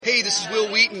This is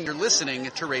Will Wheaton. You're listening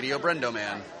to Radio Brendo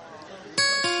Man.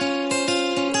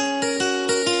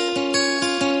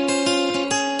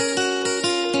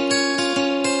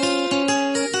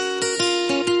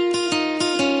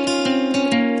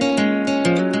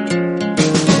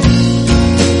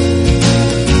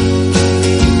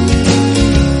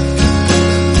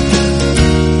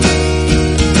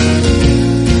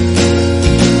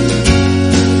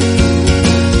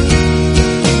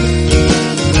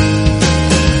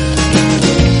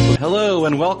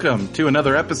 Welcome to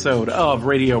another episode of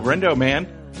Radio Brendo Man.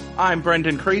 I'm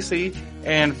Brendan Creasy,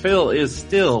 and Phil is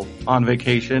still on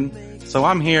vacation, so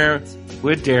I'm here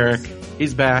with Derek.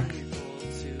 He's back.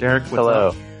 Derek, what's Hello.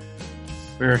 up?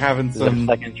 We're having some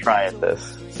second try at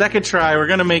this. Second try. We're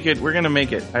gonna make it.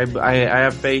 I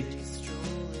have faith.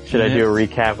 Should I do a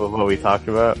recap of what we talked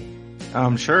about?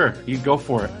 Sure. You go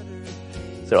for it.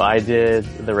 So I did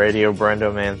the Radio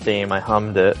Brendo Man theme. I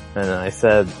hummed it, and I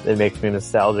said it makes me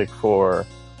nostalgic for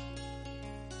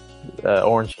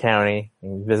Orange County,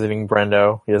 visiting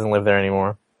Brendo. He doesn't live there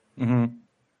anymore. Mm-hmm.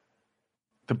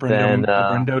 The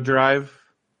Brendo Drive.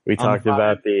 We talked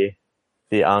about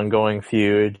the ongoing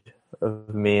feud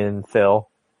of me and Phil.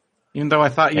 Even though I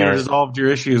thought you resolved your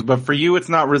issues, but for you it's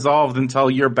not resolved until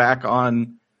you're back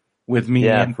on with me.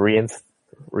 Yeah,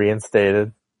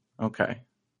 reinstated. Okay.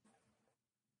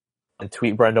 And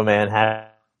tweet Brendo Man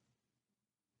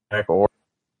or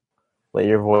let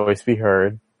your voice be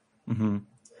heard. Mm-hmm.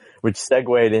 Which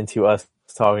segued into us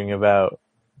talking about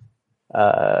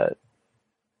Palm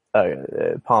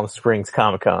Springs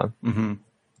Comic-Con. Mm-hmm.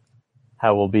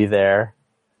 How we'll be there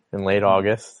in late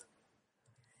August.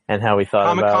 And how we thought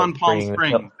Comic-Con about Palm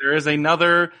Springs. There is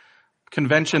another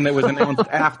convention that was announced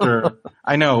after.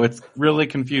 I know, it's really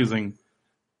confusing.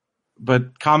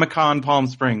 But Comic-Con Palm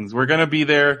Springs. We're going to be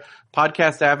there.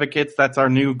 Podcast Advocates, that's our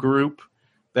new group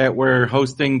that we're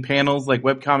hosting panels like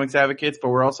Webcomics Advocates, but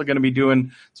we're also going to be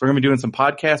doing some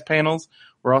podcast panels.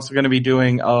 We're also going to be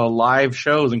doing live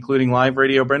shows, including live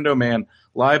Radio Brendo Man,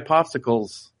 live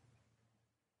popsicles.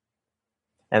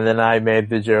 And then I made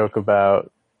the joke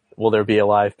about, will there be a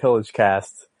live Pillage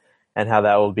cast, and how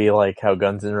that will be like how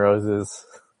Guns N' Roses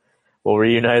will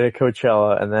reunite at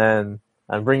Coachella. And then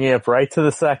I'm bringing it up right to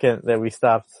the second that we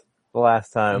stopped the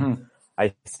last time. Mm-hmm.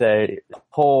 I say,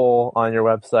 poll on your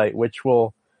website, which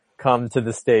will come to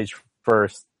the stage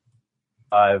first,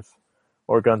 Live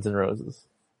or Guns N' Roses?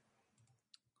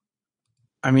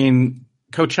 I mean,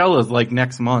 Coachella's like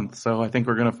next month, so I think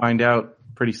we're going to find out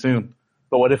pretty soon.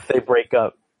 But what if they break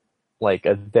up like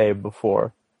a day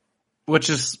before?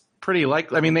 Which is pretty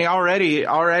likely. I mean, they already,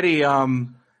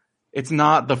 it's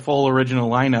not the full original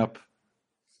lineup.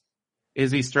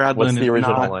 Izzy Stradlin What's the is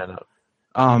original not, lineup?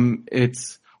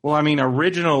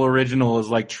 Original is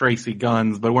like Tracy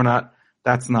Guns, but we're not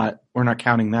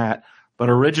counting that. But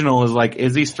original is like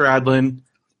Izzy Stradlin,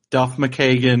 Duff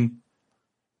McKagan,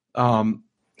 /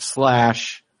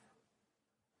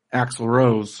 Axl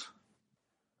Rose.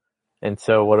 And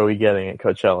so what are we getting at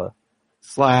Coachella?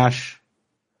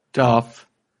 / Duff,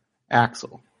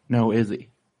 Axl. No Izzy.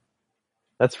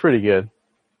 That's pretty good.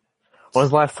 When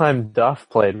was the last time Duff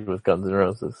played with Guns N'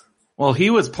 Roses? Well, he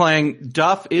was playing,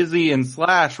 Duff, Izzy, and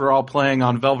Slash were all playing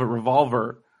on Velvet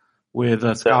Revolver with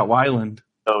Scott Weiland.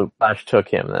 So Slash took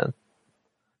him then.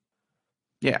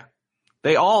 Yeah.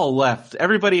 They all left.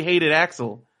 Everybody hated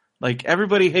Axl. Like,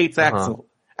 everybody hates Axl.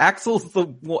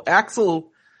 Axl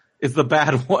is the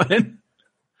bad one.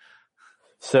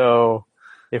 So,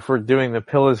 if we're doing the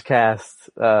Pillars cast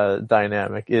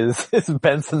dynamic, is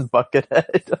Benson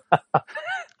Buckethead?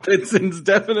 Benson's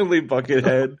definitely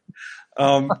Buckethead.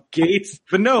 Gates,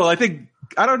 but no, I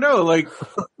don't know, like,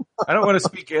 I don't want to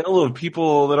speak ill of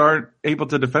people that aren't able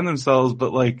to defend themselves,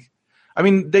 but like, I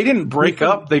mean, they didn't break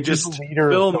up, they just,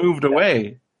 Phil moved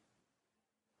away.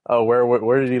 Oh,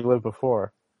 where did he live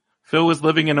before? Phil was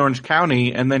living in Orange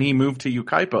County, and then he moved to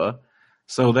Yucaipa,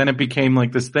 so then it became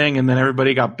like this thing, and then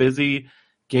everybody got busy.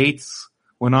 Gates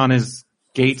went on his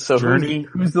Gates journey.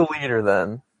 Who's the leader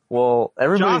then? Well,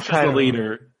 everybody's Josh is the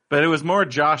leader, but it was more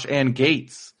Josh and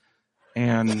Gates.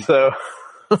 And so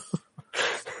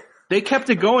they kept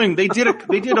it going. They did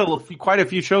quite a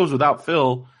few shows without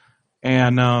Phil.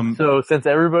 And so since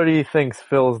everybody thinks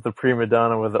Phil's the prima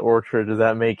donna with the Orchard, does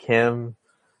that make him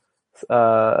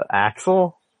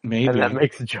Axl? Maybe. And that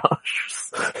makes Josh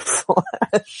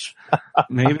Slash.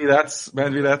 maybe that's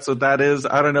what that is.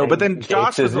 I don't know. But then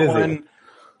Josh was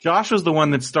the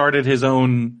one that started his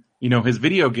own, his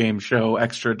video game show,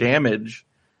 Extra Damage,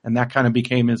 and that kind of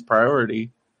became his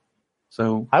priority.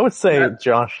 So I would say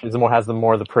Josh has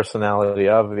more the personality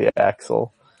of the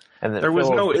Axl. And there was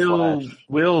no ill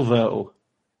will, though.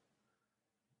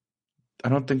 I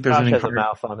don't think there's Josh any has a hard.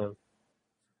 mouth on him.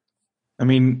 I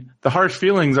mean, the harsh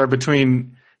feelings are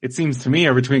between. It seems to me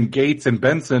are between Gates and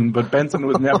Benson, but Benson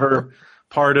was never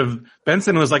part of.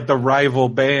 Benson was like the rival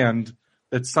band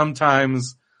that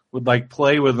sometimes would like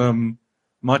play with them,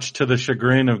 much to the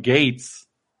chagrin of Gates.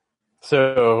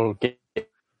 So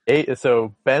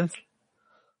Benson,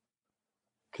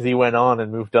 because he went on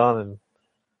and moved on and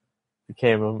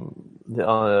became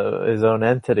his own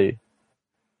entity.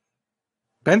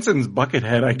 Benson's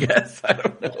Buckethead, I guess. I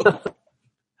don't know.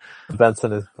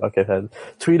 Benson is Buckethead.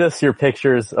 Tweet us your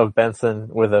pictures of Benson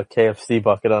with a KFC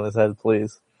bucket on his head,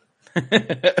 please.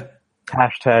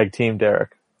 Hashtag Team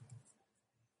Derek.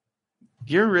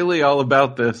 You're really all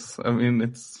about this. I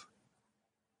mean,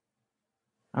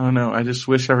 I don't know. I just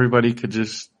wish everybody could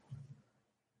just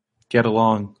get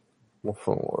along.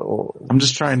 I'm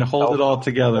just trying to hold it all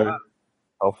together.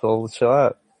 I'll fill the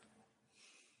shot.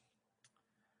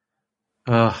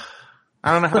 I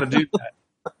don't know how to do that.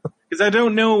 Because I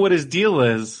don't know what his deal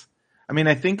is. I mean,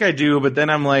 I think I do, but then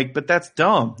I'm like, but that's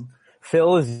dumb.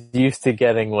 Phil is used to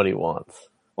getting what he wants.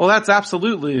 Well, that's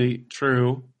absolutely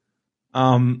true.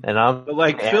 And I'm But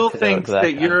like Phil thinks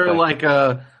that you're like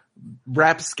a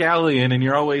rapscallion and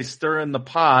you're always stirring the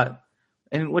pot,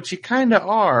 and which you kind of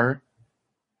are.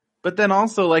 But then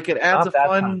also, like, it adds a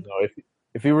fun. Time,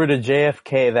 if you were to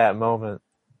JFK that moment,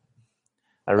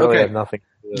 I really have nothing to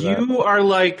do with that. You are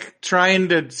like trying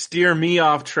to steer me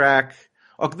off track.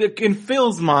 In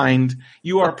Phil's mind,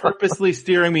 you are purposely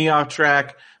steering me off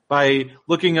track by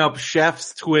looking up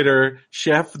Chef's Twitter,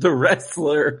 Chef the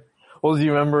wrestler. Well, do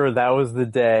you remember that was the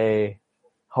day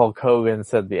Hulk Hogan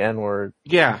said the N-word?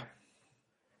 Yeah.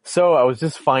 So I was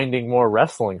just finding more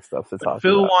wrestling stuff to talk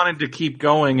Phil about. wanted to keep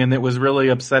going, and it was really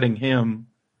upsetting him.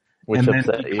 Which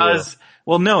upset you.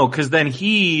 Well, no, because then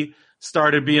he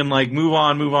started being like, move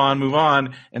on, move on, move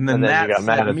on, and then that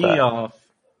set me off.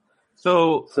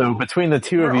 So between the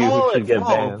two of you, who should get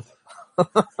banned?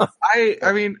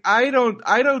 I mean, I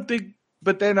don't think,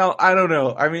 but then I don't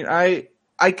know. I mean,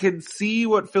 I can see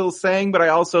what Phil's saying, but I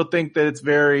also think that it's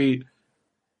very,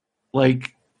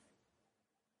 like,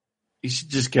 you should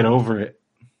just get over it.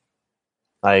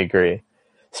 I agree.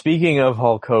 Speaking of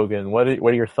Hulk Hogan, what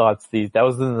are your thoughts? That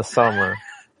was in the summer.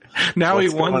 Now he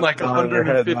won like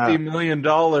 $150 million,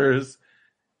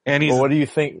 and he's. Well, what do you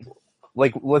think?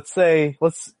 Like, let's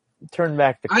turn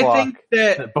back the clock. I think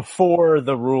that before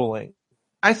the ruling.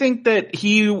 I think that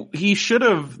he should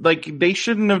have, like, they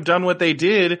shouldn't have done what they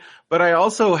did, but I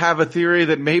also have a theory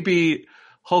that maybe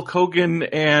Hulk Hogan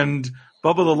and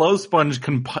Bubba the Low Sponge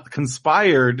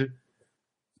conspired.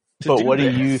 But what do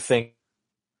you think?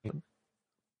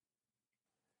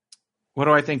 What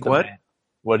do I think? What? Man.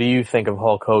 What do you think of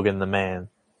Hulk Hogan, the man?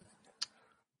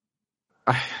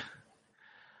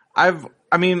 I've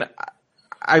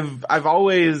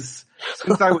always,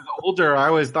 since I was older, I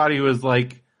always thought he was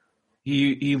like,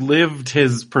 he lived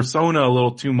his persona a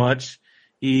little too much.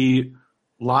 He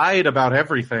lied about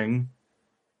everything.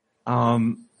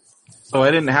 So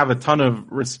I didn't have a ton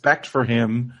of respect for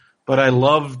him, but I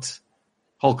loved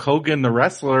Hulk Hogan, the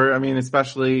wrestler. I mean,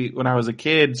 especially when I was a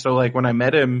kid. So like when I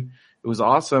met him, it was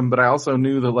awesome, but I also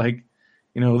knew that, like,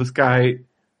 you know, this guy,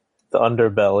 the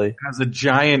underbelly, has a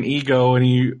giant ego,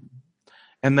 and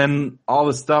then all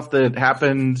the stuff that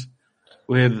happened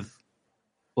with,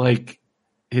 like,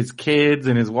 his kids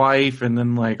and his wife, and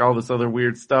then, like, all this other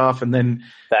weird stuff, and then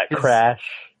that crash.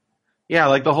 Yeah,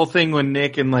 like the whole thing with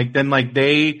Nick, and like then like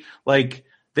they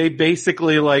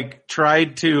basically like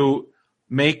tried to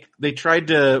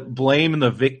blame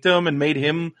the victim and made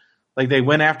him, like, they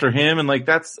went after him, and like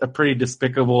that's a pretty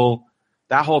despicable.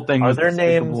 That whole thing was despicable. Are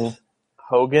their names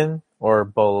Hogan or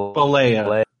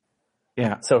Bolea?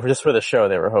 Yeah. So just for the show,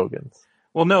 they were Hogans.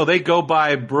 Well, no, they go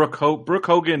by Brooke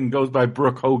Hogan goes by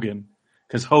Brooke Hogan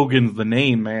because Hogan's the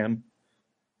name, man.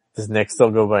 Does Nick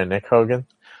still go by Nick Hogan?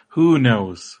 Who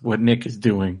knows what Nick is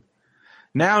doing?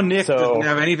 Now Nick doesn't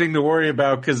have anything to worry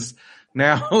about because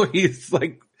now he's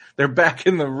like, they're back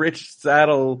in the rich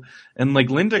saddle, and like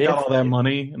Linda got all that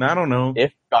money, and I don't know.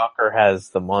 If Gawker has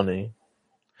the money.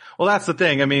 Well, that's the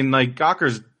thing. I mean, like,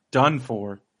 Gawker's done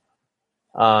for.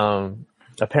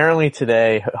 Apparently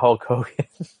today, Hulk Hogan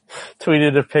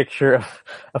tweeted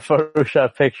a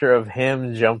Photoshop picture of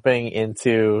him jumping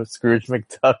into Scrooge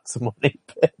McDuck's money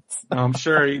pit. I'm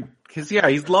sure because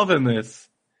he's loving this.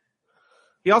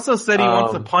 He also said he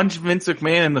wants to punch Vince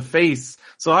McMahon in the face,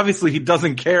 so obviously he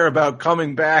doesn't care about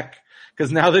coming back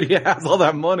because now that he has all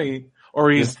that money,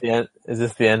 or he's. Is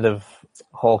this the end of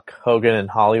Hulk Hogan and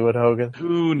Hollywood Hogan?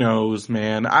 Who knows,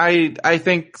 man? I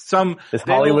think is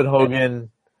Hollywood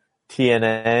Hogan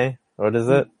TNA? What is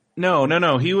it? No.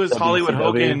 He was WCW? Hollywood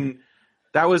Hogan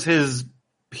That was his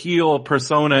heel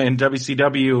persona in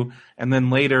WCW and then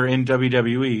later in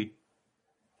WWE.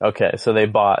 Okay, so they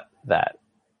bought that.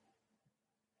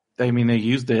 They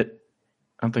used it.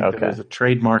 I don't think there was a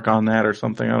trademark on that or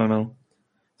something. I don't know.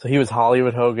 So he was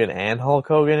Hollywood Hogan and Hulk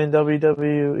Hogan in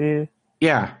WWE?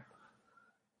 Yeah.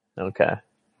 Okay.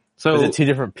 So is it two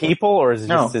different people, or is it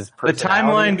just his personality? The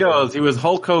timeline goes, he was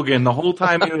Hulk Hogan the whole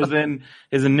time he was in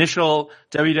his initial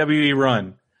WWE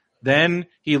run. Then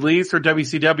he leaves for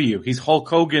WCW. He's Hulk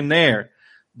Hogan there.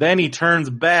 Then he turns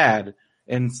bad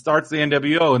and starts the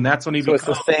NWO, and that's when he becomes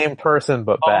it's the same person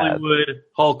but Hollywood bad.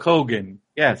 Hulk Hogan.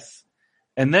 Yes.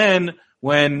 And then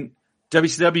when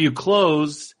WCW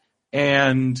closed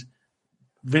and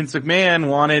Vince McMahon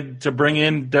wanted to bring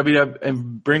in WWF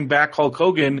and bring back Hulk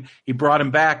Hogan, he brought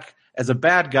him back as a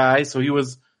bad guy, so he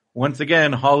was once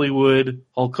again Hollywood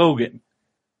Hulk Hogan.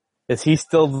 Is he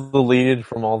still deleted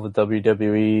from all the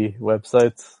WWE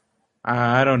websites?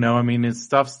 I don't know. I mean, his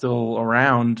stuff's still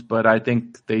around, but I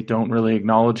think they don't really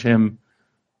acknowledge him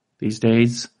these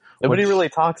days. Nobody really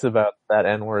talks about that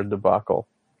N-word debacle.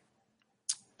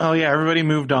 Oh yeah, everybody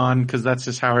moved on because that's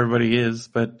just how everybody is.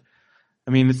 But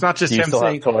I mean, it's not just him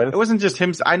saying. It wasn't just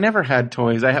him. I never had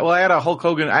toys. I had a Hulk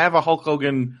Hogan. I have a Hulk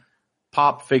Hogan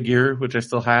pop figure, which I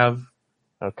still have.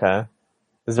 Okay.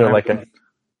 Is there like a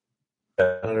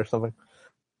or something?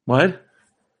 What?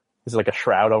 Is it like a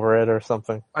shroud over it or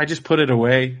something? I just put it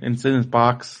away and it's in his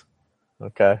box.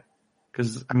 Okay.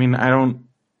 Because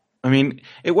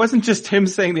it wasn't just him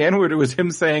saying the N-word. It was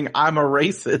him saying I'm a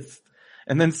racist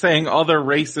and then saying other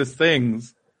racist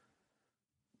things.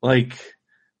 Like,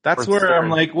 that's where I'm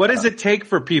like, what does it take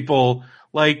for people?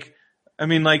 Like, I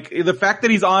mean, like, the fact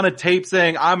that he's on a tape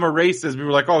saying I'm a racist, people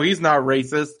are like, oh, he's not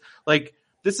racist. Like,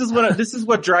 this is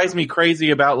what drives me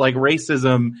crazy about like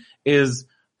racism is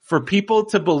for people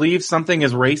to believe something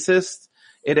is racist,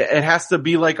 it has to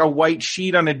be like a white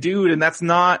sheet on a dude, and that's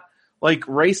not like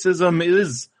racism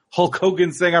is Hulk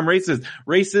Hogan saying I'm racist.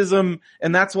 Racism,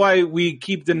 and that's why we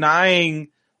keep denying,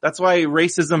 that's why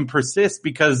racism persists,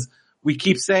 because we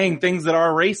keep saying things that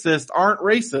are racist aren't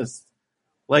racist.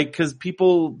 Like, cause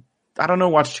people, I don't know,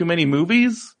 watch too many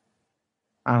movies?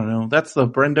 I don't know. That's the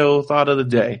Brendo thought of the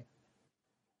day.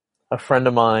 A friend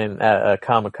of mine at a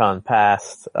Comic-Con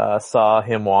past saw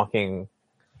him walking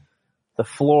the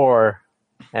floor,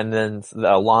 and then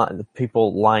the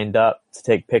people lined up to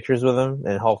take pictures with him,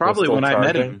 and Hulk probably was still when charging. I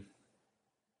met him.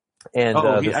 And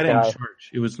I didn't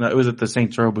charge. It was at the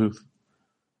Saints Row booth.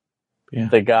 Yeah.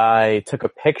 The guy took a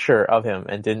picture of him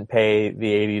and didn't pay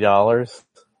the $80.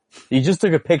 He just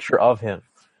took a picture of him.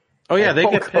 Oh yeah, they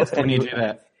get pissed when you do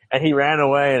that. And he ran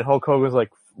away, and Hulk Hogan was like,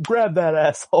 grab that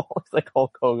asshole. It's like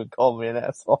Hulk Hogan called me an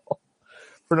asshole.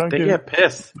 They get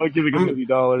pissed. Not giving him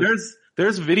 $80.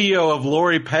 There's video of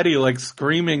Lori Petty like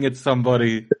screaming at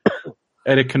somebody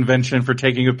at a convention for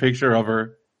taking a picture of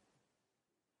her.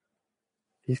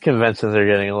 These conventions are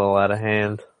getting a little out of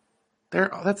hand.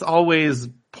 That's always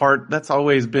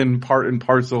been part and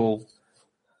parcel,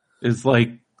 is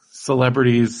like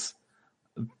celebrities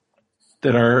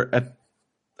that are at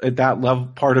that level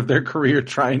part of their career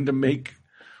trying to make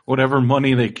whatever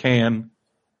money they can.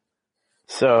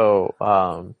 So,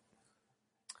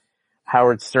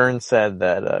 Howard Stern said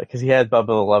that, cause he had Bubba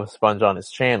the Love Sponge on his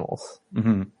channels.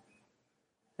 Mm-hmm.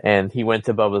 And he went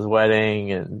to Bubba's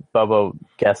wedding, and Bubba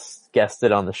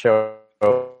guested on the show,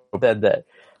 said that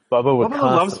Bubba the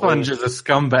Love Sponge is a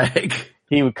scumbag.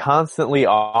 He would constantly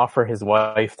offer his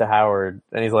wife to Howard,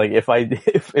 and he's like,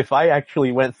 if I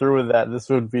actually went through with that, this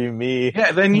would be me.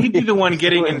 Yeah, then he'd be the one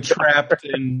getting entrapped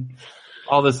and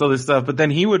all this other stuff, but then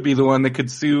he would be the one that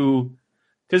could sue.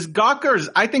 Because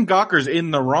I think Gawker's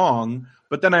in the wrong,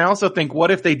 but then I also think,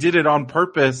 what if they did it on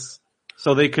purpose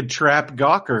so they could trap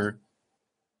Gawker?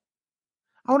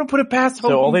 I want to put it past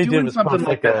Hogan all they doing did was something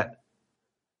like that.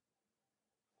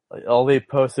 All they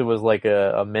posted was like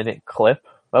a minute clip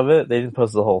of it. They didn't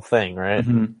post the whole thing, right?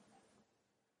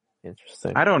 Mm-hmm.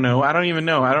 Interesting. I don't know. I don't even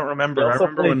know. I don't remember.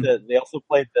 They also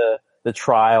played the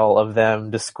trial of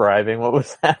them describing what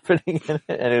was happening in it,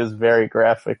 and it was very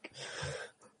graphic.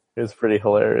 It was pretty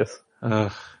hilarious.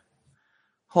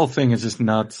 Whole thing is just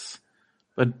nuts.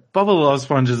 But Bubba the Love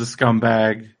Sponge is a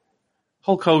scumbag.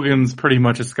 Hulk Hogan's pretty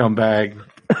much a scumbag.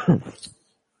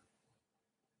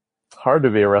 Hard to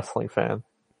be a wrestling fan.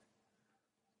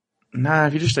 Nah,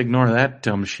 if you just ignore that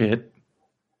dumb shit,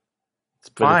 it's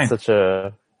fine. It's such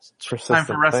a time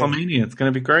for WrestleMania. It's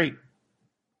going to be great.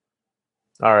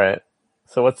 All right.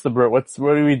 So what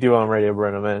do we do on Radio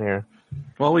Brendo Man here?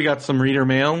 Well, we got some reader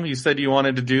mail. You said you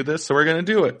wanted to do this, so we're going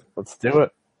to do it. Let's do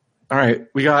it. All right.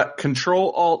 We got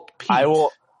Control Alt P. I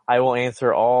will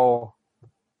answer all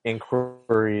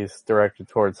inquiries directed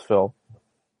towards Phil.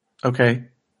 Okay.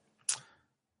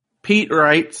 Pete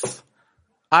writes,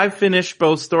 I've finished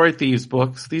both Story Thieves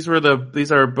books. These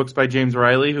are books by James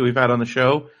Riley, who we've had on the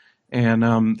show,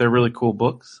 and they're really cool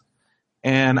books.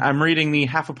 And I'm reading the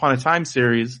Half Upon a Time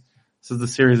series. This is the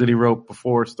series that he wrote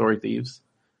before Story Thieves.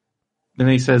 Then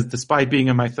he says, despite being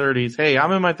in my 30s, hey,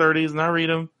 I'm in my 30s and I read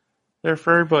them. They're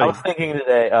for everybody. I was thinking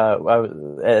today,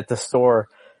 at the store,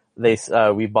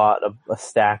 we bought a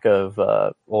stack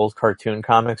of old cartoon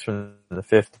comics from the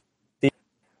 50s,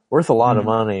 worth a lot of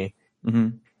money.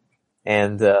 Mm-hmm.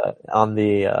 And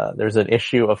there's an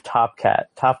issue of Top Cat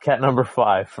number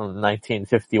 5 from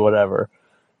 1950 whatever.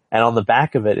 And on the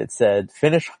back of it, it said,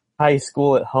 finish high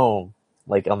school at home,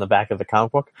 like on the back of the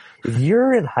comic book. If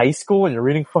you're in high school and you're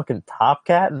reading fucking Top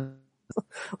Cat,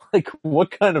 like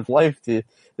what kind of life is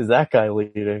that guy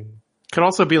leading? Could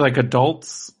also be like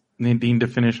adults needing to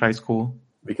finish high school.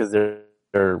 Because they're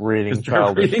reading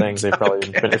childish things. They probably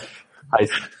didn't finish high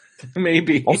school.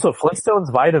 Maybe. Also,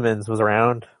 Flintstones Vitamins was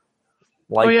around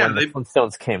when the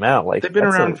Flintstones came out. Like they've been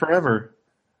around forever.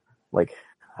 Like,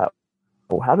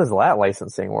 how does that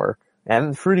licensing work?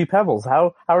 And Fruity Pebbles,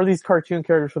 how are these cartoon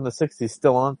characters from the 60s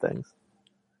still on things?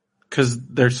 Because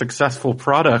they're successful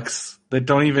products that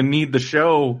don't even need the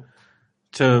show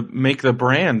to make the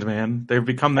brand, man. They've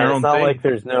become their own thing. It's not like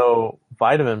there's no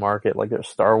vitamin market. Like there's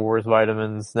Star Wars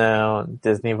vitamins now and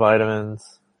Disney vitamins.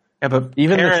 Yeah, but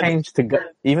even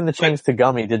the change to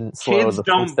gummy didn't slow kids the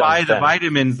don't buy the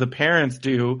vitamins, the parents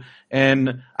do.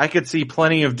 And I could see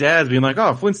plenty of dads being like,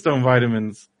 oh, Flintstone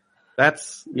vitamins.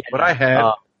 That's what I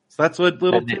had. So that's what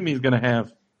little Timmy's going to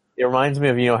have. It reminds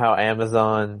me of, how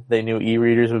Amazon, they knew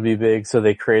e-readers would be big, so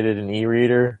they created an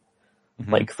e-reader.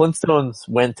 Mm-hmm. Like Flintstones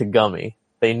went to gummy.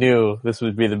 They knew this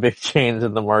would be the big change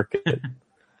in the market.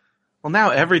 Well,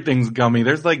 now everything's gummy.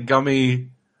 There's like gummy.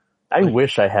 I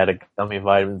wish I had a gummy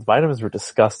vitamins. Vitamins were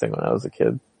disgusting when I was a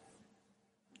kid.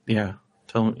 Yeah.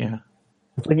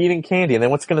 It's like eating candy, and then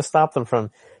what's going to stop them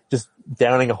from just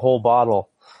downing a whole bottle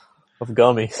of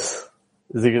gummies?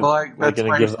 Is it going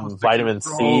to give them vitamin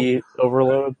C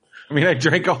overload? I mean, I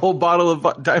drank a whole bottle of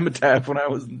Dimetapp when I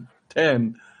was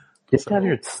 10. Did you have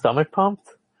your stomach pumped?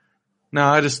 No,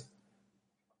 I just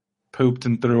pooped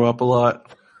and threw up a lot.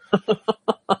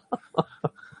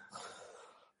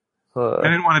 I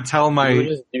didn't want to tell my... You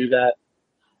just do that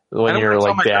when you're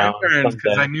like down.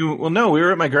 Because I knew... Well, no, we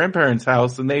were at my grandparents'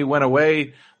 house and they went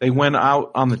away. They went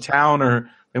out on the town, or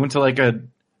they went to like a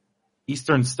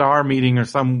Eastern Star meeting or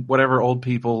some whatever old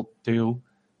people do.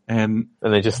 And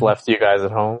they just left you guys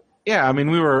at home? Yeah, I mean,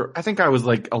 I think I was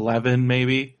like 11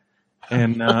 maybe.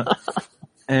 And,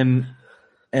 and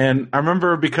I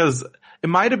remember because it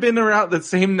might have been around the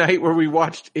same night where we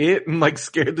watched it and like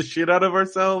scared the shit out of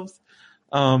ourselves.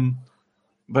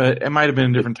 But it might have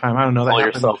been a different time. I don't know. Call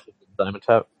yourself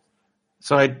Dimetapp.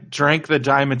 So I drank the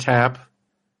Dimetapp.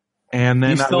 And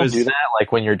then you still do that?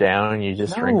 Like when you're down, you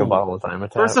just drink a bottle of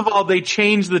Dimetapp? First of all, they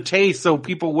changed the taste so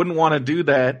people wouldn't want to do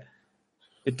that.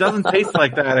 It doesn't taste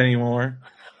like that anymore.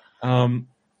 Cause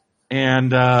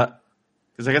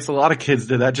I guess a lot of kids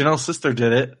did that. Janelle's sister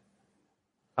did it.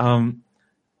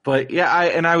 But yeah,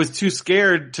 I was too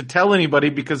scared to tell anybody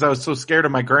because I was so scared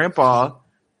of my grandpa.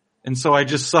 And so I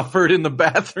just suffered in the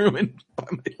bathroom and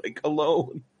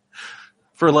alone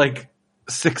for like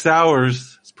 6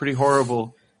 hours. It's pretty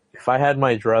horrible. If I had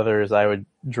my druthers, I would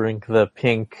drink the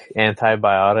pink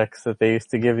antibiotics that they used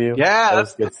to give you. Yeah,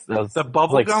 that's the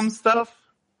bubblegum stuff.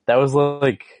 That was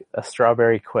like a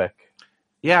strawberry quick.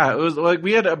 Yeah, it was like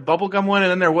we had a bubblegum one and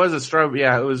then there was a strawberry.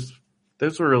 Yeah,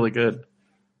 those were really good.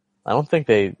 I think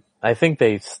they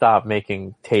stopped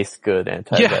making taste good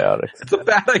antibiotics. Yeah, it's a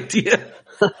bad idea.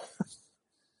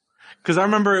 Cause I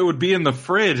remember it would be in the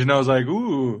fridge and I was like,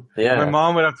 ooh. Yeah. My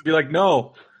mom would have to be like,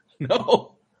 no.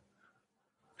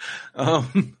 All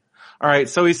right.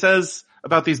 So he says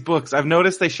about these books, I've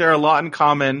noticed they share a lot in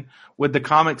common with the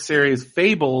comic series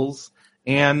Fables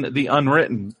and The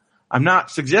Unwritten. I'm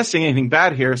not suggesting anything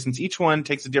bad here since each one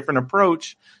takes a different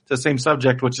approach to the same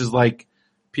subject, which is like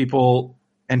people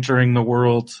entering the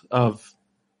world of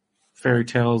fairy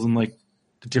tales and like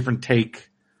the different take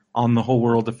on the whole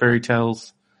world of fairy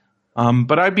tales.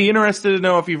 But I'd be interested to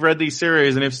know if you've read these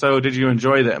series, and if so, did you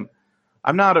enjoy them?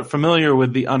 I'm not familiar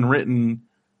with The Unwritten.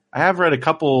 I have read a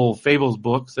couple Fables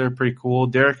books. They're pretty cool.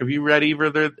 Derek, have you read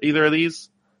either of these?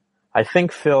 I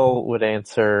think Phil would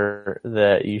answer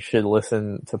that you should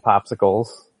listen to Popsicles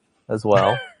as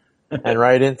well and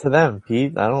write into them.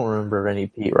 Pete, I don't remember any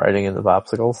Pete writing into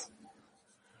Popsicles.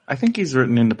 I think he's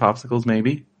written into Popsicles,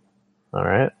 maybe. All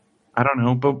right. I don't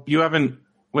know, but you haven't.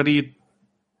 What do you?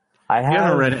 I haven't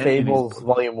have read any of these Fables books.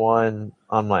 Volume 1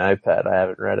 on my iPad. I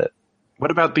haven't read it.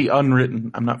 What about The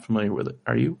Unwritten? I'm not familiar with it.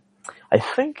 Are you? I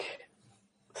think...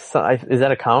 is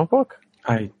that a comic book?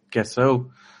 I guess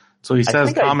so. So he I says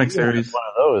think I comic do have series. one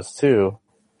of those, too.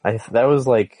 That was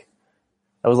like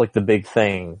the big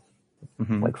thing,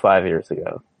 Mhm. like 5 years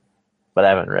ago. But I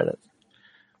haven't read it.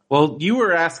 Well, you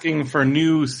were asking for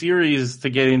new series to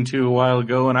get into a while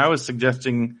ago, and I was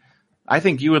suggesting, I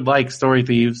think you would like Story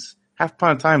Thieves. Half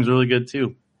Upon a Time is really good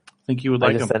too. I think you would I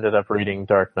like just them. ended up reading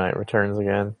Dark Knight Returns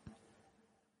again.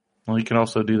 Well, you can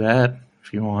also do that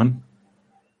if you want.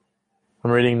 I'm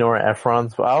reading Nora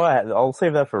Ephron's. I'll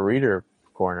save that for Reader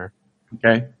Corner.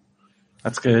 Okay,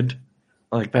 that's good.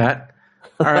 I like that.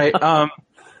 All right,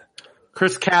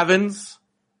 Chris Cavins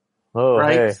Oh,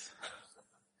 writes,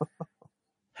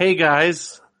 Hey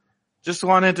guys, just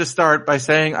wanted to start by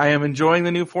saying I am enjoying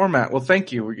the new format. Well,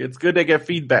 thank you. It's good to get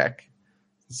feedback.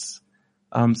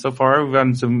 So far we've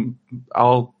gotten some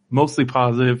mostly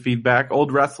positive feedback.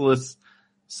 Old Restless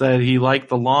said he liked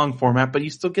the long format, but you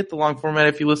still get the long format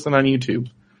if you listen on YouTube.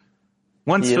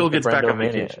 Once He is Phil the gets back on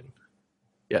Brendomaniac. vacation.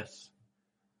 Yes.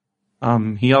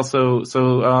 He also,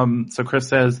 so Chris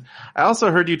says, I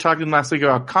also heard you talking last week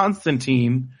about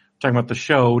Constantine, talking about the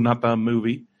show, not the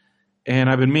movie. And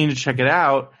I've been meaning to check it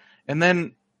out. And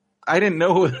then I didn't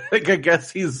know, like, I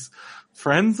guess he's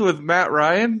friends with Matt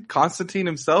Ryan, Constantine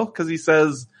himself, because he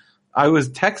says, I was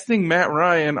texting Matt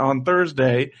Ryan on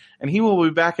Thursday, and he will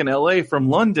be back in LA from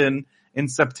London in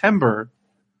September.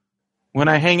 When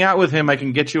I hang out with him, I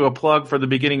can get you a plug for the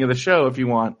beginning of the show if you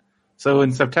want. So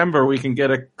in September, we can get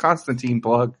a Constantine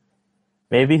plug.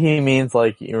 Maybe he means,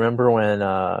 like, you remember when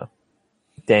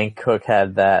Dan Cook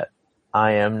had that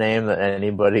I am name that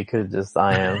anybody could just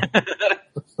I am?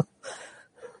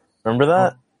 Remember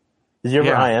that? Did you ever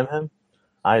Yeah. I am him?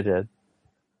 I did.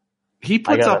 He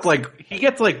puts up he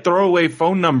gets like throwaway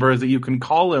phone numbers that you can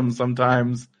call him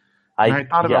sometimes. And I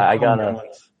thought about calling him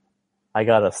once. I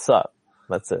got a sup.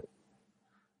 That's it.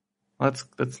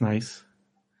 That's nice.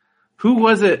 Who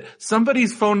was it?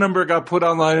 Somebody's phone number got put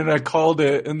online and I called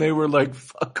it and they were like,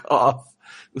 fuck off.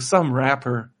 It was some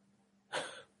rapper.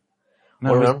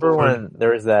 Well, remember when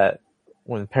there was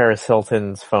when Paris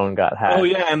Hilton's phone got hacked? Oh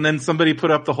yeah, and then somebody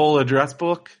put up the whole address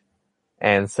book?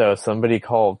 And so somebody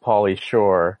called Pauly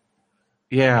Shore.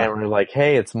 Yeah. And we're like,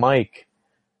 hey, it's Mike.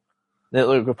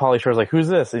 Pauly Shore's like, who's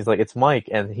this? He's like, it's Mike.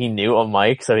 And he knew a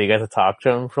Mike, so he got to talk to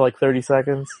him for like 30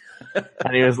 seconds.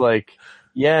 And he was like,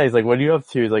 yeah, he's like, what are you up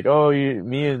to? He's like, oh,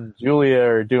 me and Julia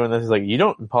are doing this. He's like,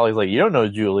 and Pauly's like, you don't know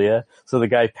Julia. So the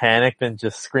guy panicked and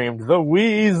just screamed, the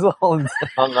weasel, and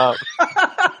hung up.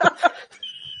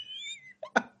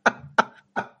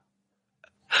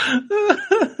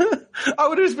 I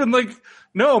would have just been like,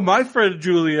 no, my friend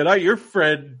Julia, not your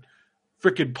friend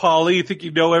frickin' Pauly. You think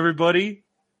you know everybody?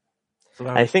 So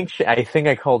I think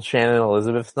I called Shannon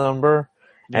Elizabeth's number,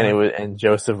 and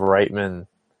Joseph Reitman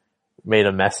made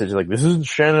a message like, this isn't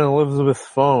Shannon Elizabeth's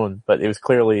phone, but it was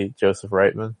clearly Joseph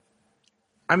Reitman.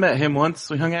 I met him once.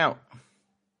 We hung out.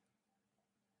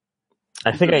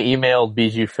 I think I emailed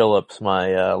Bijou Phillips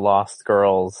my Lost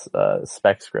Girls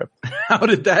spec script. How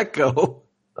did that go?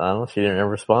 I don't know. She never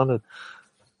responded.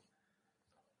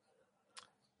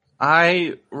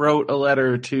 I wrote a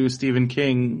letter to Stephen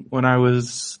King when I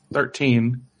was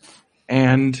 13,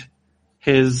 and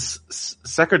his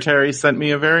secretary sent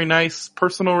me a very nice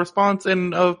personal response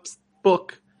in a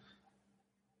book.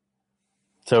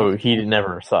 So he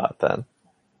never saw it then?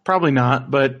 Probably not,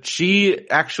 but she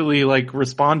actually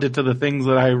responded to the things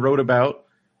that I wrote about.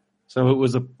 So it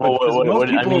was I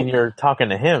mean, you're talking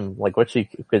to him. Like, what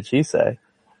could she say?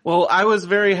 Well, I was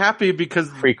very happy because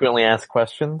frequently asked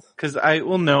questions. Because I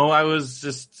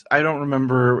don't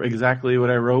remember exactly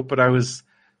what I wrote, but I was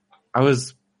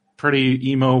pretty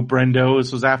emo Brendo.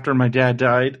 This was after my dad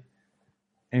died,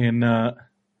 and I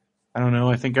don't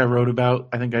know. I think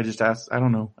I just asked. I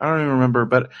don't know. I don't even remember,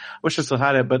 but I wish I still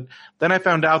had it. But then I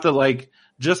found out that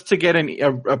just to get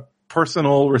a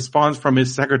personal response from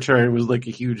his secretary was a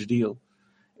huge deal,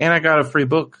 and I got a free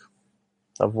book.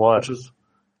 Of what?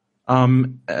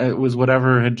 It was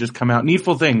whatever had just come out.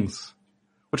 Needful Things,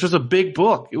 which was a big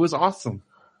book. It was awesome.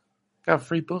 Got a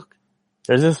free book.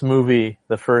 There's this movie,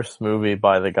 the first movie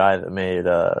by the guy that made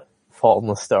Fault in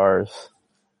the Stars,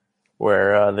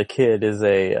 where the kid is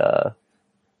a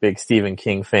big Stephen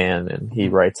King fan, and he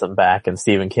writes him back, and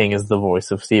Stephen King is the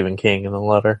voice of Stephen King in the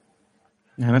letter.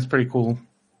 Yeah, that's pretty cool.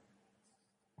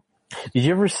 Did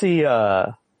you ever see,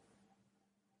 what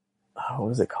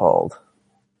was it called?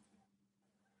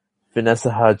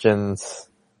 Vanessa Hudgens.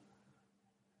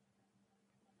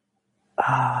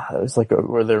 It was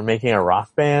where they're making a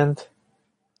rock band.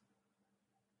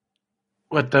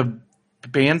 What, the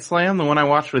Band Slam, the one I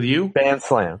watched with you? Band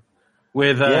Slam.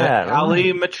 With Yeah,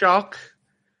 Ali Machok?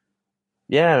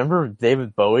 Yeah, remember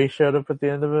David Bowie showed up at the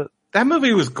end of it? That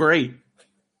movie was great.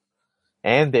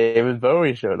 And David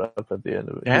Bowie showed up at the end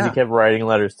of it. Because Yeah. he kept writing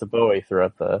letters to Bowie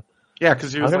throughout the... Yeah,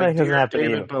 because he was How come like, that doesn't "Dear happen to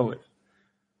David you?" Bowie.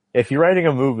 If you're writing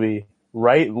a movie,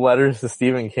 write letters to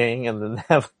Stephen King and then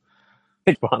have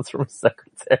response from his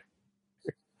secretary.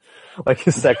 Like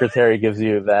his secretary gives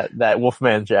you that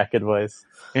Wolfman Jack advice.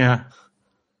 Yeah.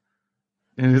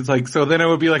 And it's like, so then it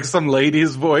would be like some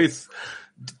lady's voice.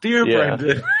 Dear Yeah.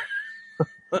 Brendan.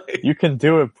 Like, You can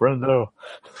do it, Brendo.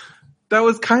 that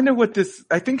was kind of what this,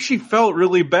 I think she felt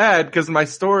really bad because my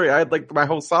story, I had like my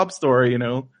whole sob story, you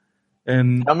know,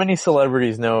 and How many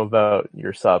celebrities know about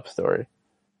your sob story?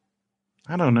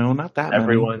 I don't know, not that many.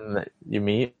 Everyone that you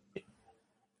meet?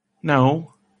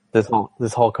 No. This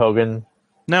Hulk Hogan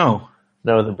No.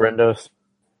 know the Brendos?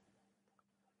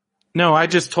 No, I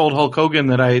just told Hulk Hogan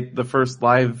that the first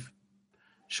live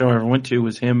show I ever went to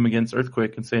was him against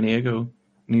Earthquake in San Diego.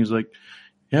 And he was like,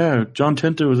 yeah, John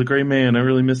Tenta was a great man. I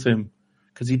really miss him.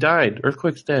 Because he died.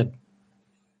 Earthquake's dead.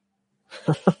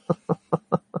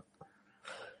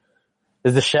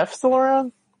 Is the chef still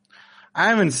around? I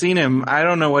haven't seen him. I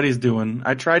don't know what he's doing.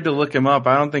 I tried to look him up.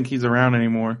 I don't think he's around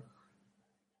anymore.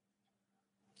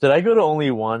 Did I go to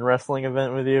only one wrestling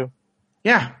event with you?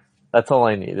 Yeah. That's all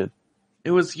I needed.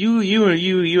 It was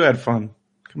you had fun.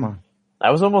 Come on.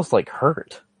 I was almost like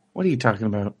hurt. What are you talking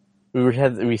about?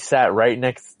 We sat right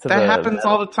next to That happens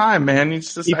all the time, man.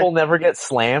 It's just People never get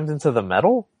slammed into the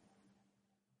metal?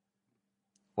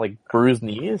 Like bruised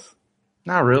knees?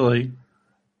 not really.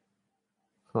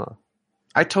 Huh.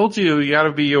 I told you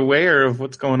gotta be aware of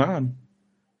what's going on.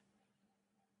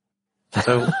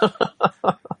 So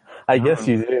I guess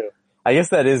you do. I guess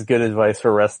that is good advice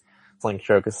for wrestling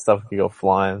show because stuff could go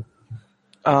flying.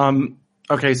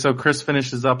 okay, so Chris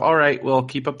finishes up. All right, well,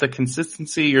 keep up the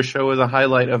consistency. Your show is a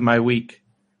highlight of my week.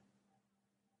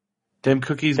 Dem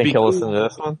cookies Think be he'll cool. listen to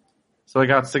this one? So I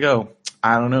got to go.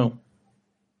 I don't know.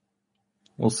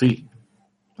 We'll see.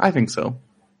 I think so.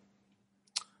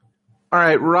 All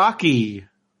right, Rocky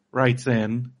writes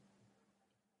in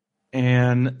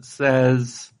and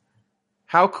says,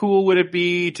 how cool would it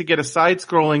be to get a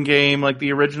side-scrolling game like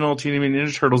the original Teenage Mutant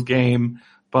Ninja Turtles game,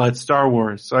 but Star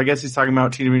Wars? So I guess he's talking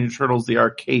about Teenage Mutant Ninja Turtles, the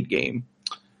arcade game.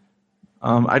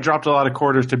 I dropped a lot of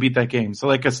quarters to beat that game. So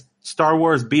like a Star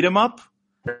Wars beat-em-up?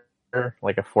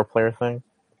 Like a 4-player thing?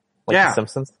 Like Yeah. The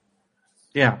Simpsons?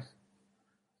 Yeah.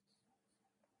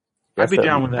 I'd be Guess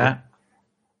down that'd with be that.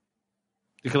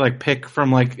 You could like pick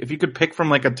from like, if you could pick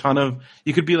from like a ton of,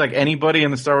 you could be like anybody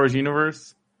in the Star Wars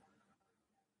universe.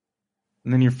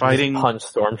 And then you're fighting, Punch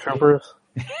stormtroopers?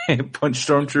 punch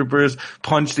stormtroopers,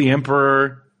 punch the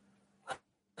Emperor,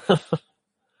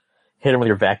 Hit him with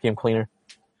your vacuum cleaner?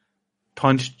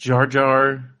 punch Jar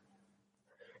Jar.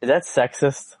 Is that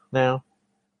sexist now?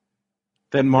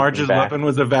 Then Marge's back. weapon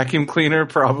was a vacuum cleaner,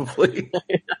 probably.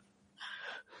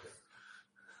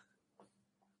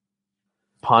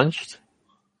 Punched?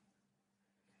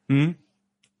 Hmm?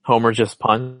 Homer just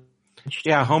punched?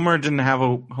 Yeah, Homer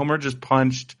just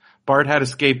punched. Bart had a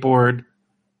skateboard.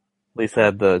 Lisa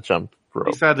had the jump rope.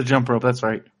 Lisa had the jump rope, that's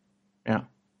right. Yeah.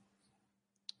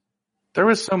 There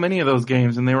was so many of those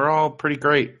games and they were all pretty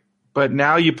great. But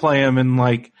now you play them and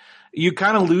like, you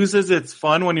kind of loses its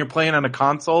fun when you're playing on a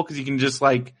console because you can just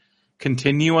like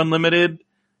continue unlimited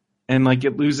and like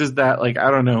it loses that like, I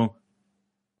don't know.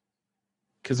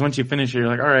 Because once you finish it, you're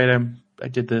like, all right, I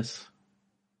did this.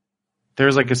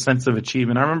 There's like a sense of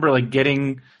achievement. I remember like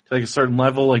getting to like a certain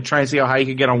level, like trying to see how high you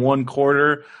could get on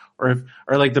 1/4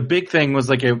 or like the big thing was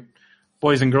like a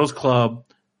Boys and Girls Club.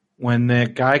 When the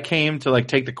guy came to like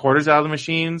take the quarters out of the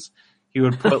machines, he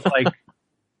would put like,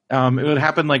 it would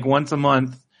happen like once a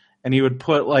month and he would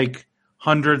put like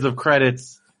hundreds of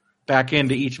credits back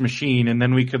into each machine. And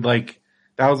then we could like,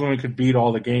 that was when we could beat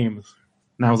all the games.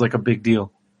 And that was like a big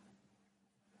deal.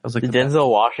 I was like, Did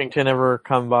Denzel Washington ever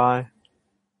come by?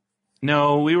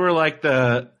 no, we were like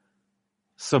the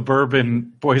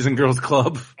suburban Boys and Girls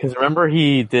Club. Because remember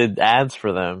he did ads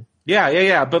for them.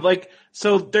 Yeah. But like,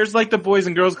 so there's like the Boys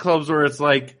and Girls Clubs where it's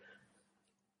like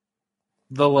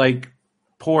the like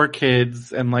poor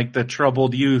kids and like the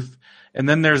troubled youth. And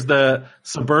then there's the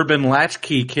suburban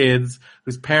latchkey kids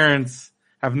whose parents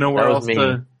have nowhere else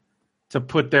to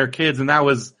put their kids. And that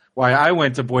was why I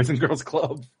went to Boys and Girls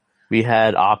Club. We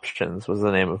had Options was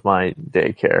the name of my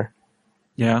daycare.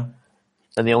 Yeah.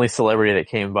 And the only celebrity that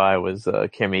came by was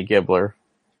Kimmy Gibbler.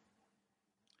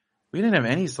 We didn't have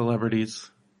any celebrities.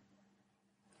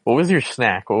 What was your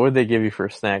snack? What would they give you for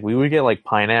a snack? We would get like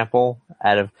pineapple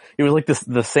it was like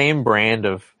the same brand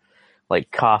of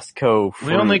like Costco fruit.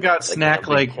 We only got like, snack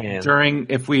like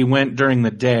if we went during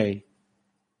the day.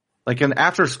 Like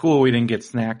after school we didn't get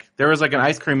snack. There was like an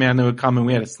ice cream man that would come and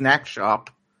we had a snack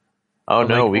shop. Oh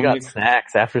no, we got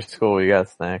snacks. After school we got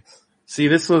snacks. See,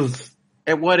 this was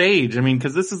at what age? I mean,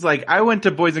 cause this is like, I went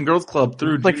to Boys and Girls Club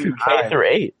through like through K through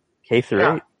 8. K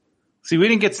through 8. See, we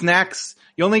didn't get snacks.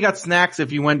 You only got snacks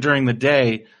if you went during the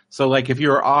day. So like if you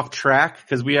were off track,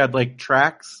 cause we had like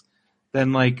tracks,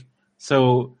 then like,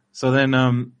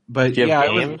 but Do you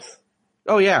have games?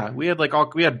 We had like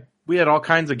we had all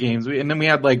kinds of games. And then we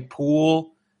had like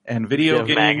pool and video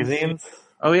games. Magazines?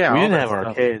 Oh yeah. We didn't have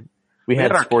arcade. We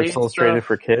had Sports Illustrated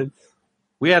for kids.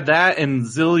 We had that, and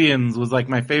Zillions was like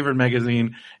my favorite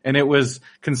magazine, and it was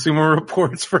Consumer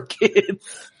Reports for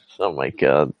kids. Oh my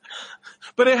god.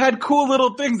 But it had cool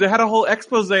little things. It had a whole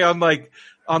expose on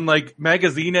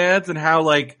magazine ads and how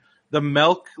like the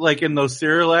milk, like in those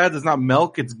cereal ads, it's not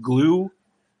milk, it's glue.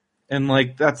 And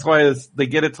like, that's why they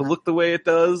get it to look the way it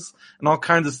does and all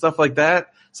kinds of stuff like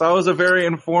that. So I was a very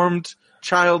informed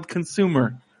child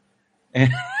consumer.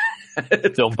 And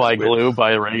don't buy glue,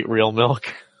 buy real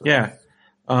milk. Yeah.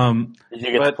 Did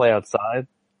you get to play outside?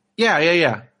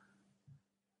 Yeah.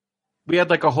 We had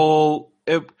like a whole,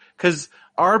 cause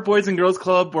our Boys and Girls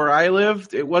Club where I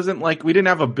lived, it wasn't like, we didn't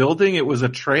have a building, it was a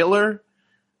trailer,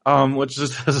 which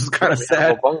is kind of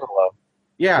sad. A bungalow.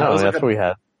 Yeah. No, that's what we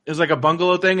had. It was like a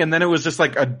bungalow thing, and then it was just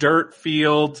like a dirt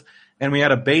field, and we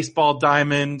had a baseball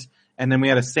diamond, and then we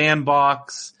had a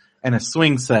sandbox and a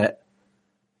swing set.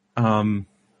 Yeah,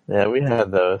 we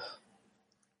had those.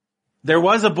 There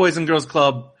was a Boys and Girls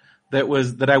Club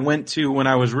that I went to when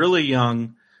I was really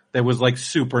young that was like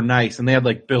super nice, and they had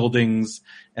like buildings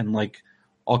and like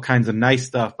all kinds of nice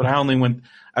stuff, but I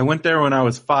went there when I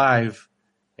was 5,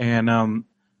 and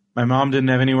my mom didn't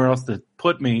have anywhere else to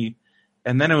put me,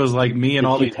 and then it was like me and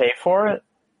all these. Did you pay for it?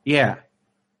 Yeah.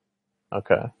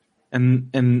 Okay.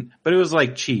 But it was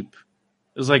like cheap.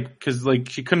 It was like, cause like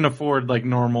she couldn't afford like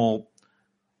normal,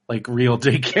 like real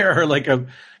daycare or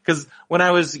cause when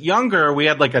I was younger we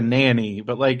had like a nanny,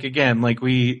 but like again, like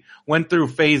we went through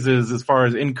phases as far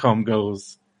as income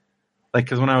goes. Like,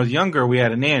 cause when I was younger we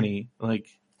had a nanny, like.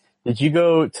 Did you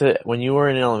go to, when you were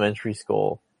in elementary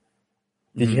school,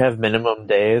 did you have minimum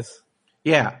days?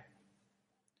 Yeah.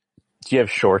 Do you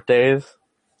have short days?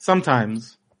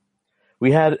 Sometimes.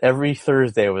 We had every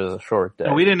Thursday was a short day.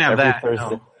 No, we didn't have that.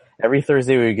 No. Every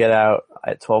Thursday we would get out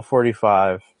at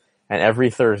 12:45, and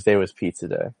every Thursday was pizza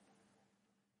day.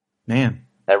 Man.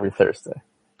 Every Thursday.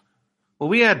 Well,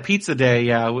 we had pizza day,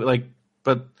 yeah,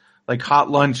 but like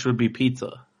hot lunch would be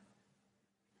pizza.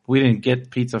 We didn't get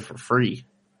pizza for free.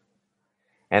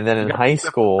 And then in high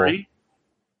school. Free?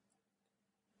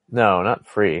 No, not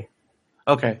free.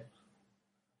 Okay.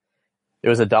 It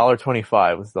was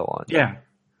 $1.25 was the lunch. Yeah.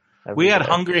 We had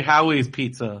Hungry Howie's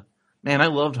pizza. Man, I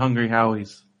loved Hungry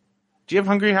Howie's. Do you have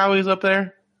Hungry Howie's up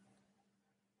there?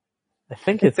 I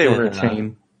think it's they were a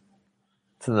chain.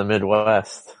 It's in the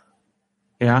Midwest.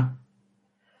 Yeah.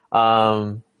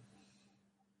 I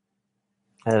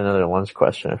had another lunch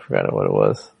question. I forgot what it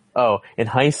was. Oh, in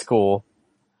high school,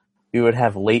 we would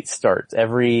have late starts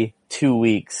every 2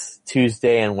 weeks.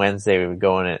 Tuesday and Wednesday we would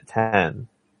go in at 10.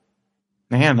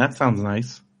 Man, that sounds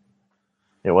nice.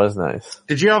 It was nice.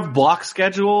 Did you have block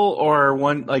schedule or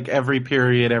one, like every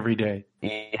period, every day?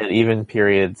 Even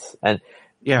periods. And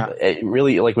yeah, it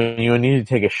really, like when you need to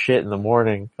take a shit in the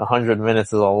morning, 100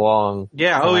 minutes is a long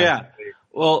Yeah, time. Oh yeah.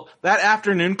 Well, that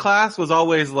afternoon class was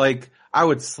always like, I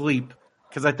would sleep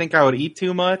because I think I would eat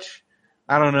too much.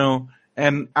 I don't know.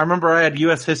 And I remember I had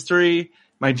U.S. history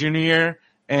my junior year,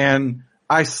 and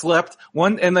I slept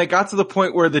and I got to the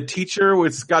point where the teacher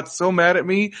got so mad at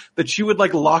me that she would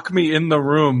like lock me in the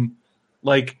room,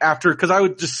 like after, cause I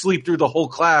would just sleep through the whole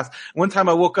class. One time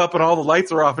I woke up and all the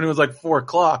lights were off and it was like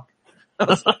 4:00.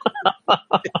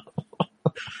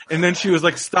 And then she was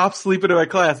like, stop sleeping in my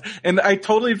class. And I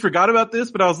totally forgot about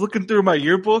this, but I was looking through my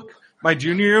yearbook, my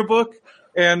junior yearbook,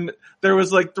 and there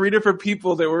was like 3 different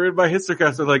people that were in my history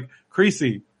class. They're like,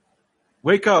 Creasy,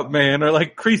 wake up, man. Or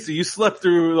like, Creasy, you slept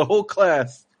through the whole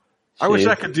class. I wish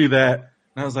I could do that.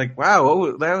 And I was like,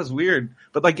 wow, that was weird.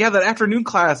 But like, yeah, that afternoon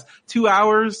class, 2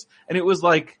 hours. And it was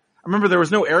like, I remember there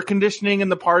was no air conditioning in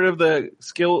the part of the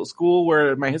school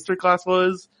where my history class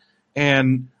was.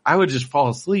 And I would just fall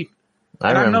asleep.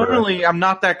 I'm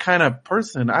not that kind of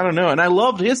person. I don't know. And I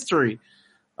loved history.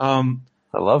 I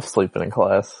love sleeping in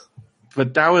class.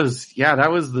 But that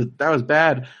was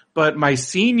bad. But my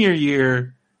senior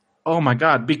year, oh my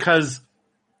God, because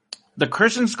the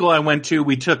Christian school I went to,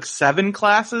 we took 7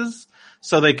 classes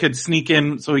so they could sneak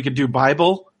in, so we could do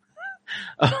Bible.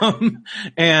 And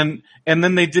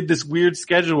then they did this weird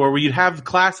schedule where we'd have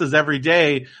classes every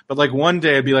day, but like one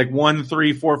day it'd be like 1,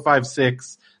 3, 4, 5,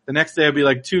 6. The next day it'd be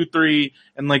like 2, 3,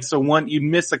 and like so you'd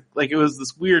miss it was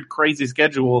this weird crazy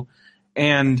schedule.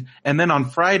 And then on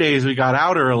Fridays we got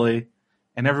out early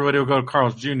and everybody would go to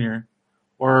Carl's Jr.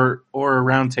 or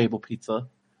Round Table Pizza.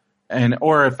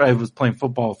 Or if I was playing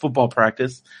football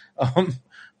practice.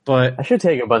 But I should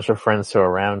take a bunch of friends to a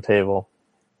round table.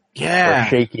 Yeah. Or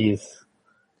Shakey's.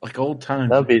 Like old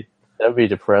times. That'd be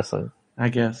depressing. I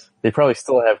guess. They probably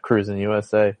still have Cruisin'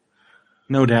 USA.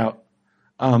 No doubt.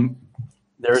 There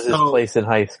was this place in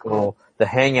high school. The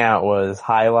hangout was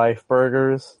High Life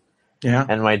Burgers. Yeah.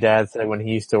 And my dad said when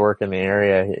he used to work in the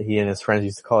area, he and his friends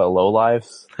used to call it Low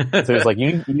Lives. So he was like,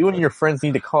 you and your friends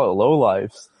need to call it Low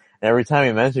Lives. And every time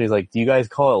he mentioned it, he's like, do you guys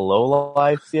call it Low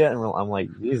Lives yet? And I'm like,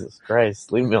 Jesus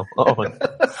Christ, leave me alone.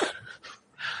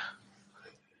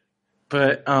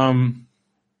 But,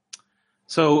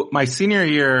 so my senior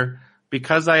year,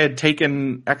 because I had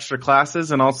taken extra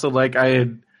classes and also like I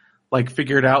had like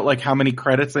figured out like how many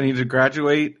credits I needed to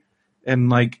graduate and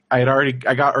like I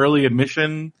got early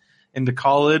admission into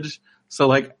college. So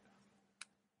like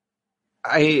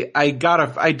I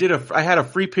had a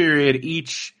free period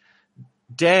each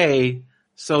day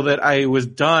so that I was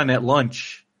done at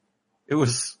lunch. It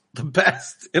was the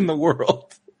best in the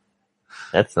world.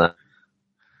 That's not.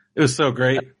 It was so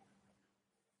great.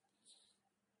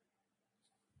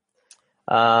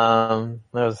 That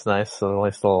was nice. A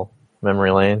nice little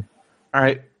memory lane. All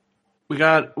right. We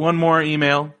got one more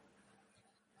email.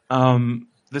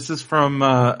 This is from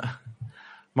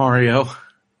Mario.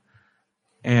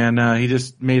 And he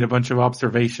just made a bunch of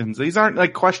observations. These aren't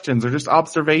like questions, they're just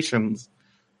observations.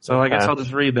 So I guess I'll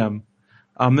just read them.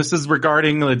 This is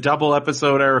regarding the double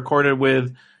episode I recorded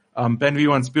with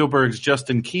Benview on Spielberg's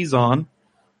Justin Keyson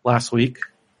last week.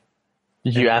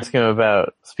 Did you ask him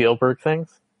about Spielberg things?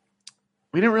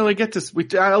 We didn't really get to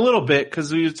a little bit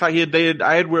because I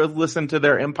had listened to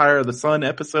their Empire of the Sun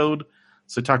episode,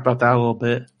 so we talked about that a little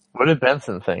bit. What did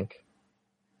Benson think?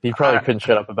 He probably couldn't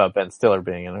shut up about Ben Stiller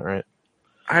being in it, right?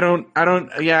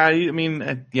 Yeah, I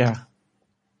mean, yeah.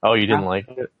 Oh, you didn't like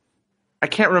it? I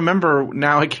can't remember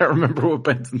now. I can't remember what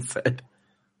Benson said.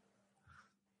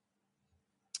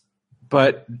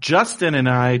 But Justin and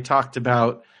I talked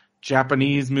about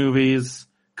Japanese movies,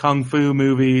 kung fu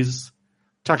movies.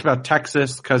 Talked about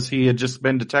Texas because he had just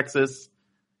been to Texas.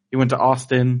 He went to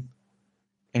Austin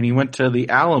and he went to the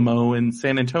Alamo in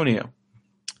San Antonio.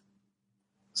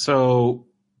 So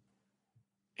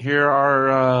here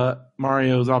are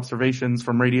Mario's observations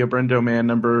from Radio Brendo Man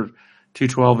number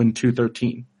 212 and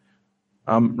 213.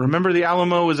 Remember the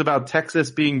Alamo was about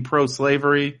Texas being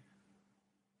pro-slavery?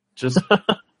 Just,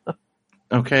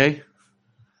 okay.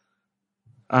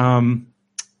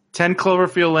 10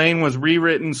 Cloverfield Lane was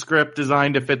rewritten script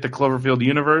designed to fit the Cloverfield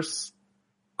universe,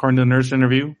 according to the Nurse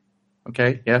interview.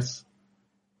 Okay, yes.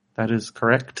 That is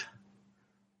correct.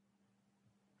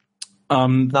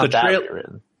 Not that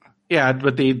rewritten. Yeah,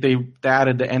 but they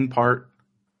added the end part.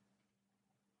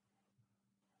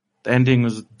 The ending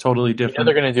was totally different. You know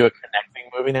they're going to do a connecting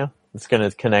movie now? It's going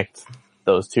to connect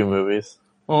those two movies.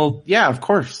 Well, yeah, of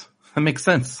course. That makes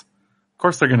sense. Of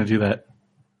course they're going to do that.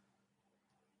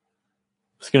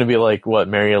 It's going to be like, what,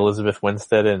 Mary Elizabeth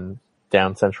Winstead in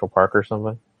Down Central Park or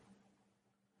something?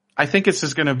 I think it's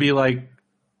just going to be like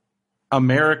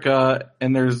America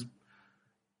and there's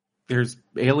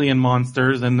alien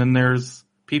monsters and then there's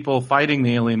people fighting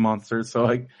the alien monsters. So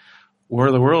like War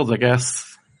of the Worlds, I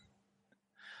guess.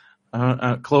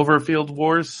 Cloverfield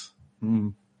Wars.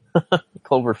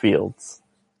 Cloverfields.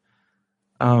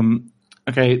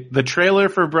 Okay. The trailer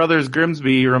for Brothers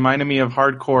Grimsby reminded me of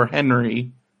Hardcore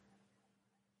Henry.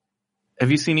 Have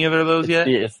you seen either of those yet?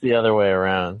 It's the other way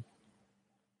around.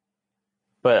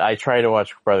 But I try to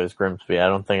watch Brothers Grimsby. I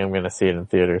don't think I'm going to see it in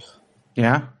theaters.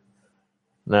 Yeah?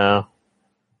 No.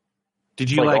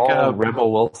 Did you like all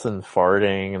Rebel Wilson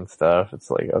farting and stuff? It's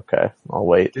like, okay, I'll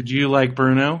wait. Did you like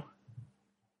Bruno?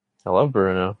 I love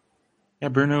Bruno. Yeah,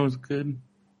 Bruno was good.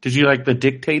 Did you like The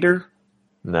Dictator?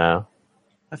 No.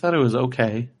 I thought it was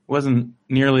okay. It wasn't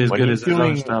nearly as good as his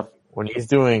other stuff. When he's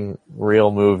doing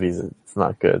real movies, it's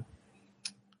not good.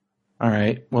 All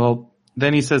right. Well,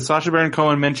 then he says Sacha Baron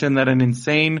Cohen mentioned that an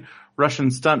insane Russian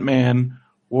stuntman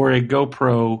wore a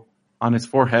GoPro on his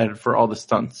forehead for all the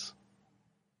stunts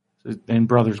in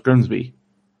Brothers Grimsby.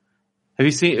 Have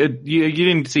you seen? You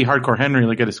didn't see Hardcore Henry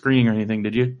like at a screening or anything,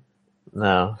 did you?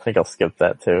 No, I think I'll skip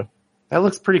that too. That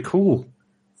looks pretty cool.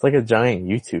 It's like a giant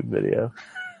YouTube video.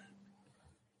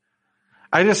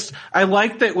 I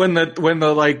liked that when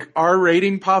the like R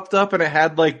rating popped up and it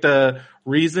had like the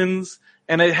reasons,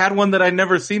 and it had one that I'd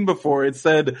never seen before. It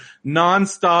said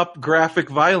nonstop graphic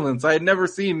violence. I had never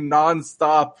seen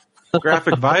nonstop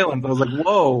graphic violence. I was like,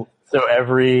 whoa. So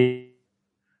every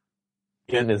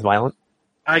is violent?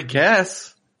 I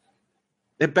guess.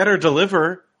 It better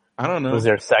deliver. I don't know. Was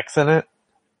there sex in it?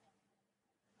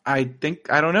 I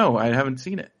don't know. I haven't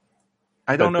seen it.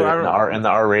 I don't know. And the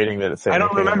R rating that it said. I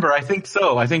don't remember. I think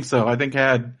so. I think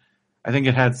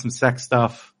it had some sex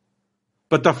stuff.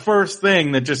 But the first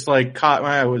thing that just like caught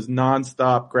my eye was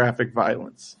nonstop graphic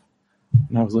violence.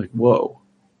 And I was like, whoa.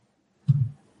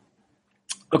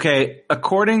 Okay,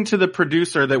 according to the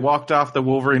producer that walked off the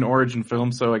Wolverine origin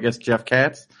film, so I guess Jeff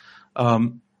Katz,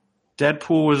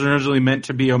 Deadpool was originally meant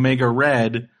to be Omega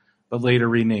Red, but later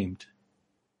renamed.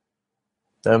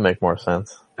 That would make more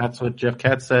sense. That's what Jeff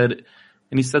Katz said,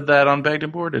 and he said that on Bagged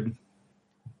and Boarded.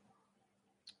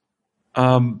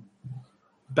 Battle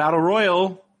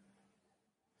Royale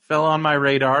fell on my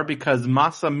radar because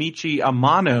Masamichi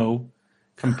Amano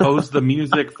composed the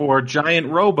music for Giant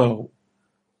Robo,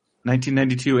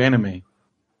 1992 anime.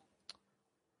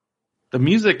 The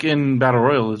music in Battle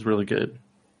Royale is really good.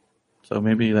 So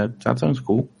maybe that sounds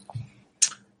cool.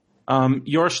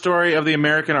 Your story of the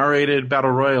American R-rated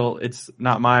Battle Royale, it's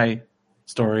not my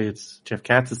story, it's Jeff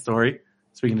Katz's story.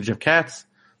 Speaking of Jeff Katz.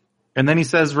 And then he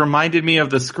says, reminded me of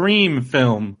the Scream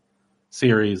film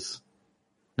series,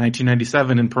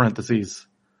 1997 in parentheses.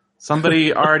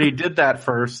 Somebody already did that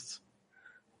first,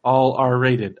 all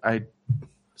R-rated.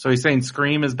 So he's saying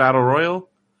Scream is Battle Royale?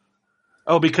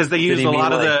 Oh, because they used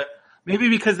maybe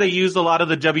because they used a lot of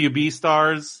the WB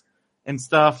stars and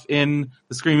stuff in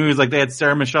the Scream movies. Like they had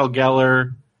Sarah Michelle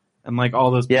Gellar and like all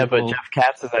those people. Yeah, but Jeff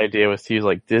Katz's idea was to use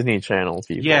like Disney Channel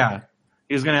people. Yeah.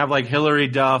 He was going to have like Hilary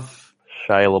Duff.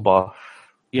 Shia LaBeouf.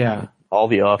 Yeah. All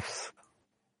the uffs.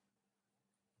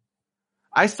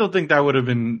 I still think that would have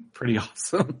been pretty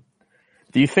awesome.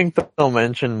 Do you think they'll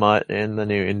mention Mutt in the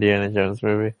new Indiana Jones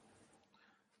movie?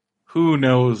 Who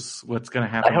knows what's going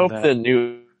to happen? I hope the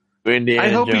new Indiana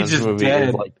Jones movie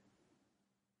is like.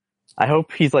 I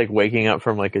hope he's like waking up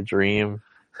from like a dream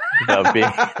about being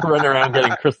running around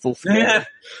getting crystal skin.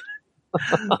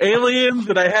 Aliens,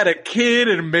 and I had a kid,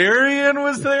 and Marion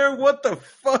was there. What the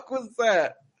fuck was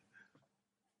that?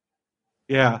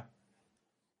 Yeah.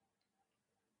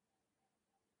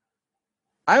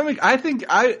 I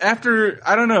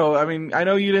don't know. I mean, I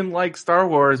know you didn't like Star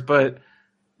Wars, but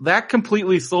that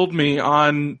completely sold me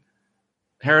on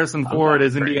Harrison Ford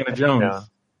as Indiana Jones. Yeah.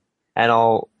 And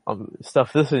I'll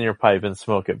stuff this in your pipe and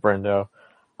smoke it, Brendo.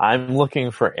 I'm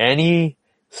looking for any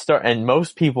and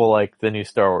most people like the new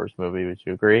Star Wars movie. Would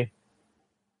you agree?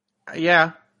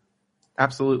 Yeah,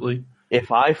 absolutely.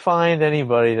 If I find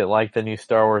anybody that liked the new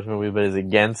Star Wars movie but is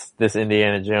against this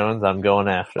Indiana Jones, I'm going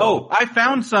after them. Oh, I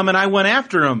found some and I went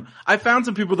after them. I found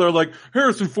some people that are like,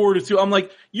 Harrison Ford is too. I'm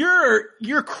like,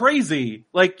 you're crazy.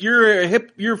 Like,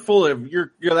 you're full of,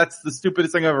 that's the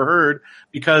stupidest thing I've ever heard,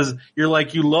 because you're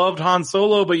like, you loved Han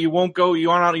Solo, but you won't go,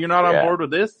 you're not on board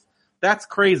with this. That's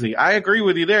crazy. I agree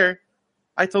with you there.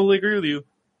 I totally agree with you.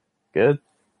 Good.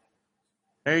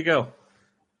 There you go.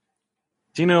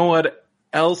 Do you know what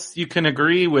else you can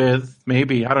agree with?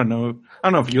 Maybe, I don't know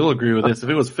if you'll agree with this. If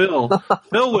it was Phil,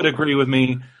 Phil would agree with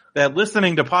me that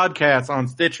listening to podcasts on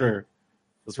Stitcher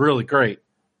was really great.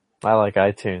 I like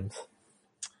iTunes.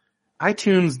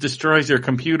 iTunes destroys your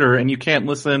computer and you can't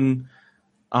listen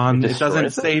on, it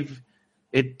doesn't save,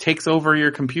 it takes over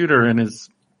your computer and is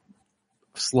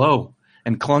slow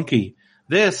and clunky.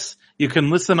 This, you can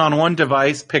listen on one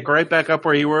device, pick right back up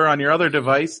where you were on your other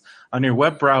device, on your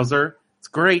web browser. It's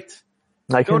great.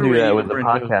 I can do that with the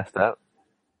podcast app.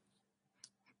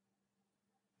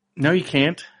 No, you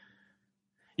can't.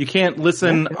 You can't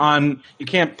listen you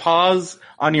can't pause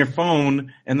on your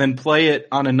phone and then play it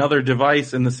on another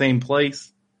device in the same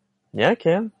place. Yeah, I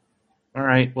can. All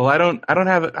right. Well, I don't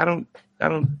have it.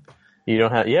 You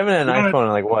haven't had an iPhone in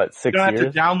like what, 6 years? You don't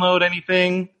have to download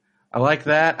anything. I like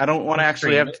that. I don't want to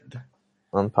actually have to.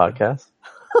 On podcast?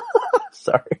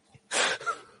 Sorry.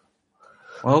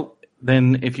 Well,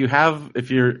 then if you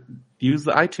use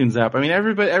the iTunes app, I mean,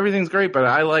 everything's great, but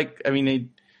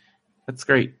that's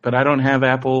great. But I don't have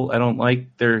Apple. I don't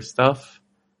like their stuff.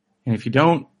 And if you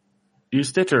don't, use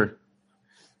Stitcher.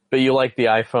 But you like the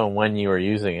iPhone when you were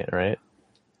using it, right?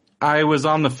 I was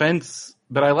on the fence,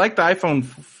 but I liked the iPhone.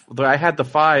 I had the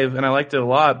 5 and I liked it a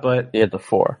lot, but. You had the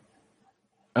 4.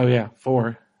 Oh yeah,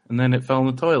 4. And then it fell in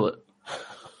the toilet.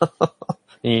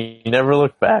 You never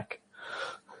looked back.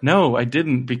 No, I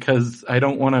didn't, because I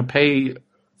don't want to pay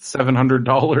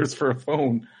 $700 for a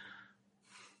phone.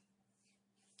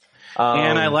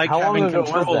 And I like how having long ago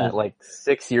control. was that? Like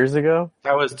 6 years ago?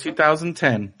 That was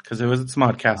 2010 because it was at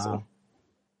Smodcastle. Wow.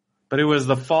 But it was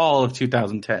the fall of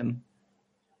 2010.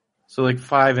 So like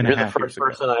 5.5 You're the years first ago.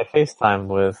 person I FaceTimed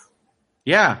with.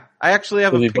 Yeah, I actually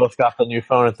have We both got the new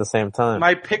phone at the same time.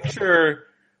 my picture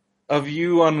of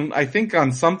you on, I think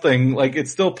on something, like it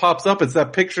still pops up. It's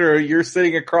that picture you're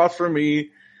sitting across from me,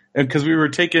 and because we were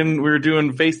doing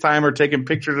FaceTime or taking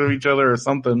pictures of each other or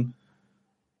something.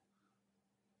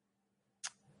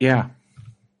 Yeah.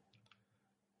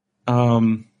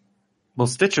 Well,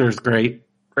 Stitcher is great.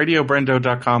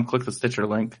 RadioBrendo.com. Click the Stitcher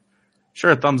link.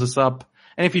 Sure, thumbs us up.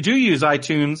 And if you do use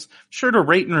iTunes, sure to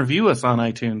rate and review us on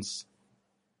iTunes.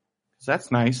 'Cause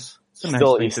that's nice. It's a nice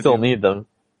thing You to still do. need them.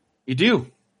 You do.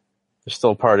 They're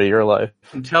still part of your life.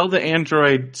 Until the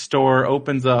Android store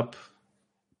opens up,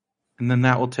 and then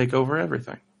that will take over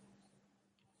everything.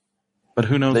 But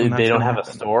who knows They when that's don't gonna have a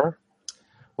happen. store?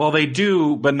 Well, they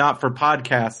do, but not for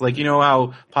podcasts. Like, you know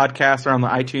how podcasts are on the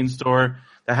iTunes store?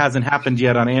 That hasn't happened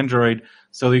yet on Android.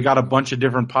 So they got a bunch of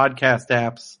different podcast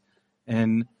apps,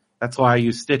 and that's why I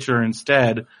use Stitcher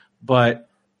instead. But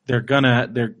they're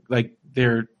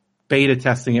beta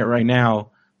testing it right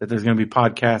now that there's going to be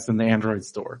podcasts in the Android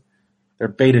store. They're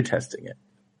beta testing it.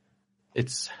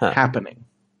 It's happening.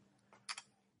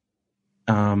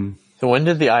 So when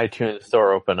did the iTunes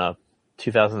store open up?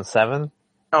 2007?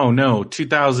 Oh no,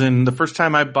 2000. The first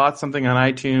time I bought something on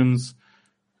iTunes,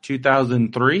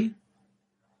 2003.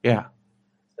 Yeah,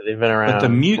 So they've been around. but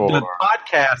the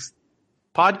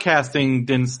podcasting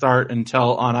didn't start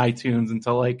until on iTunes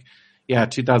until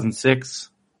 2006,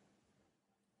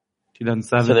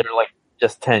 2007. So they were like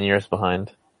just 10 years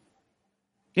behind.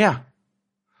 Yeah.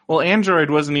 Well, Android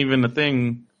wasn't even a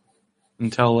thing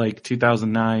until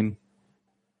 2009.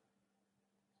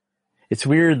 It's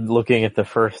weird looking at the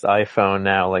first iPhone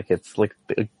now, like it's like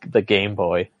the Game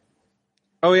Boy.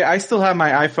 Oh yeah, I still have my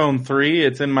iPhone 3.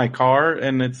 It's in my car,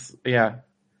 and it's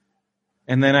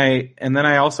And then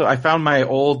I found my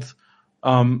old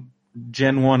Gen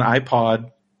 1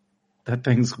 iPod. That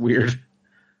thing's weird.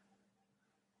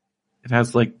 It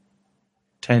has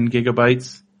 10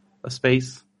 gigabytes of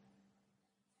space.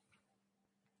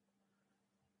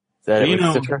 Is that You it with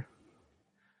know- Stitcher?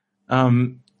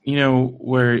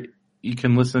 Where you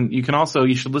can listen. You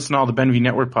should listen to all the Benview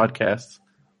Network podcasts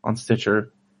on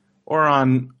Stitcher or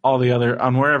on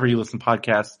wherever you listen to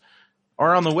podcasts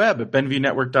or on the web at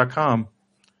BenviewNetwork.com.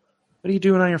 What are you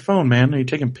doing on your phone, man? Are you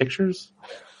taking pictures?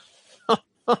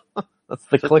 That's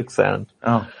the click sound.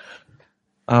 Oh.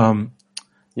 Were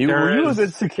you a is-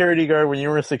 good security guard when you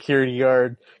were a security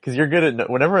guard? Because you're good at,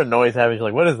 whenever a noise happens, you're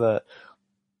like, what is that?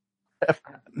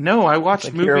 No, I watched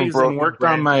Like you're a movies broken and worked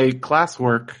brain. on my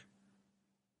classwork.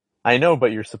 I know,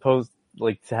 but you're supposed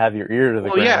to have your ear to the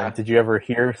Well, ground. yeah. Did you ever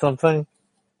hear something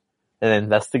and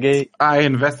investigate? I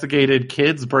investigated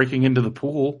kids breaking into the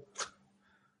pool.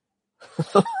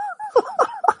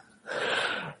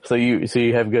 So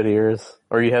you have good ears,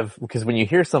 or you have, because when you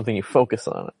hear something, you focus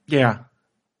on it. Yeah.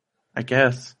 I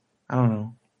guess. I don't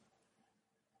know.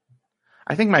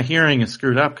 I think my hearing is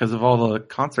screwed up because of all the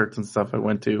concerts and stuff I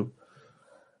went to.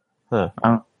 Huh.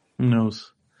 Who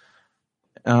knows?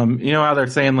 You know how they're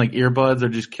saying earbuds are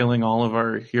just killing all of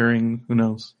our hearing? Who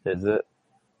knows? Is it?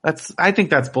 I think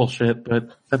that's bullshit,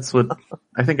 but that's what,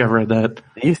 I think I've read that.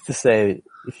 They used to say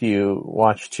if you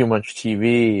watch too much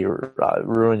TV, you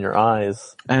ruin your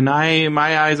eyes. And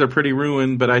my eyes are pretty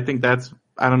ruined, but I think that's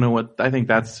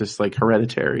just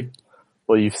hereditary.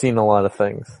 Well, you've seen a lot of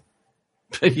things.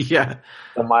 Yeah.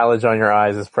 The mileage on your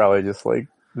eyes is probably just the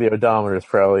odometer is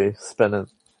probably spinning.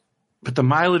 But the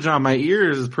mileage on my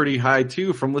ears is pretty high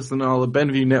too from listening to all the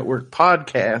Benview Network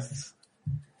podcasts.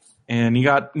 And you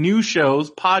got new shows,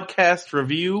 Podcast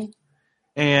Review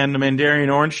and the Mandarin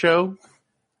Orange Show.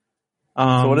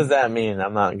 So what does that mean?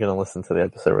 I'm not going to listen to the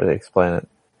episode where they explain it.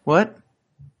 What?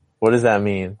 What does that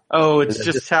mean? Oh, it's Is it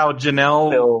just just how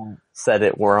Janelle Phil said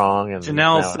it wrong. And Janelle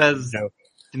now it's says- a joke.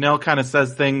 Janelle kind of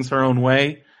says things her own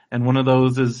way, and one of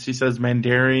those is she says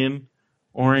Mandarin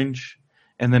Orange,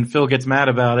 and then Phil gets mad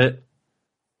about it.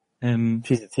 And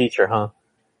She's a teacher, huh?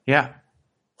 yeah,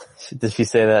 Did she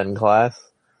say that in class?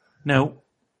 no.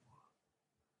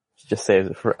 She just saves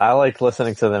it for. I like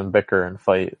listening to them bicker and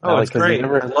fight. Oh, it's 'cause great. You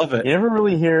I love it. never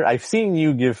really hear. I've seen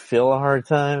you give Phil a hard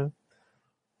time,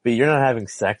 but you're not having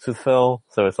sex with Phil,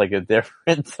 so it's like a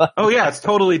different time. Oh yeah, it's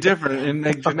totally different.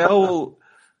 And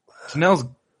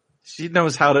she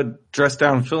knows how to dress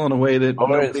down Phil in a way that Oh,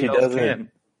 and nobody she else does it.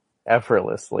 can.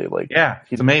 Effortlessly, Yeah,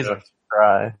 she it's amazing. doesn't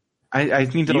Cry. I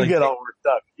need to You get all worked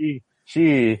up.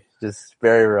 She just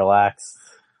very relaxed.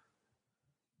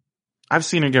 I've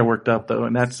seen her get worked up though,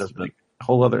 and that's Just like, a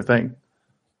whole other thing.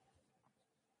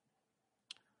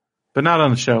 But not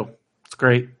on the show. It's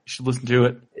great. You should listen to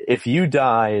it. If you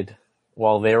died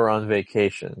while they were on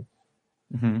vacation,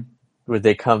 Mm-hmm. would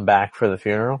they come back for the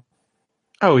funeral?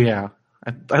 Oh, yeah.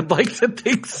 I'd like to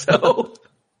think so.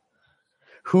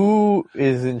 Who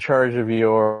is in charge of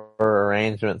your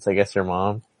arrangements? I guess your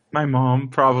mom. My mom,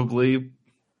 probably.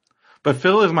 But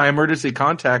Phil is my emergency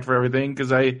contact for everything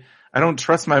because I don't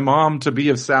trust my mom to be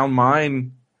of sound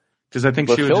mind because I think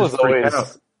But she would just freak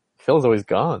out. Phil's always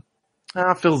gone.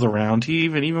 Phil's around. He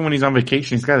even when he's on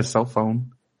vacation, he's got his cell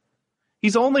phone.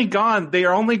 He's only gone. They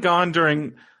are only gone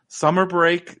during summer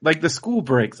break, like the school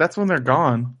breaks. That's when they're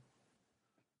gone.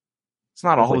 It's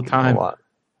not all the time.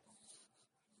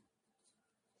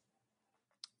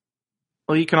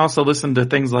 Well, you can also listen to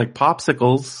things like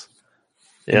Popsicles.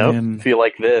 Yep. And Feel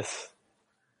like this.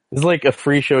 It's like a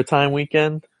free Showtime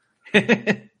weekend.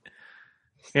 yeah,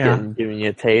 Giving you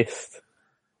a taste.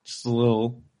 just a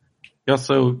little.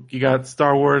 You got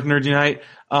Star Wars Nerd Unite.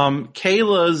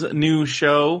 Kayla's new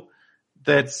show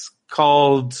that's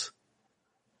called,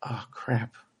 oh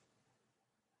crap,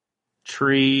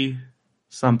 Tree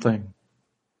something.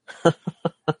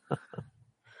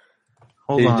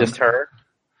 Hold on. Just her?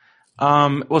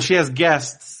 Well, she has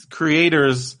guests,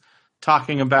 creators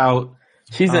talking about.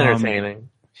 She's entertaining.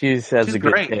 She's a good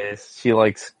great. taste. She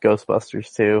likes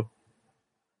Ghostbusters too.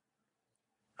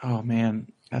 Oh man,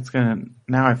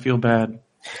 now I feel bad.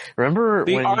 Remember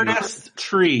The when artist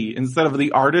tree instead of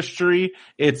the artistry,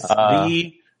 it's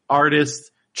the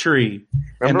artist tree.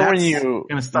 Remember when you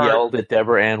yelled at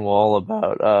Deborah Ann Wall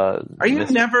about Are you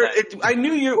never? I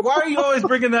knew you. Why are you always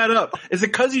bringing that up? Is it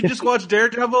because you just watched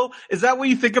Daredevil? Is that what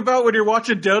you think about when you're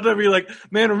watching Daredevil? You're like,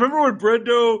 man, remember when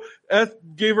Brendo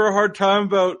gave her a hard time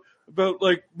about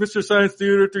like Mr. Science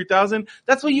Theater 3000?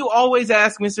 That's what you always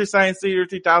ask Mr. Science Theater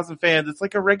 3000 fans. It's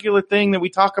like a regular thing that we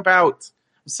talk about.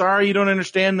 I'm sorry you don't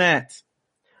understand that.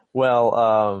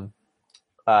 Well,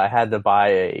 I had to buy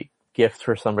a gift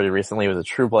for somebody recently. It was a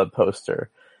True Blood poster.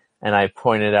 And I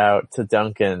pointed out to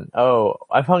Duncan, oh,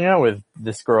 I've hung out with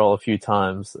this girl a few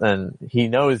times and he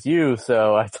knows you,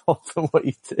 so I told him what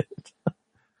you did.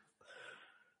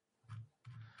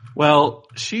 Well,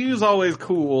 she was always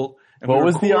cool. And What we were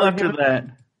was the cool after argument?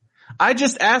 that? I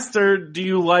just asked her, do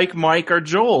you like Mike or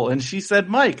Joel? And she said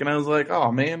Mike. And I was like,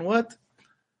 oh man, what?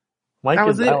 I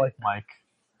like Mike.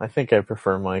 I think I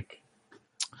prefer Mike.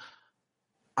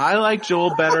 I like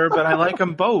Joel better, but I like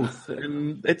them both.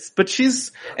 And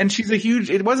she's a huge,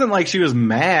 it wasn't like she was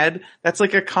mad. That's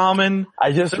like a common.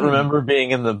 I just remember being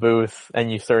in the booth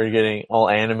and you started getting all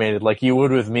animated like you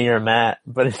would with me or Matt,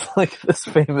 but it's like this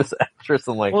famous actress.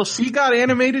 I'm like, well, she got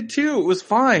animated too. It was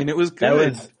fine. It was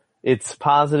good. It's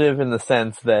positive in the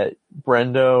sense that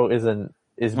Brendo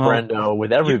is Brendo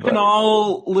with everybody. You can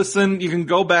all listen. You can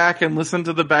go back and listen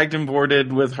to the Bagged and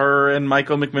Boarded with her and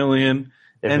Michael McMillian.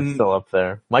 If it's still up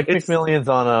there. Mike McMillion's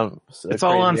on it's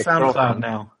all on SoundCloud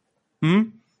now.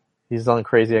 He's on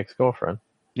Crazy Ex-Girlfriend.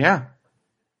 Yeah.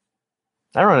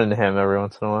 I run into him every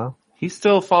once in a while. He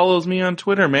still follows me on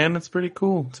Twitter, man. It's pretty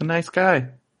cool. It's a nice guy.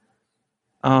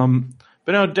 But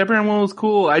no, Deborah Ann Woll was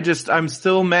cool. I'm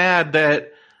still mad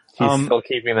that he's still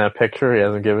keeping that picture. He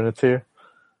hasn't given it to you.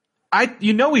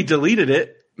 He deleted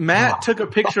it. Matt took a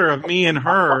picture of me and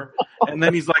her, and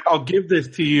then he's like, I'll give this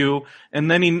to you.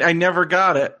 And then I never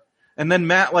got it. And then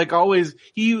Matt, like always,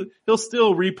 he'll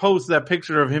still repost that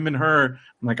picture of him and her.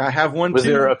 I'm like, I have one too. Was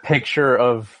there a picture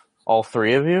of all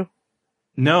three of you?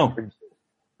 No.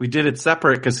 We did it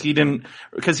separate because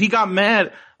he got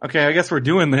mad. Okay, I guess we're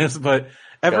doing this, but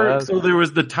so there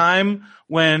was the time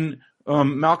when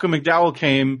Malcolm McDowell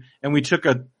came and we took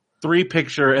a 3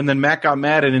 picture, and then Matt got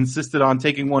mad and insisted on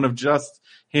taking one of just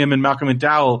him and Malcolm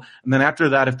McDowell. And then after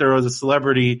that, if there was a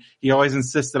celebrity, he always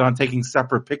insisted on taking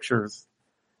separate pictures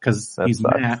because he's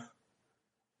Matt.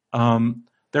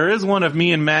 There is one of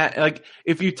me and Matt. Like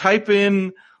if you type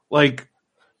in my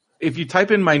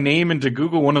name into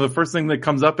Google, one of the first things that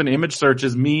comes up in image search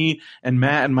is me and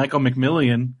Matt and Michael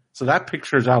McMillian. So that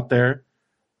picture's out there.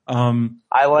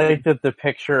 I like that the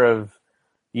picture of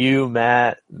you,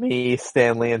 Matt, me,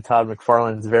 Stanley, and Todd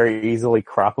McFarlane is very easily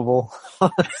croppable. So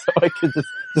I could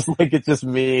it's just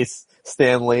me,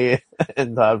 Stanley,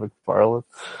 and Todd McFarlane.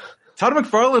 Todd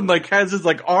McFarlane has his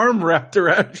arm wrapped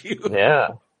around you.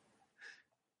 Yeah.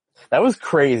 That was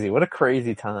crazy. What a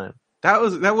crazy time. That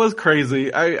was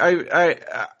crazy.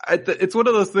 It's one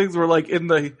of those things where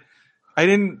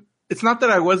it's not that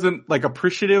I wasn't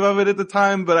appreciative of it at the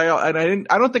time, but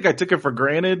I don't think I took it for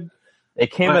granted.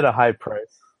 It came at a high price.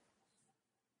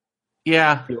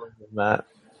 Yeah. Matt.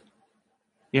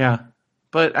 Yeah.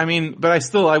 But I mean,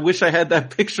 I wish I had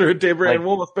that picture of Deborah Ann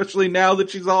Woll, especially now that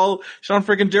she's all Sean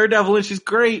freaking Daredevil and she's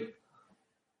great.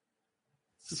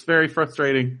 It's just very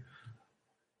frustrating.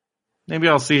 Maybe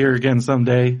I'll see her again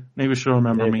someday. Maybe she'll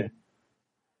remember me.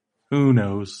 Who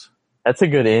knows? That's a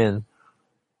good in.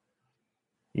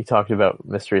 You talked about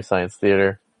Mystery Science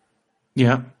Theater.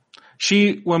 Yeah.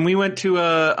 When we went to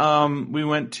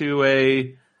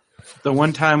the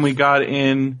one time we got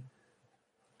in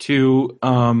to,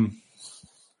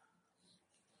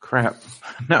 crap.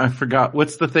 No, I forgot.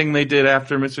 What's the thing they did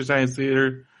after Mystery Science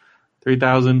Theater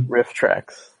 3000? Riff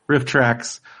Tracks. Riff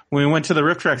Tracks. When we went to the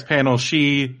Riff Tracks panel,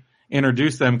 she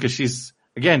introduced them because she's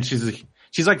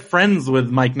like friends with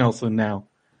Mike Nelson now.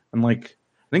 And like,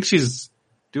 I think she's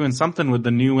doing something with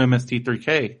the new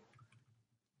MST3K.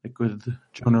 Like with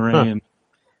Jonah Ray and.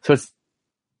 So it's.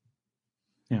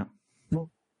 Yeah.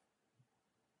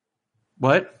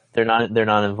 What? They're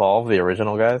not involved, the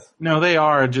original guys? No, they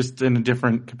are, just in a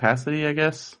different capacity, I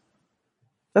guess.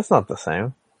 That's not the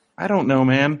same. I don't know,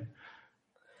 man.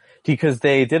 Because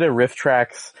they did a Riff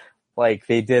Tracks, like,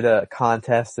 they did a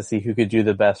contest to see who could do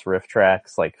the best Riff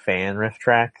Tracks, like, fan Riff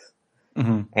Tracks.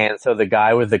 Mm-hmm. And so the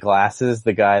guy with the glasses,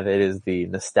 the guy that is the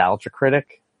nostalgia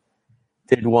critic,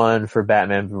 did one for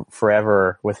Batman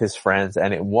Forever with his friends,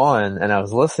 and it won, and I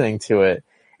was listening to it,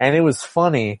 and it was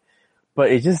funny, but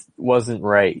it just wasn't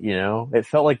right, you know? It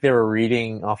felt like they were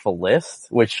reading off a list,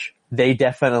 which they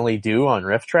definitely do on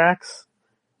Riff Tracks,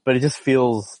 but it just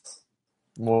feels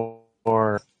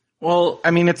more. Well,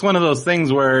 I mean, it's one of those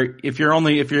things where if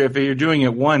you're doing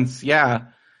it once, yeah,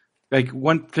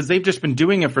 because they've just been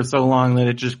doing it for so long that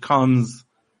it just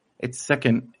it's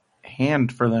second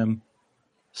hand for them.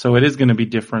 So it is going to be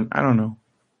different. I don't know.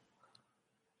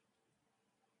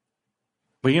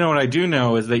 But you know what I do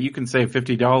know is that you can save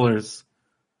 $50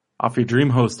 off your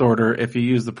DreamHost order if you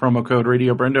use the promo code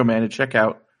Radio Brendoman at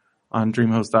checkout on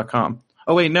DreamHost.com.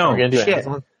 Oh wait, no.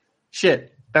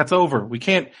 Shit. That's over. You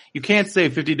can't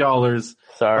save $50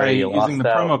 by using the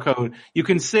promo code. You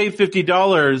can save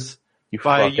 $50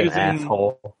 by using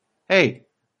asshole. Hey,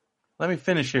 let me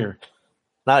finish here.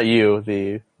 Not you,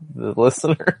 the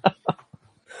listener.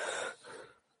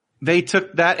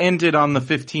 That ended on the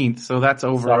 15th, so that's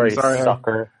over. Sorry,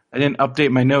 sucker. I didn't update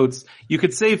my notes. You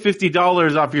could save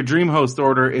 $50 off your DreamHost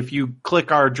order if you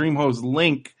click our DreamHost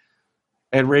link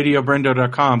at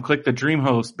radiobrendo.com. Click the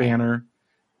DreamHost banner,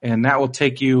 and that will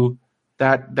take you,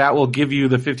 that will give you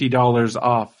the $50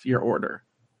 off your order.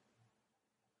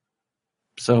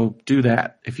 So do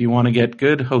that if you want to get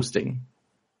good hosting.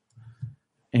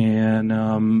 And,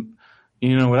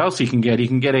 you know what else you can get? You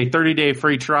can get a 30-day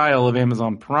free trial of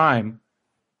Amazon Prime,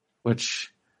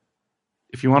 which,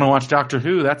 if you want to watch Doctor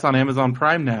Who, that's on Amazon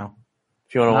Prime now.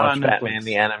 If you want to watch Batman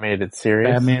the Animated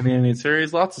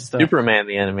Series. Lots of stuff. Superman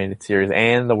the Animated Series,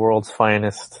 and the world's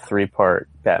finest 3-part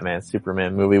Batman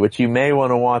Superman movie, which you may want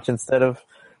to watch instead of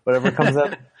whatever comes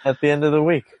out at the end of the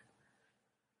week.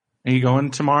 Are you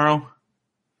going tomorrow?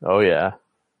 Oh, yeah.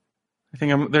 I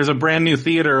think there's a brand new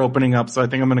theater opening up, so I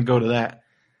think I'm going to go to that.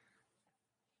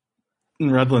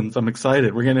 In Redlands, I'm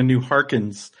excited. We're getting a new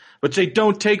Harkins, but they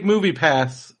don't take Movie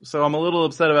Pass, so I'm a little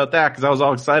upset about that because I was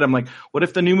all excited. I'm like, what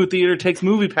if the new theater takes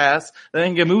Movie Pass? Then I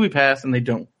can get Movie Pass, and they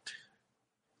don't.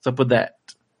 What's up with that?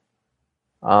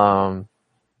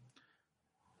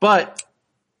 But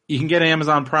you can get an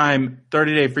Amazon Prime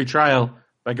 30-day free trial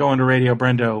by going to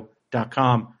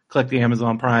radiobrendo.com. Click the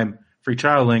Amazon Prime free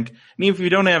trial link. And even if you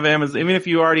don't have Amazon, even if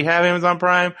you already have Amazon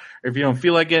Prime, or if you don't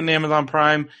feel like getting Amazon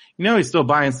Prime, you know you're still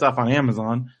buying stuff on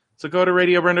Amazon. So go to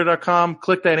radiobrendo.com,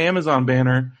 click that Amazon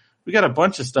banner. We got a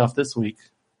bunch of stuff this week.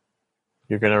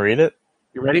 You're going to read it?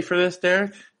 You ready for this,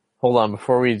 Derek? Hold on.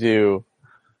 Before we do,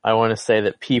 I want to say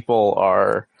that people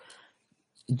are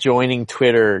joining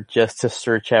Twitter just to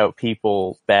search out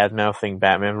people bad-mouthing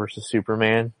Batman versus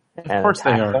Superman. Of course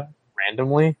they are.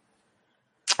 Randomly.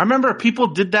 I remember people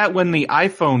did that when the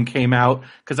iPhone came out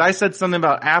because I said something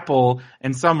about Apple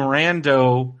and some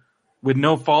rando with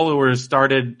no followers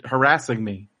started harassing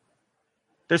me.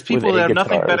 There's people that have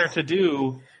nothing better to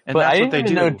do, and that's what they do. I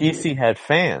didn't even know DC had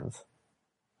fans.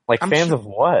 Like, fans of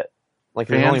what? Like,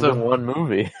 there's only been one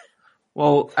movie.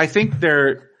 Well, I think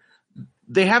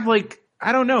they have, like,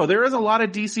 I don't know. There is a lot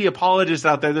of DC apologists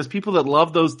out there. There's people that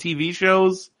love those TV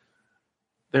shows.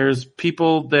 There's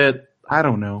people that, I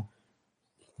don't know.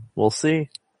 We'll see.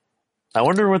 I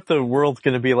wonder what the world's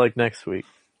going to be like next week.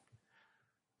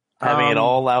 Having it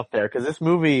all out there. Because this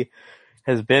movie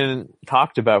has been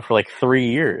talked about for like 3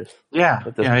 years. Yeah.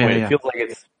 At this point. It feels like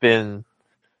it's been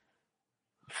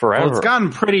forever. Well, it's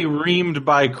gotten pretty reamed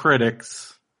by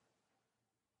critics.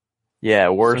 Yeah,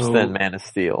 worse than Man of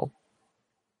Steel.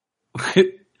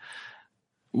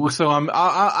 So I'm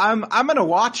gonna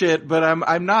watch it, but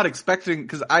I'm not expecting,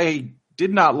 because I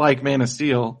did not like Man of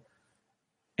Steel,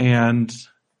 and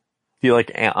Do you like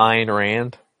Ayn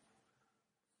Rand?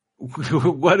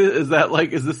 what is that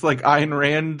like? Is this like Ayn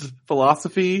Rand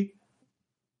philosophy?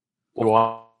 You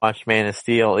watch Man of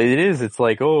Steel. It is. It's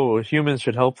like, oh, humans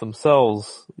should help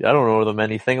themselves. I don't owe them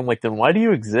anything. I'm like, then why do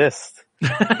you exist?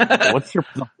 What's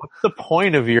the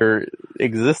point of your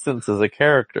existence as a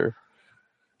character?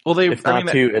 Well, If not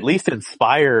to at least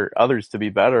inspire others to be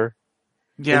better.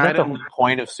 Yeah, Isn't that the whole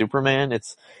point of Superman?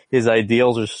 It's his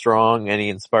ideals are strong and he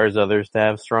inspires others to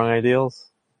have strong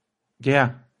ideals.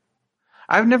 Yeah.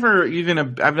 I've never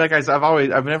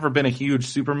been a huge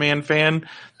Superman fan,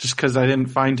 just because I didn't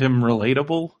find him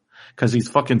relatable, because he's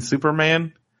fucking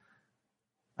Superman.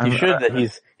 You should.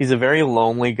 That he's a very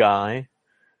lonely guy.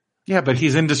 Yeah, but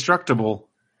he's indestructible.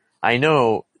 I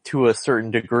know, to a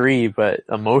certain degree, but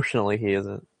emotionally he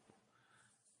isn't.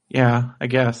 Yeah, I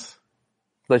guess.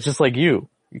 But just like you.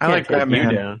 I like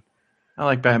Batman. You down. I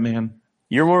like Batman.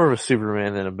 You're more of a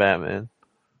Superman than a Batman.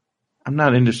 I'm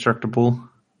not indestructible.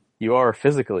 You are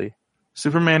physically.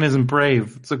 Superman isn't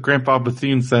brave. That's what Grandpa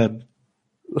Bethune said.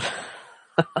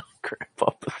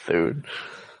 Grandpa Bethune.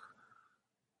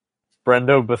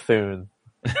 Brendo Bethune.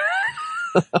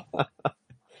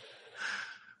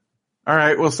 All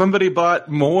right. Well, somebody bought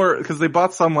more, because they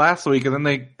bought some last week, and then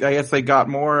I guess they got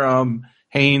more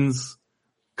Hanes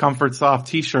Comfort Soft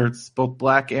t-shirts, both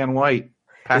black and white.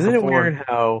 Isn't it weird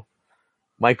how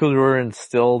Michael Jordan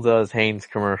still does Hanes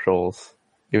commercials,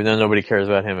 even though nobody cares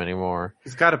about him anymore?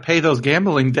 He's got to pay those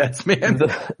gambling debts, man.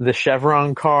 The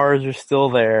Chevron cars are still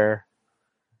there.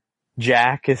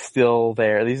 Jack is still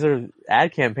there. These are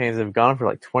ad campaigns that have gone for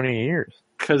like 20 years.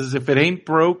 Because if it ain't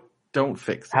broke, don't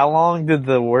fix it. How long did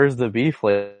the Where's the Beef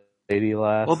lady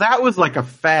last? Well, that was like a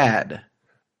fad.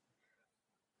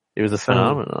 It was a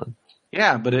phenomenon.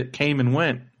 Yeah, but it came and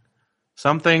went.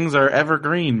 Some things are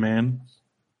evergreen, man.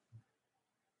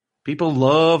 People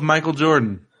love Michael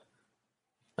Jordan.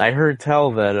 I heard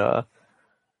tell that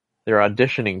they're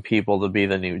auditioning people to be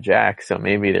the new Jack, so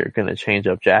maybe they're going to change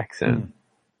up Jack soon.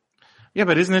 Yeah,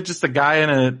 but isn't it just a guy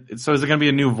so is it going to be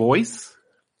a new voice?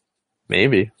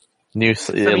 Maybe. At least.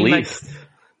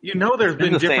 Like, there's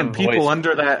been different people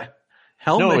under that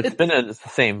helmet. No, it's the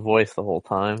same voice the whole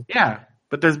time. Yeah,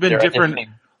 but there's been different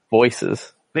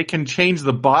voices. They can change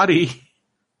the body.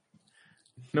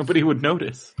 Nobody would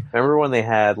notice. Remember when they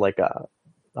had like a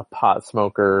pot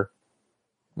smoker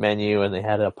menu and they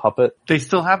had a puppet? They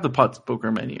still have the pot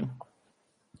smoker menu.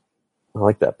 I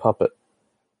like that puppet.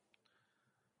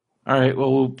 All right,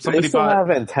 well, somebody they still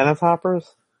have antenna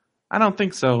toppers? I don't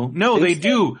think so. No, they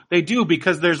do. They do,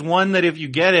 because there's one that if you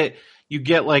get it, you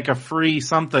get like a free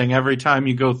something every time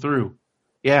you go through.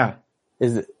 Yeah.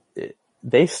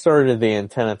 They started the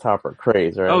antenna topper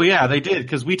craze, right? Oh yeah, they did,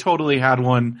 because we totally had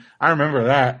one. I remember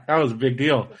that. That was a big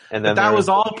deal. And then that was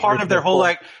all part of their whole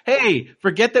like, hey,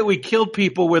 forget that we killed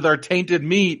people with our tainted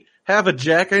meat. Have a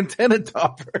Jack antenna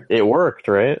topper. It worked,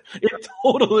 right? It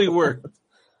totally worked.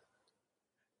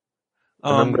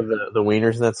 Remember the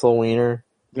Wiener Schnitzel wiener?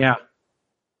 Yeah.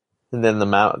 And then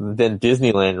then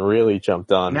Disneyland really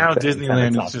jumped on. Now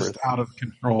Disneyland is just out of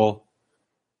control.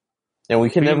 And we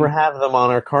can never have them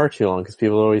on our car too long because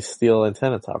people always steal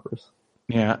antenna toppers.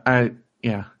 Yeah, I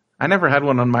never had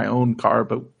one on my own car,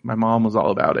 but my mom was all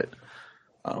about it.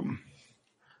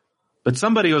 But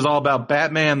somebody was all about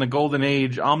Batman: The Golden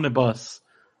Age Omnibus,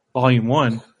 Volume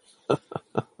 1.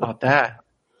 Bought that.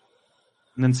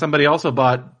 And then somebody also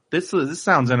bought this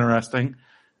sounds interesting.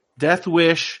 Death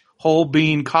Wish Whole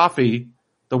Bean Coffee,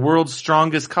 the world's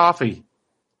strongest coffee.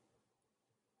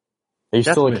 Are you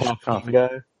still a coffee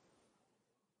guy?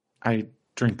 I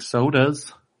drink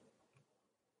sodas.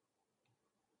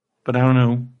 But I don't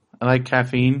know. I like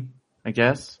caffeine, I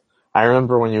guess. I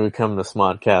remember when you would come to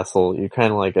Smodcastle, you're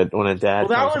kind of like when a dad.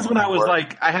 Well, that was when I was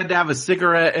like, I had to have a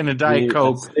cigarette and a Diet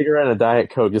Coke. A cigarette and a Diet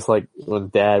Coke, just like when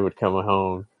Dad would come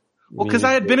home. Well, because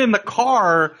I had been in the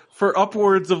car for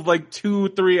upwards of like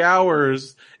 2-3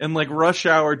 hours in like rush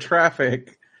hour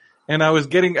traffic, and I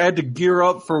had to gear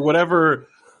up for whatever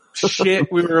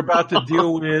shit we were about to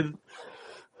deal with.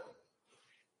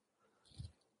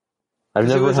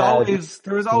 There was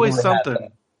always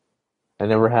something. I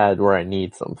never had where I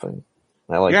need something.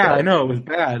 I know, it was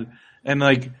bad.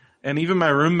 And even my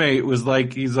roommate was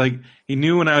like, he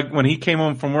knew when he came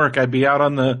home from work, I'd be out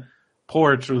on the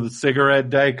porch with a cigarette,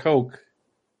 Diet Coke.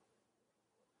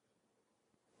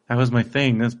 That was my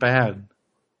thing. That's bad.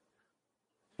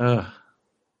 Ugh.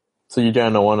 So you're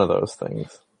down to one of those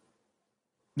things.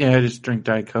 Yeah, I just drink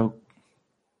Diet Coke.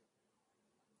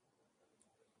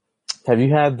 Have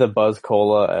you had the Buzz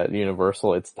Cola at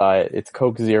Universal? It's diet. It's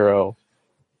Coke Zero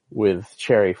with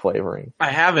cherry flavoring.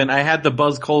 I haven't. I had the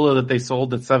Buzz Cola that they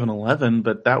sold at 7-Eleven,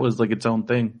 but that was like its own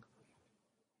thing.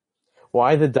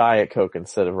 Why the Diet Coke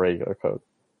instead of regular Coke?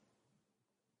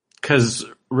 Because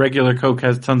regular Coke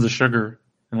has tons of sugar,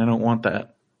 and I don't want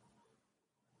that.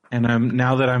 And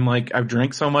now that I've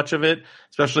drank so much of it,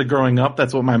 especially growing up,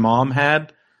 that's what my mom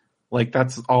had. Like,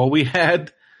 that's all we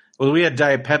had. Well, we had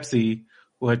Diet Pepsi,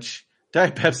 which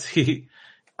Diet Pepsi,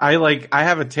 I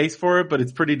have a taste for it, but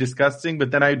it's pretty disgusting.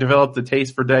 But then I developed a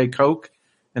taste for Diet Coke,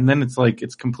 and then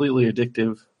it's completely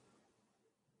addictive.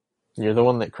 You're the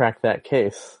one that cracked that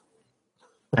case.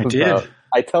 I did.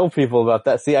 I tell people about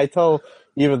that. See, I tell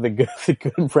even the good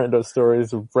Brendo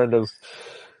stories of Brendo's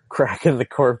cracking the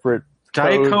corporate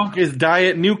Diet code. Coke is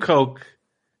Diet New Coke.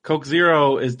 Coke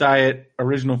Zero is Diet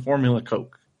Original Formula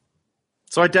Coke.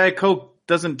 So Diet Coke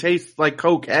doesn't taste like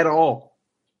Coke at all.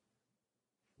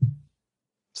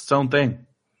 It's its own thing.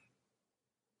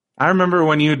 I remember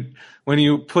when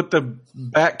you put the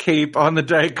bat cape on the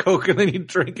Diet Coke and then you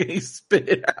drink it and you spit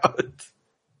it out.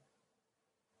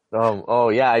 Oh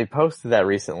yeah, I posted that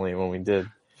recently when we did.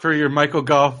 For your Michael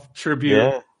Goff tribute.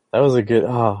 Yeah, that was a good,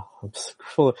 I'm so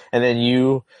full. And then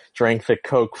you drank the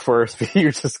Coke first, but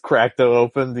you just cracked it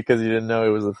open because you didn't know it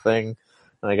was a thing.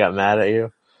 And I got mad at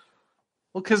you.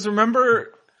 Well, cause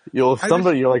remember, you're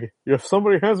like, if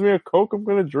somebody hands me a Coke, I'm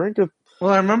gonna drink it.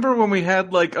 Well, I remember when we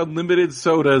had like unlimited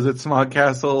sodas at Smog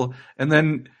Castle, and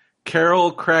then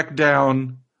Carol cracked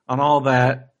down on all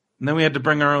that, and then we had to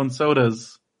bring our own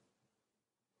sodas.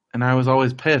 And I was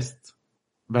always pissed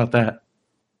about that.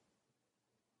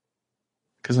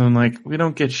 Cause I'm like, we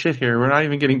don't get shit here. We're not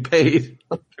even getting paid.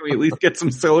 Can we at least get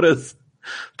some sodas?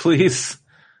 Please.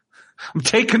 I'm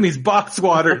taking these box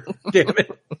water. Damn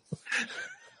it.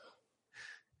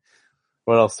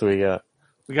 What else do we got?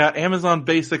 We got Amazon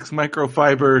Basics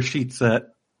microfiber sheet set.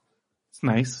 It's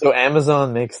nice. So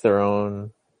Amazon makes their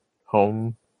own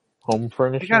home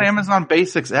furniture? They got Amazon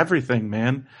Basics everything,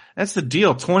 man. That's the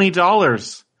deal.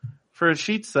 $20 for a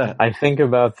sheet set. I think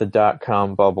about the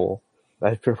 .com bubble.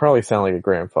 I probably sound like a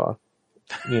grandpa.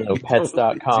 You know,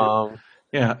 pets.com.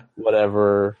 Yeah.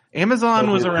 Whatever. Amazon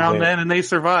was around then and they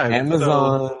survived.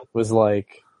 Amazon was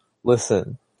like,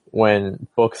 listen, when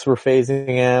books were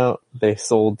phasing out, they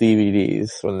sold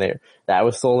DVDs. When that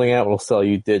was sold out, we'll sell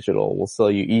you digital. We'll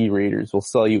sell you e-readers. We'll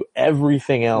sell you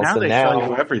everything else. Now sell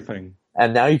you everything.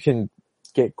 And now you can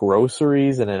get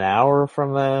groceries in an hour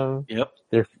from them. Yep.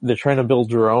 They're trying to build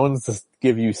drones to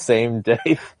give you same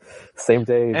day.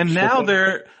 And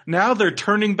shipping. now they're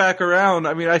turning back around.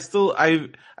 I mean, I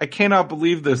cannot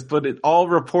believe this, but all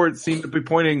reports seem to be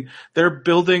pointing they're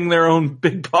building their own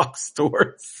big box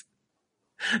stores.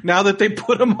 Now that they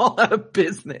put them all out of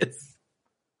business.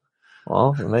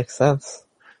 Well, it makes sense.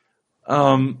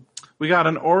 We got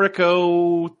an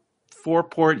Orico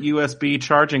 4-port USB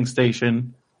charging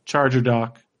station, charger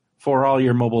dock for all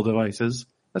your mobile devices.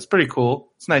 That's pretty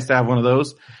cool. It's nice to have one of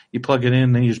those. You plug it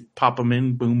in, then you just pop them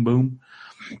in, boom, boom.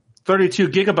 32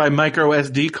 gigabyte micro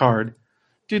SD card.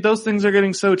 Dude, those things are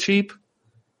getting so cheap.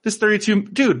 This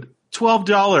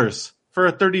 $12 for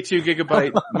a 32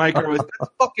 gigabyte micro. That's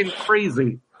fucking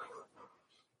crazy.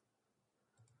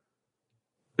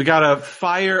 We got a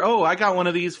Fire. Oh, I got one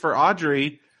of these for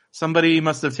Audrey. Somebody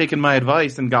must have taken my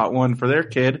advice and got one for their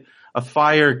kid. A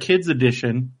Fire Kids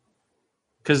Edition.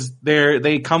 Cause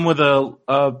they come with a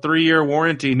 3-year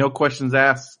warranty, no questions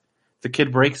asked. If the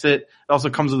kid breaks it. It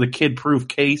also comes with a kid-proof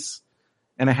case.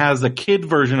 And it has a kid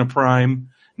version of Prime.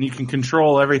 And you can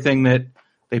control everything that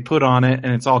they put on it.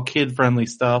 And it's all kid-friendly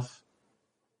stuff.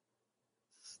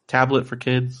 Tablet for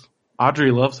kids.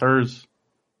 Audrey loves hers.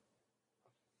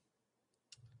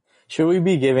 Should we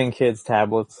be giving kids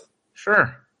tablets?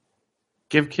 Sure.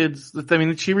 Give kids,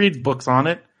 she reads books on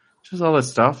it. Just all that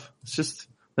stuff. It's just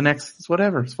it's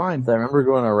whatever. It's fine. I remember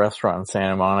going to a restaurant in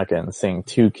Santa Monica and seeing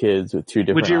 2 kids with 2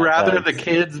 different Would you rather iPads. the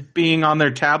kids being on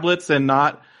their tablets and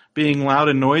not being loud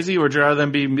and noisy, or would you rather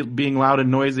them being loud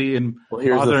and noisy and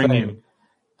bothering you?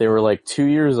 They were like 2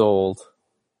 years old.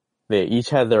 They each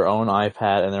had their own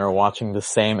iPad and they were watching the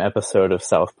same episode of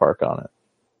South Park on it.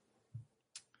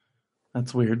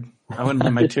 That's weird. I wouldn't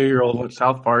let my 2-year-old watch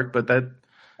South Park, but that.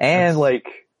 And like,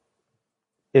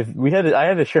 I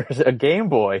had to share a Game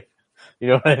Boy. You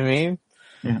know what I mean?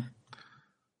 Yeah.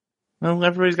 Well,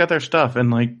 everybody's got their stuff,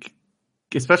 and like,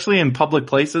 especially in public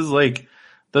places, like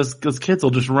those kids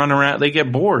will just run around. They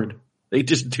get bored. They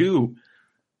just do.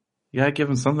 You gotta give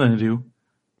them something to do.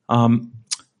 All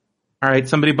right.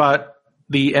 Somebody bought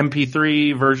the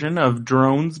MP3 version of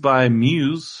Drones by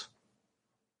Muse.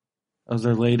 That was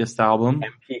their latest album.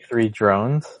 MP3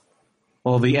 Drones?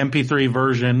 Well, the MP3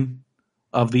 version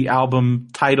of the album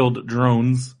titled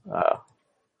Drones.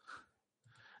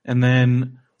 And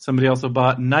then somebody also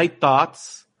bought Night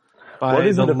Thoughts by What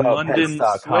is the it about London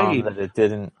Pets.com Suede. that it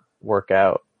didn't work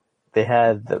out? They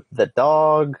had the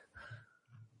dog.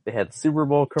 They had Super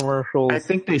Bowl commercials. I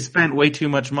think they spent way too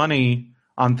much money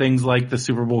on things like the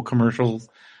Super Bowl commercials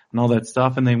and all that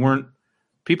stuff, and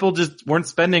people just weren't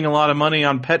spending a lot of money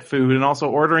on pet food, and also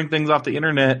ordering things off the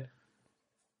internet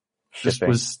just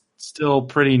was still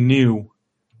pretty new.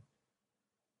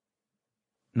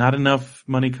 Not enough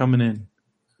money coming in.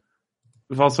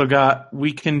 We've also got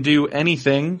We Can Do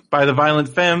Anything by the Violent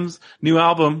Femmes, new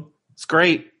album. It's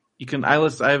great.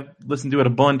 I've listened to it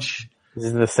a bunch. This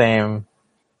is the same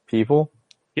people?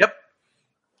 Yep.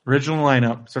 Original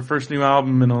lineup. It's their first new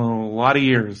album in a lot of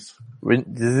years. You're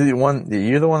the one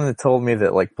that told me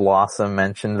that like Blossom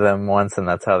mentioned them once and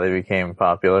that's how they became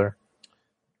popular.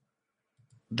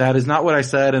 That is not what I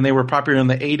said, and they were popular in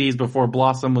the 80s before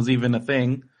Blossom was even a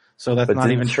thing, so that's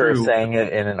not even true. But saying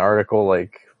it in an article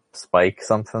like Spike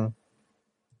something?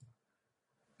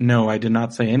 No, I did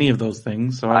not say any of those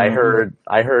things. So I heard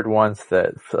once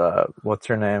that, what's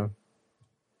her name?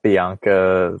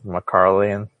 Bianca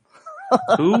McCarlian.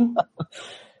 Who?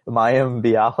 Mayim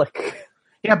Bialik.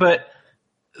 Yeah, but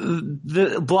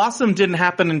the Blossom didn't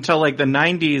happen until like the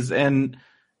 90s,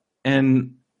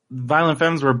 and Violent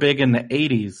Femmes were big in the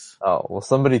 80s. Oh, well,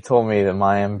 somebody told me that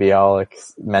Mayim Bialik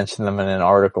mentioned them in an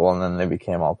article and then they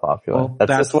became all popular. Well,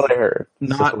 that's just what I heard.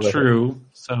 Not true.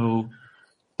 So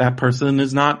that person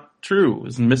is not true,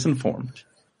 is misinformed.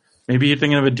 Maybe you're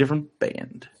thinking of a different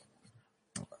band.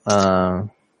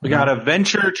 We got a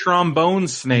Venture Trombone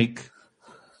Snake.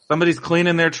 Somebody's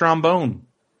cleaning their trombone.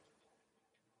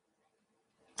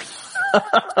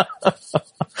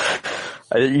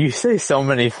 You say so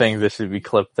many things that should be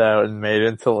clipped out and made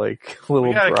into like little.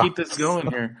 We gotta drops. keep this going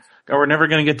here. We're never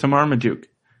gonna get to Marmaduke.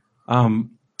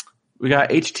 We got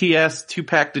HTS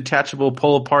 2-pack detachable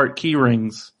pull-apart key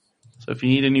rings. So if you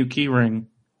need a new key ring,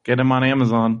 get them on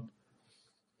Amazon.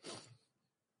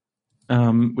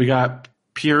 We got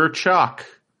Pure Chalk.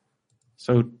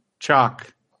 So chalk.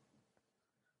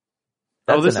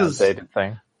 That's an outdated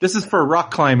thing. This is for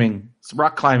rock climbing. It's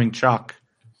rock climbing chalk.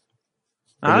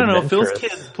 I don't know. Phil's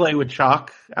kids play with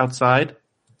chalk outside.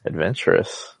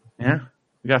 Adventurous. Yeah.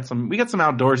 We got some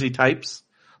outdoorsy types.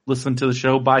 Listen to the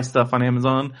show, buy stuff on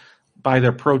Amazon, buy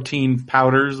their protein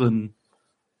powders and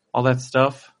all that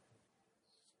stuff.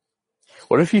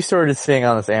 What if you started seeing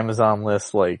on this Amazon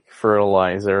list like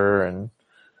fertilizer and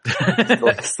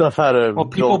like stuff out of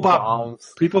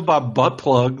bombs? People bought butt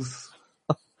plugs.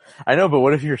 I know, but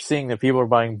what if you're seeing that people are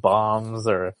buying bombs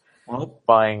or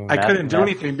buying? I couldn't do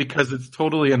anything because it's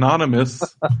totally anonymous.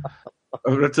 I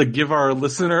would have to give our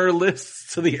listener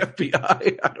lists to the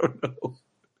FBI. I don't know.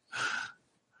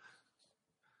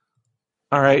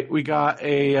 All right, we got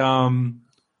a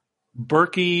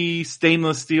Berkey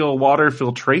stainless steel water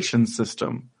filtration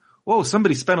system. Whoa,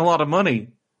 somebody spent a lot of money.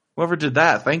 Whoever did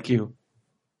that, thank you.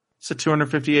 It's a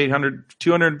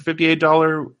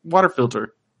 $258 water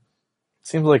filter.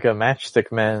 Seems like a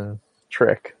Matchstick Men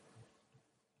trick.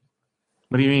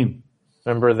 What do you mean?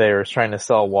 Remember they were trying to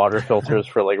sell water filters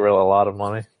for like a lot of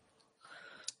money?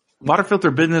 Water filter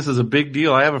business is a big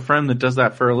deal. I have a friend that does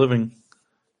that for a living.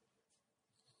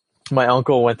 My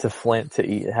uncle went to Flint to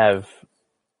because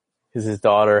his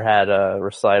daughter had a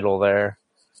recital there.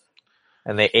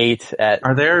 And they ate at...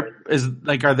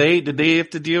 did they have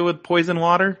to deal with poison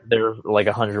water? They're like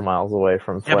 100 miles away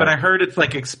from Flint. Yeah, but I heard it's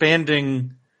like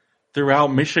expanding throughout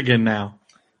Michigan now.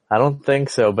 I don't think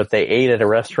so, but they ate at a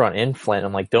restaurant in Flint.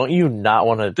 I'm like, don't you not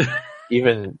want to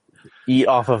even eat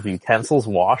off of utensils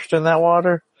washed in that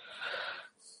water?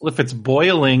 Well, if it's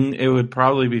boiling, it would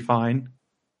probably be fine.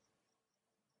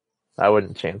 I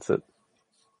wouldn't chance it.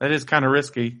 That is kind of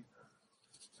risky.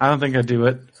 I don't think I'd do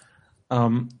it.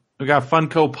 We got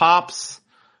Funko Pops.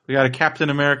 We got a Captain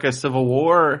America Civil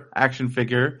War action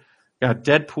figure. We got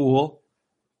Deadpool.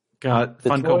 Got the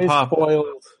Funko Pop.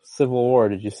 Spoiled Civil War.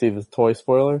 Did you see the toy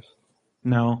spoilers?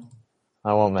 No.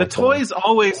 I won't mention the toys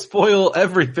always spoil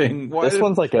everything. This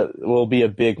one's will be a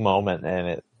big moment, and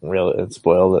it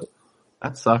spoiled it.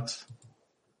 That sucks.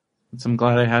 I'm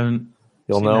glad I haven't.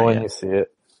 You'll know when you see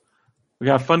it. We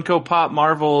got Funko Pop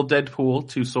Marvel Deadpool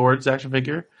 2 Swords action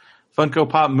figure. Funko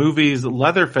Pop Movies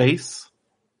Leatherface.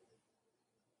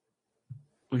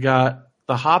 We got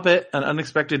The Hobbit, An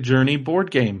Unexpected Journey board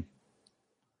game.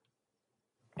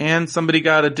 And somebody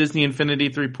got a Disney Infinity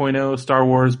 3.0 Star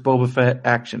Wars Boba Fett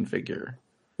action figure.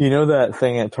 You know that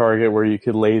thing at Target where you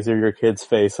could laser your kid's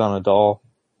face on a doll?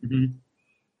 Mm-hmm.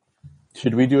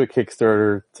 Should we do a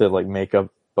Kickstarter to make up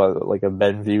but like a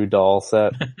Benview doll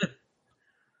set.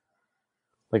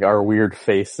 Like our weird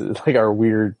faces, like our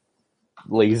weird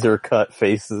laser cut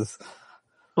faces.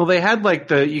 Well, they had like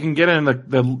you can get in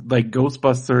the like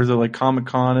Ghostbusters or like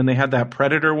Comic-Con, and they had that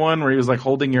Predator one where he was like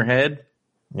holding your head.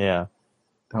 Yeah.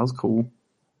 That was cool.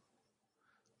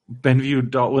 Benview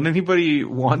doll. Would anybody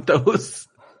want those?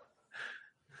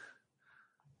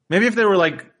 Maybe if they were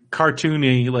like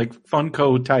cartoony, like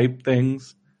Funko type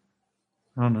things.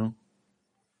 I don't know.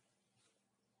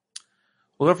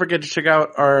 Well, don't forget to check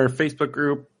out our Facebook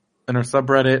group and our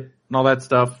subreddit and all that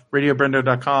stuff.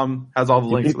 RadioBrendo.com has all the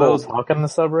links to People those. talk on the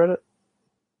subreddit?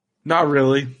 Not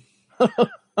really.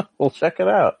 Well, check it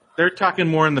out. They're talking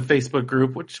more in the Facebook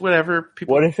group, which whatever.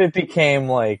 People. What if it became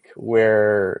like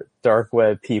where dark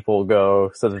web people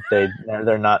go so that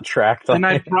they're not tracked on? And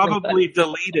I'd probably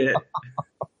delete it.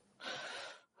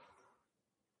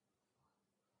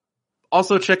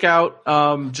 Also, check out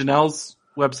Janelle's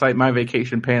website,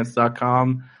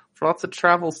 myvacationpants.com, for lots of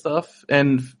travel stuff,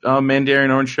 and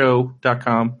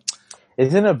MandarinOrangeShow.com.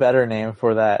 Isn't a better name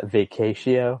for that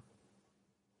Vacatio?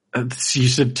 You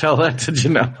should tell that to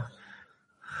Janelle.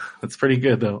 That's pretty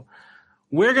good, though.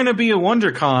 We're going to be at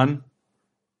WonderCon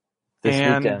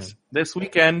this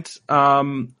weekend,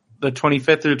 the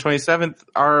 25th through the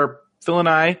 27th. Phil and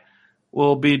I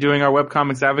will be doing our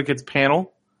Webcomics Advocates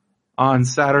panel on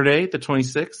Saturday, the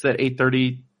 26th at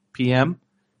 8:30 p.m.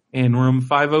 in room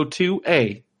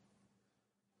 502A.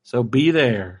 So be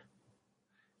there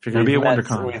if you're going to be at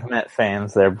WonderCon. We've met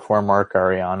fans there before. Mark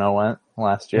Ariano went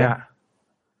last year. Yeah.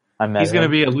 I met He's going to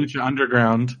be at Lucha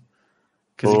Underground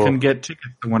because he couldn't get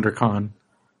tickets to WonderCon.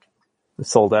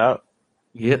 Sold out?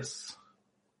 Yes.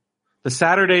 The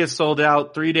Saturday is sold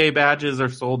out. 3-day badges are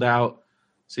sold out.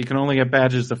 So you can only get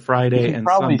badges the Friday and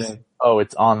Sunday. Oh,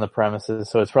 it's on the premises,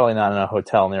 so it's probably not in a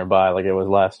hotel nearby like it was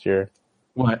last year.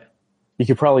 What? You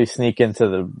could probably sneak into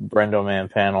the Brendo Man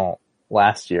panel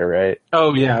last year, right?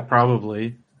 Oh, yeah,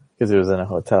 probably. Because it was in a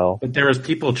hotel. But there was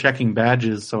people checking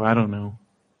badges, so I don't know.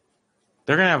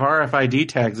 They're going to have RFID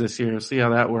tags this year. See how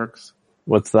that works.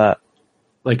 What's that?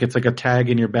 Like it's like a tag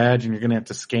in your badge and you're going to have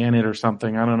to scan it or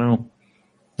something. I don't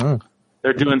know.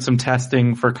 They're doing some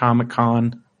testing for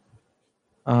Comic-Con.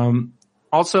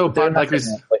 Also, like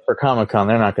for Comic-Con,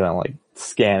 they're not going to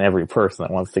scan every person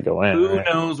that wants to go in. Who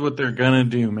knows what they're going to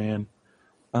do, man?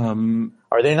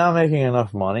 Are they not making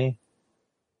enough money?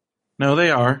 No,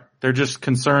 they are. They're just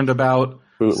concerned about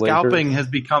scalping has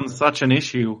become such an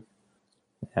issue.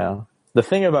 Yeah. The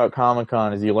thing about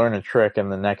Comic-Con is you learn a trick and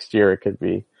the next year it could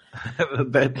be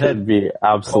could be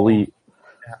obsolete.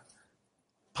 Yeah.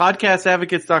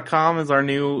 Podcastadvocates.com is our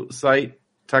new site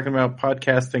talking about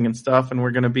podcasting and stuff, and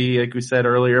we're going to be, like we said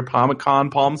earlier,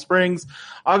 Comic-Con Palm Springs,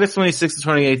 August 26th to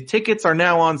 28th. Tickets are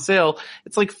now on sale.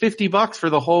 It's like $50 for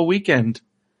the whole weekend.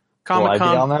 Comic-Con. Will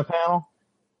I be on that panel?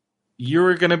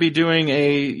 You're going to be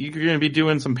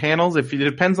doing some panels. It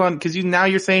depends on, because now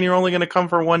you're saying you're only going to come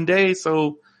for one day,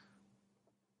 so.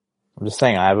 I'm just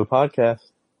saying I have a podcast.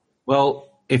 Well,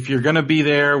 if you're going to be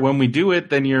there when we do it,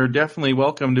 then you're definitely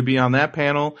welcome to be on that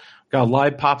panel. We got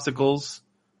live popsicles.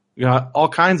 We got all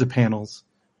kinds of panels.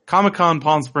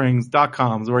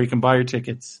 ComicConPalmSprings.com is where you can buy your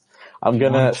tickets. I'm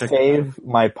going to save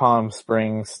my Palm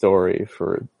Springs story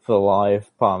for the live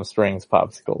Palm Springs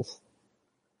popsicles.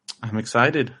 I'm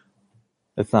excited.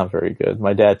 It's not very good.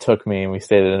 My dad took me and we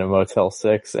stayed in a Motel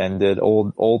 6 and did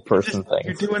old person things.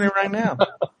 You're doing it right now.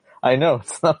 I know,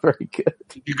 it's not very good.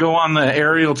 Did you go on the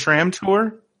aerial tram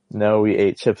tour? No, we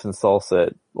ate chips and salsa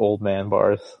at old man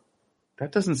bars.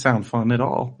 That doesn't sound fun at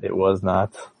all. It was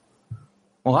not.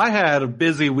 Well, I had a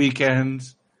busy weekend.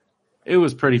 It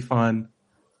was pretty fun.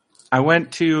 I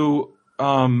went to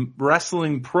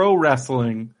Pro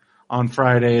Wrestling on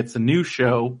Friday. It's a new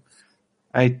show.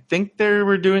 I think they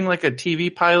were doing like a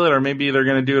TV pilot, or maybe they're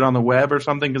going to do it on the web or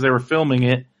something because they were filming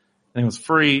it, and it was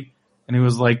free, and it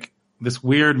was like this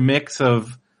weird mix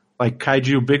of like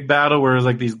Kaiju Big Battle where it was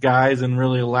like these guys in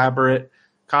really elaborate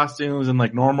costumes and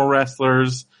like normal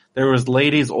wrestlers. There was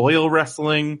ladies oil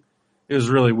wrestling. It was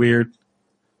really weird.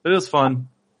 But it was fun.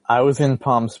 I was in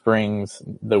Palm Springs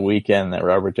the weekend that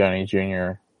Robert Downey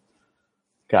Jr.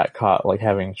 got caught like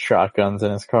having shotguns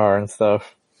in his car and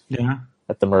stuff. Yeah.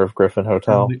 At the Merv Griffin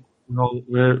Hotel.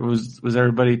 Was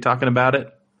everybody talking about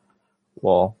it?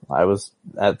 Well, I was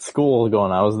at school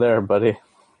going, I was there, buddy.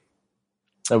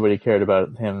 Nobody cared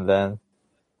about him then.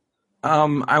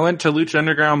 I went to Lucha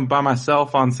Underground by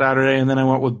myself on Saturday, and then I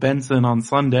went with Benson on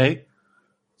Sunday.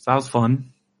 So that was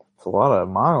fun. It's a lot of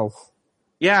miles.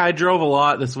 Yeah, I drove a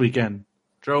lot this weekend.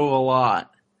 Drove a lot.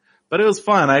 But it was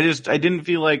fun. I didn't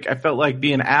feel like, I felt like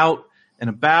being out and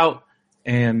about,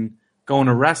 and going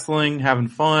to wrestling, having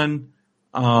fun.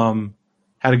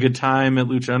 Had a good time at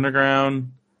Lucha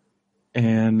Underground.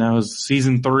 And that was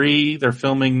season 3. They're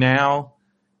filming now.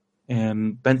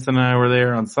 And Benson and I were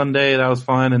there on Sunday. That was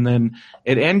fun. And then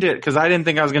it ended, because I didn't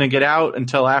think I was going to get out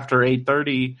until after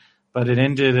 8:30, but it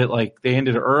ended at they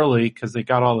ended early because they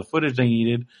got all the footage they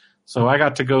needed. So I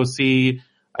got to go see,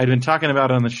 I'd been talking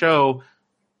about it on the show,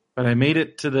 but I made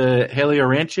it to the Haley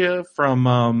Arantia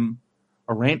from,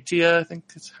 Arantia, I think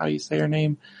that's how you say her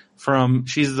name.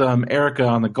 She's, Erica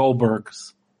on the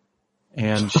Goldbergs.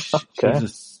 And Okay.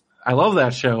 I love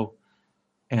that show.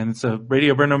 And it's a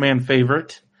Radio Brendo Man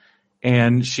favorite.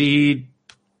 And she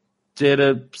did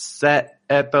a set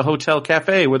at the Hotel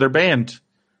Cafe with her band.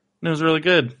 And it was really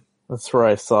good. That's where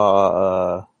I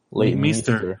saw Leighton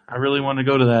Meester. I really wanted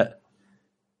to go to that,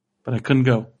 but I couldn't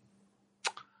go.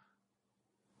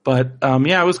 But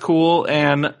yeah, it was cool.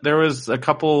 And there was a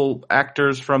couple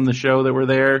actors from the show that were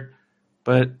there,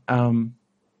 but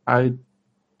I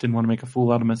didn't want to make a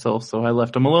fool out of myself, so I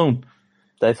left them alone.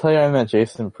 Did I tell you I met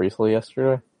Jason Priestley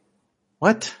yesterday?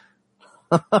 What?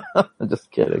 I'm just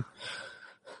kidding.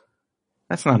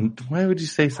 That's not. Why would you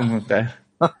say something like that?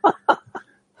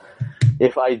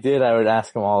 If I did, I would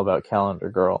ask him all about Calendar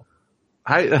Girl.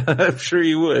 I'm sure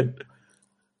you would.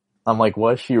 I'm like,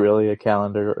 was she really a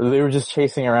calendar girl? They were just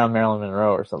chasing around Marilyn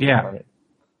Monroe or something. Yeah. Right?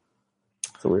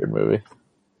 It's a weird movie.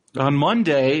 On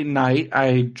Monday night,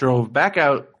 I drove back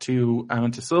out I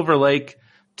went to Silver Lake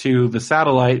to the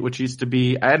Satellite, which used to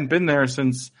be, I hadn't been there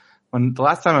since the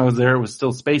last time I was there, it was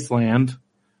still Spaceland,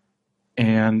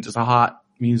 and just a hot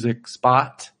music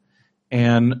spot.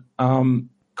 And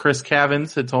Chris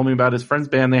Cavins had told me about his friend's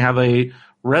band. They have a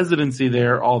residency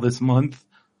there all this month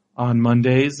on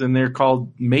Mondays, and they're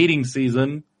called Mating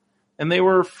Season, and they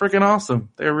were freaking awesome.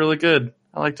 They were really good.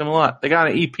 I liked them a lot. They got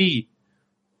an EP.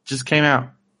 Just came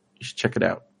out. You should check it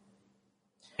out.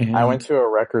 And I went to a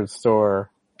record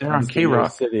store they're on in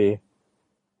K-Rock. City,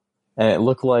 and it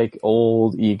looked like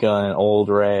old Egon and old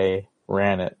Ray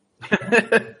ran it.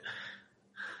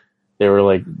 They were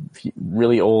like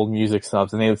really old music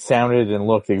snobs, and they sounded and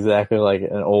looked exactly like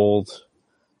an old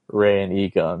Ray and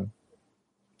Egon.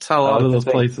 That's how a lot of those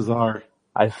places are.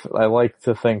 I like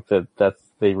to think that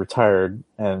they retired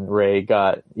and Ray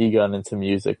got Egon into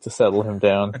music to settle him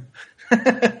down.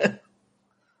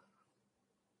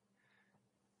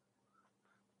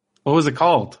 What was it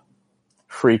called?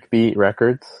 Freak Beat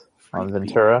Records on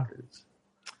Ventura.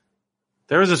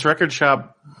 There was this record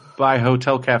shop by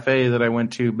Hotel Cafe that I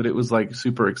went to, but it was like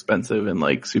super expensive and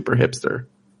like super hipster.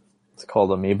 It's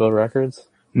called Amoeba Records?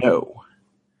 No.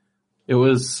 It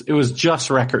was just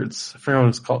records. I forgot what it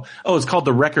was called. Oh, it's called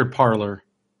the Record Parlor.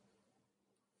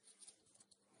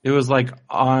 It was like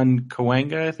on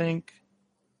Cahuenga, I think.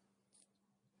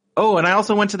 Oh, and I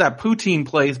also went to that poutine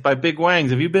place by Big Wang's.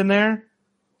 Have you been there?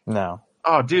 No.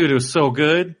 Oh, dude, it was so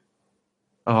good.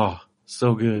 Oh,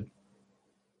 so good.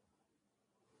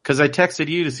 Because I texted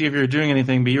you to see if you were doing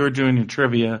anything, but you were doing your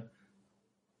trivia.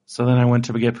 So then I went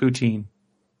to get poutine.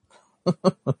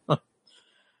 Because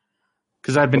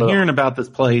I'd been hearing about this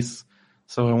place,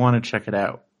 so I want to check it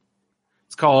out.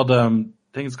 It's called, I think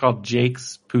it's called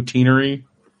Jake's Poutinery.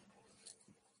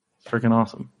 Freaking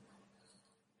awesome.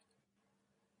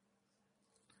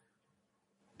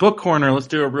 Book corner, let's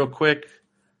do it real quick.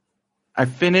 I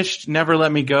finished Never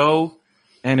Let Me Go,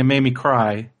 and it made me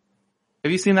cry.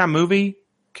 Have you seen that movie?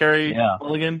 Carrie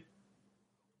Mulligan?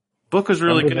 Book was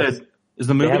really good. Is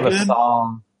the movie good? They have good? a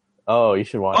song. Oh, you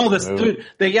should watch the movie.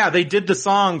 Dude, they did the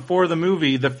song for the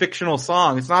movie, the fictional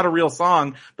song. It's not a real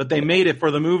song, but they made it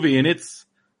for the movie, and it's,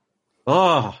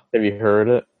 Have you heard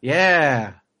it?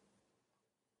 Yeah.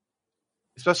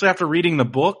 Especially after reading the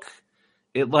book,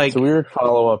 it like... It's a weird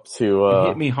follow-up to it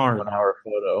hit me hard. 1 Hour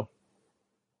Photo.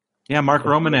 Yeah, Mark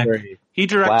Romanek. He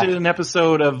directed an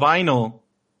episode of Vinyl.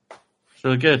 It's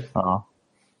really good. Oh.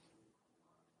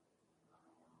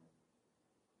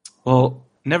 Well,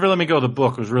 Never Let Me Go, the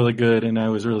book was really good, and I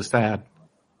was really sad.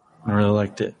 I really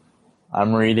liked it.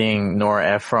 I'm reading Nora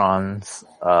Ephron's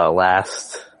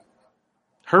last.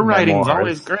 Her writing's memoirs.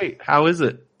 always great. How is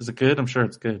it? Is it good? I'm sure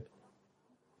it's good.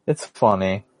 It's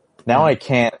funny. Now I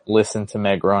can't listen to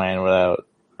Meg Ryan without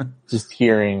just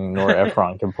hearing Nora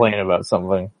Ephron complain about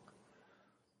something.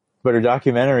 But her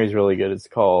documentary is really good. It's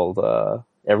called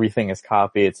Everything is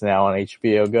Copy. It's now on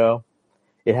HBO Go.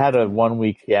 It had a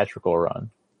 1-week theatrical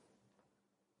run.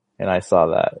 And I saw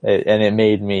that. And it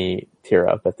made me tear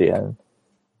up at the end.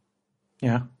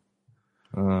 Yeah.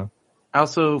 Mm-hmm. I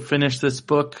also finished this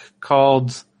book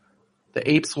called The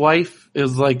Ape's Wife. It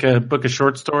was like a book of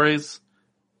short stories.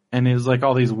 and it was like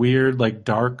all these weird, like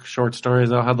dark short stories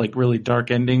that had like really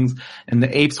dark endings. And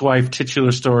The Ape's Wife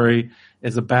titular story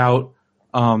is about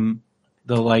the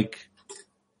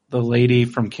lady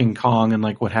from King Kong and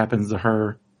like what happens to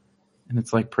her, and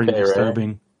it's like pretty disturbing.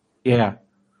 Right? Yeah,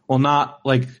 well, not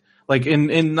like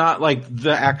in not like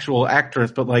the actual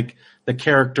actress, but like the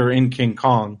character in King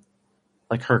Kong,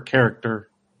 like her character.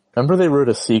 Remember they wrote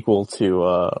a sequel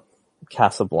to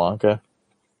Casablanca?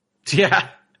 Yeah.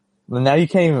 Now you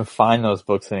can't even find those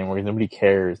books anymore because nobody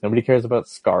cares. Nobody cares about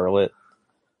Scarlet.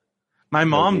 My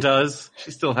mom does.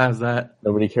 She still has that.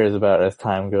 Nobody cares about As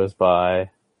Time Goes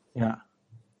By. Yeah.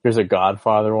 There's a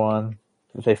Godfather one.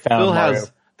 They found Phil Mario.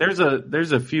 has.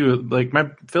 There's a few, like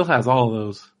Phil has all of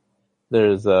those.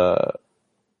 There's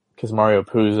because Mario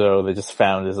Puzo, they just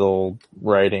found his old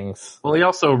writings. Well, he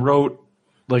also wrote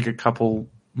like a couple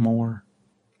more.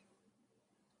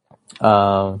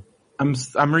 I'm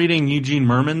reading Eugene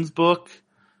Merman's book,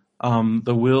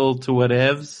 The Will to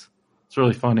Whatevs. It's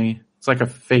really funny. It's like a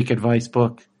fake advice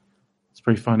book. It's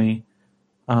pretty funny.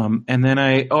 And then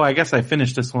I guess I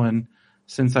finished this one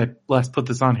since I last put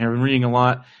this on here. I've been reading a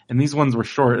lot, and these ones were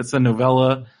short. It's a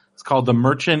novella. It's called The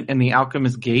Merchant and the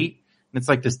Alchemist's Gate. And it's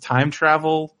like this time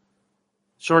travel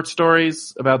short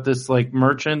stories about this like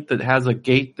merchant that has a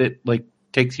gate that like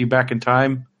takes you back in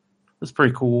time. It's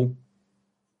pretty cool.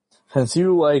 Since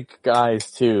you like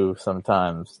guys too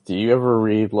sometimes, do you ever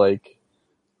read like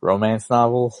romance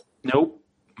novels? Nope.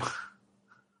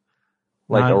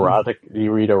 Like erotic? Do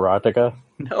you read erotica?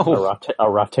 No.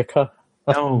 Erotica?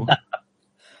 No.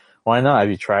 Why not? Have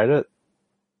you tried it?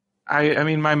 I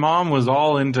mean, my mom was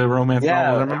all into romance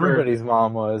novels. Everybody's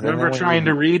mom was. I remember trying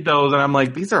to read those, and I'm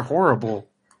like, these are horrible.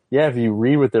 Yeah, if you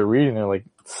read what they're reading, they're like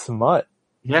smut.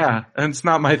 Yeah, and it's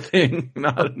not my thing.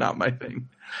 Not my thing.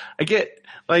 I get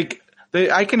like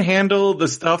I can handle the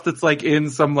stuff that's like in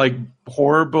some like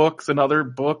horror books and other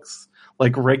books,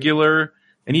 like regular,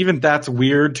 and even that's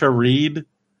weird to read.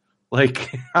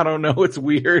 Like I don't know, it's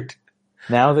weird.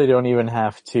 Now they don't even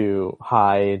have to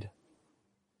hide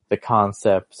the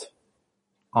concept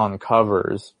on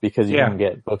covers because you can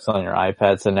get books on your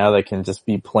iPad. So now they can just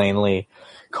be plainly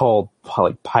called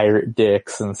like pirate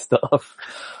dicks and stuff.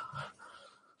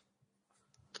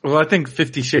 Well, I think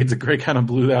 50 Shades of Grey kind of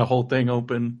blew that whole thing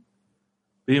open.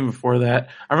 But even before that,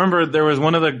 I remember there was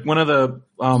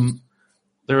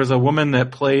there was a woman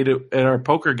that played at our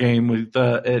poker game with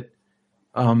Kevin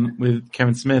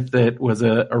Smith that was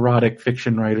a erotic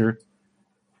fiction writer.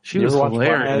 She was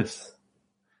hilarious.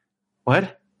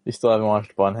 What? You still haven't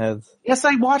watched Bunheads? Yes,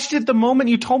 I watched it the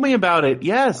moment you told me about it.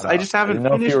 Yes, I just haven't finished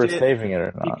it. I didn't know if you were saving it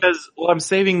or not. Because, I'm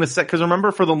saving because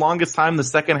remember for the longest time the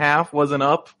second half wasn't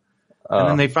up. And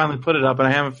then they finally put it up and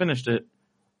I haven't finished it.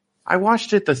 I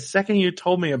watched it the second you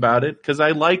told me about it because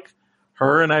I like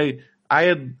her and I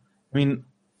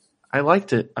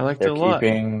liked it. I liked it a lot.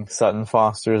 They're keeping Sutton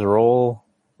Foster's role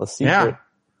a secret. Yeah.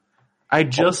 I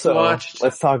just watched.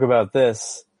 Let's talk about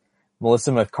this.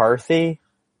 Melissa McCarthy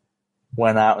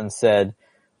went out and said,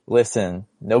 listen,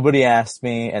 nobody asked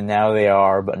me and now they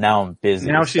are, but now I'm busy.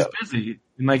 Now she's busy.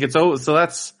 And like it's over.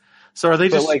 So are they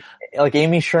just like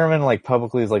Amy Sherman like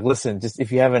publicly is like, listen, just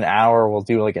if you have an hour, we'll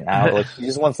do like an hour. Like she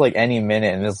just wants like any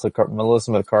minute, and this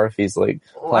Melissa McCarthy's like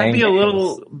playing. I'd be a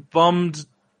little bummed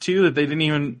too that they didn't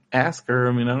even ask her.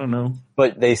 I mean, I don't know.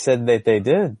 But they said that they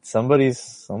did.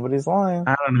 Somebody's lying.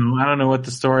 I don't know what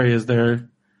the story is there.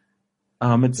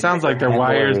 It sounds like their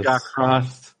wires got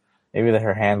crossed. Maybe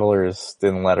her handlers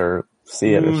didn't let her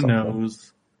see it. Who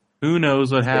knows? Who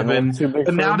knows what happened?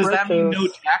 But now does that mean no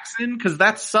Jackson? Because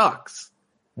that sucks.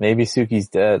 Maybe Suki's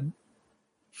dead.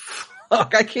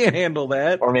 Fuck, I can't handle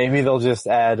that. Or maybe they'll just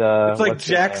add, it's like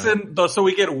Jackson, so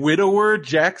we get widower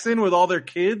Jackson with all their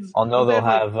kids? Oh no, they'll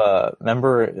have,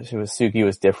 remember Suki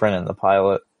was different in the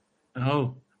pilot.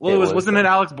 Oh. Well, wasn't it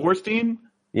Alex Borstein?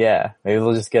 Yeah, maybe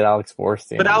they'll just get Alex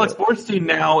Borstein. But Alex Borstein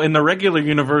now in the regular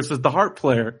universe is the harp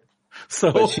player.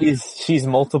 So. But she's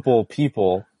multiple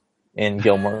people in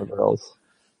Gilmore Girls.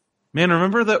 Man,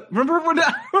 remember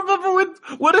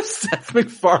what if Seth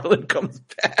MacFarlane comes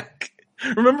back?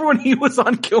 Remember when he was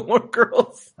on Gilmore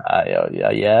Girls?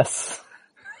 Yes.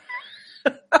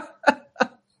 Did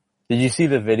you see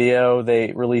the video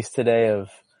they released today of,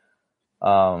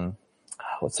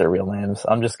 what's their real names?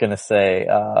 I'm just gonna say,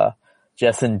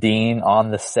 Jess and Dean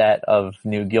on the set of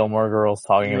New Gilmore Girls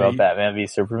talking about Batman v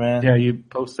Superman. Yeah, you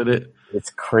posted it. It's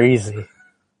crazy.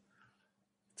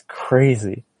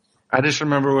 Crazy. I just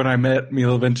remember when I met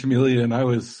Milo Ventimiglia and I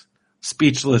was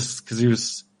speechless because he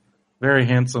was very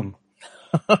handsome.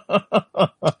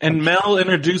 And Mel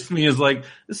introduced me as like,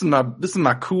 this is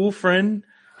my cool friend.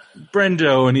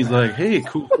 Brendo, and he's like, hey,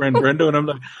 cool friend Brendo, and I'm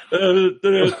like,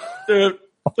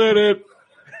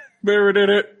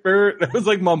 that was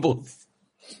like mumbles.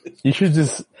 You should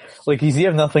just, like, you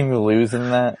have nothing to lose in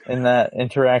that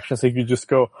interaction, so you could just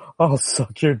go, I'll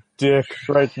suck your dick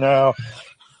right now.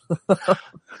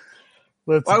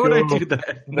 Let's Why go. would I do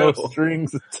that? No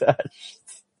strings attached.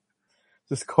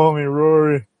 Just call me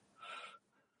Rory.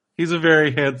 He's a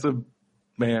very handsome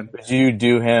man. Would you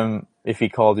do him if he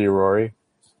called you Rory?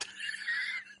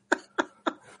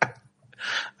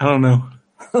 I don't know.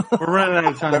 We're running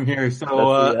out of time here,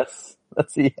 so yes.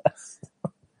 That's a yes.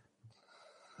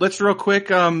 Let's real quick.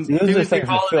 Those are things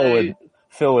that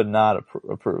Phil would not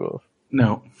approve of.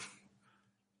 No.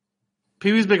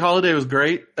 Pee-wee's Big Holiday was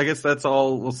great. I guess that's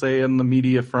all we'll say on the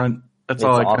media front. That's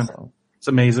all I can. Awesome. It's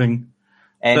amazing.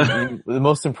 And the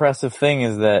most impressive thing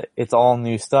is that it's all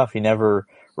new stuff. He never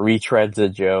retreads a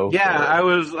joke. Yeah, I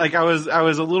was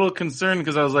a little concerned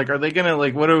because I was like, are they gonna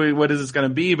what is this gonna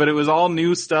be? But it was all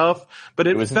new stuff. But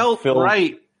it felt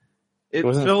right. It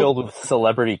wasn't filled with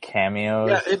celebrity cameos.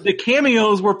 Yeah, the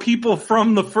cameos were people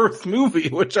from the first movie,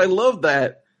 which I love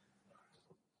that.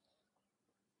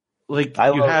 Like I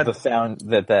love the sound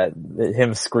that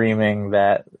him screaming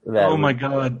that. Oh my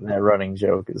god, that running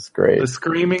joke is great. The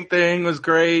screaming thing was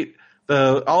great.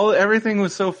 Everything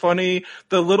was so funny.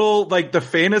 The little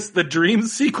the dream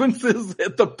sequences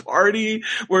at the party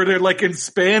where they're like in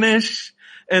Spanish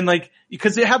and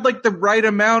because it had the right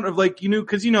amount of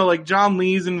because John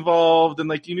Lee's involved and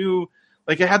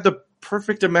it had the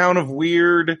perfect amount of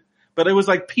weird, but it was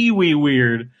Pee-wee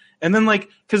weird. And then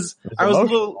because I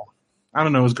was I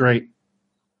don't know, it was great.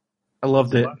 I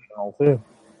loved it. Too.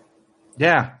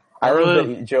 Yeah. I love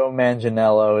that Joe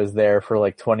Manganiello is there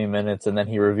for 20 minutes and then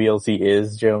he reveals he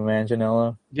is Joe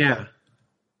Manganiello. Yeah.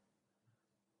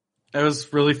 It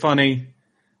was really funny.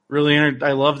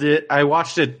 I loved it. I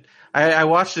watched it. I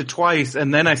watched it twice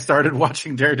and then I started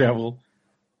watching Daredevil.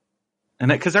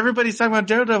 And because everybody's talking about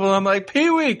Daredevil, I'm like,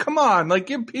 Pee-wee, come on.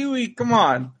 Give Pee-wee, come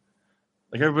on.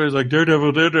 Everybody's like,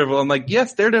 Daredevil. I'm like,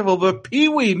 yes, Daredevil, but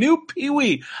Pee-wee, new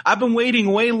Pee-wee. I've been waiting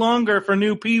way longer for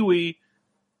new Pee-wee.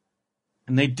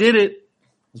 And they did it.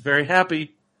 I was very happy.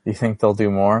 Do you think they'll do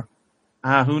more?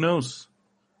 Who knows?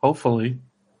 Hopefully.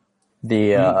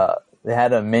 They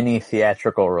had a mini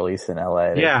theatrical release in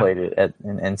LA. They played it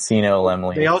in Encino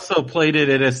Lemley. They also played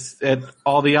it at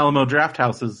all the Alamo Draft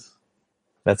Houses.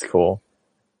 That's cool.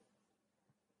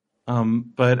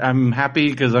 But I'm happy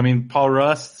because Paul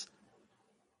Rust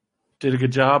did a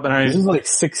good job, and this is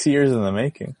 6 years in the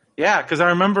making. Yeah, because I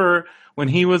remember when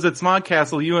he was at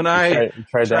Smodcastle, you and I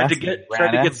tried to get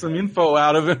some info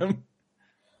out of him,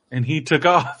 and he took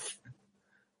off.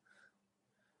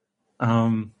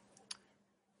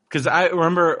 Because I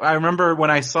remember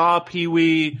when I saw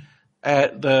Pee-wee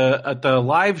at the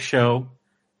live show,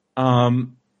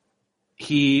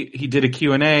 he did a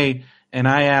Q&A, and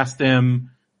I asked him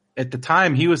at the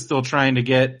time he was still trying to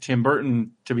get Tim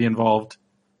Burton to be involved.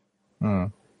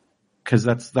 Because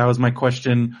that was my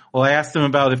question. Well, I asked him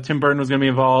about if Tim Burton was going to be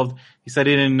involved. He said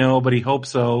he didn't know, but he hoped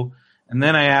so. And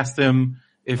then I asked him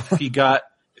if he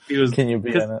was. Can you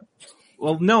be in it?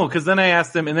 Well, no, because then I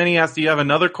asked him, and then he asked, "Do you have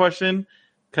another question?"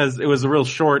 Because it was a real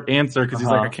short answer. Because he's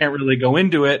like, "I can't really go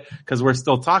into it because we're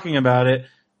still talking about it."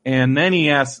 And then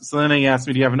he asked. So then he asked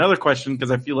me, "Do you have another question?"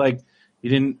 Because I feel like he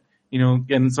didn't,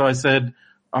 And so I said,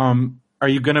 are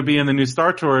you going to be in the new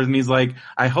Star Tours? And he's like,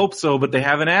 I hope so, but they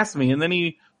haven't asked me. And then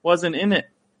he wasn't in it.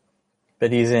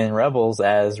 But he's in Rebels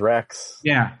as Rex.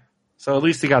 Yeah. So at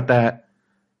least he got that.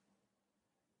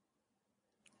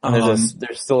 And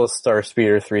there's still a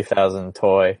Starspeeder 3000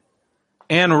 toy.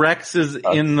 And Rex is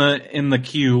in the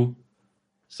queue.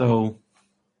 So.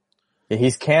 Yeah,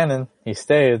 he's canon. He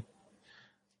stayed.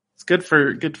 It's good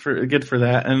for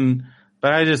that.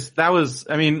 But I don't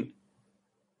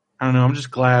know. I'm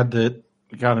just glad that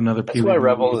we got another Pee-wee. That's why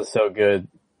Rebels is so good.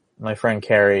 My friend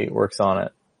Carrie works on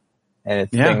it. And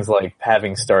it's things like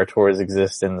having Star Tours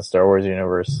exist in the Star Wars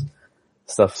universe.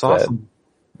 Stuff's awesome.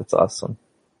 It's awesome.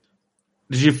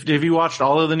 Have you watched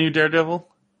all of the new Daredevil?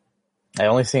 I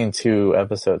only seen 2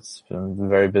 episodes. Been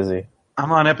very busy.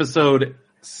 I'm on episode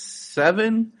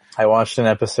 7. I watched an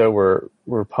episode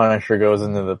where Punisher goes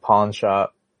into the pawn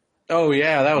shop. Oh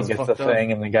yeah, that was gets fucked the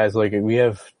thing, and the guy's like, we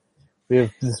have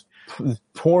this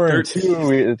porn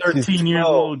 13 years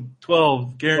old,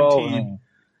 12, guaranteed.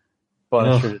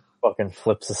 Punisher just fucking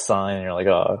flips a sign, and you're like,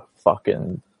 oh,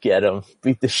 fucking get him,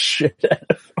 beat the shit out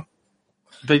of him.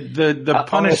 The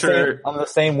Punisher on the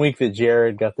same week that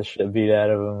Jared got the shit beat out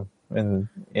of him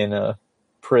in a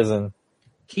prison.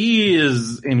 He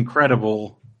is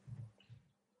incredible.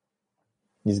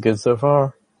 He's good so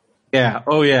far. Yeah.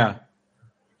 Oh yeah.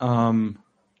 Joe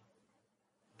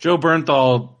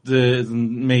Bernthal did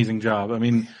an amazing job. I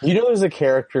mean, You know, there's a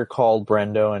character called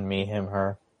Brendo in Me, Him,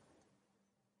 Her.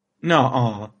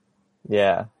 no.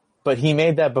 Yeah, but he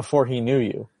made that before he knew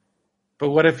you. But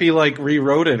what if he like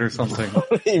rewrote it or something?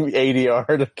 He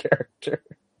ADR'd the character.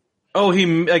 Oh, he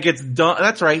like it's done.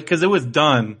 That's right, because it was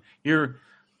done.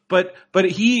 But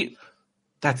he.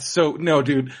 That's so no,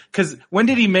 dude. Because when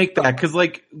did he make that? Because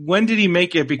like when did he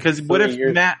make it? Because what if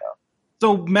Matt? Ago.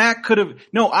 So Matt could have.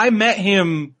 No, I met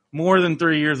him more than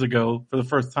 3 years ago for the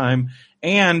first time,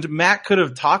 and Matt could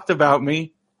have talked about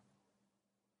me.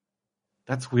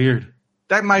 That's weird.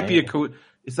 That might be a cool.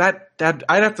 Is that?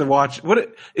 I'd have to watch.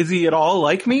 What is he at all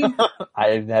like me?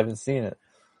 I haven't seen it.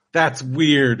 That's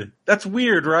weird. That's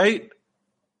weird, right?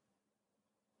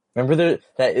 Remember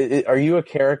are you a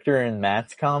character in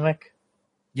Matt's comic?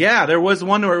 Yeah, there was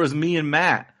one where it was me and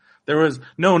Matt. There was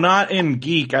no, not in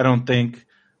Geek, I don't think.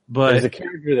 But There's a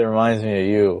character that reminds me of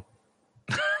you.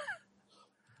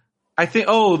 I think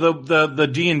the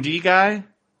D&D guy.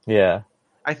 Yeah.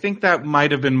 I think that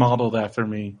might have been modeled after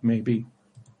me, maybe.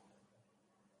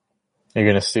 You're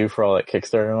gonna sue for all that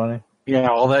Kickstarter money? Yeah,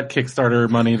 all that Kickstarter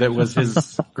money that was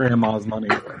his grandma's money.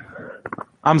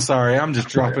 I'm sorry, I'm just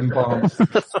dropping bombs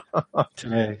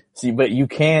today. See, but you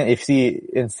can,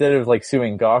 instead of like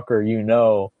suing Gawker,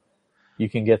 you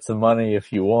can get some money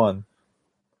if you won.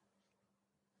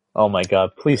 Oh my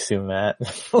god, please sue Matt.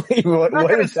 what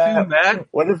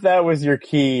if that was your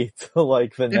key to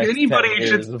like the next 10 years? If anybody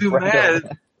should sue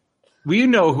Matt, we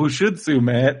know who should sue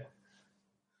Matt.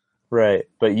 Right,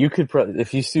 but you could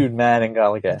if you sued Matt and got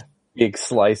like a big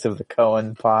slice of the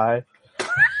Cohen pie.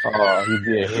 Oh, you'd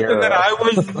be a hero. And then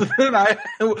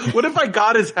what if I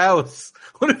got his house?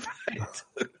 What if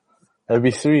That'd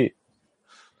be sweet.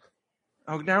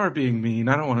 Oh, now we're being mean.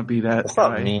 I don't want to be that That's guy.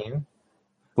 not mean.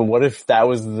 But what if that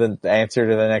was the answer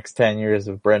to the next 10 years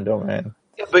of Brendo Man?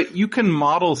 Yeah, but you can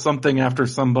model something after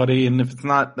somebody, and if it's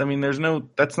not, I mean,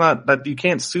 you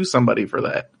can't sue somebody for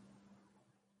that.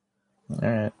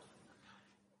 Alright.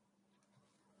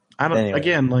 I don't, Anyway,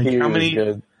 again, like Pee-wee how many,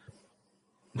 good.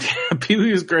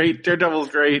 Pee-wee was great, Daredevil's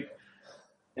great,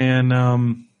 and,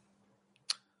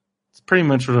 it's pretty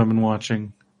much what I've been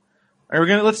watching. All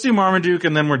right, let's do Marmaduke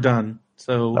and then we're done.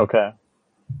 So, Okay.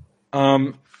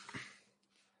 All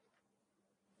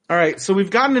right, so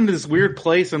we've gotten into this weird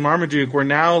place in Marmaduke where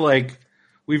now, like,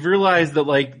 we've realized that,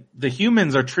 like, the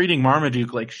humans are treating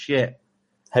Marmaduke like shit.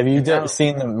 Have you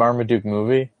seen the Marmaduke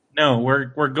movie? No,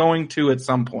 we're going to at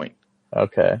some point.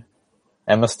 Okay.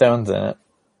 Emma Stone's in it.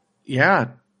 Yeah,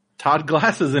 Todd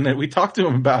Glass is in it. We talked to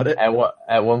him about it.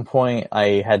 At one point,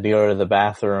 I had to go to the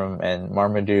bathroom, and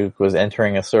Marmaduke was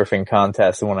entering a surfing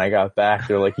contest, and when I got back,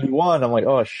 they're like, "He won!" I'm like,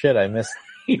 "Oh shit, I missed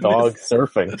dog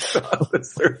surfing." The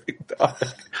surfing dog.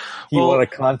 He won a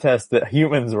contest that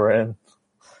humans were in.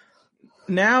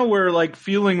 Now we're like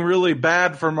feeling really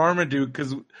bad for Marmaduke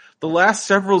because the last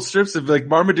several strips of like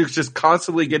Marmaduke's just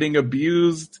constantly getting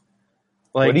abused.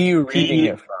 Like, what are you reading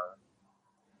it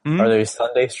from? Are there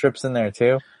Sunday strips in there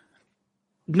too?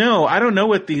 No, I don't know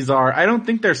what these are. I don't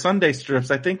think they're Sunday strips.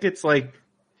 I think it's like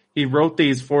he wrote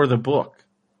these for the book.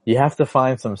 You have to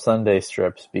find some Sunday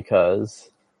strips because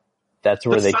that's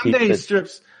where they keep Sunday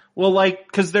strips. Well, like,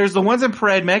 because there's the ones in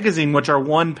Parade Magazine, which are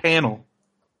one panel.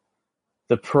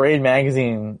 The Parade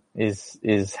Magazine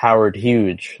is Howard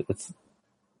Hughes.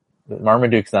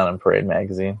 Marmaduke's not in Parade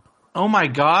Magazine. Oh my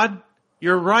God,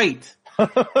 you're right.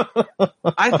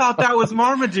 I thought that was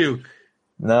Marmaduke.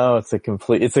 No, it's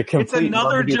another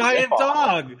Marmaduke giant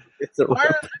dog.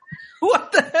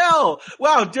 What the hell?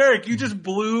 Wow, Derek, you just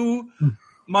blew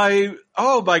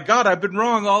oh my God, I've been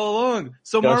wrong all along.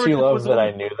 So don't you love that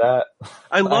I knew that?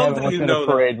 I love that you know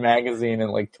that. Parade Magazine in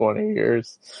like 20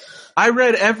 years. I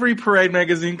read every Parade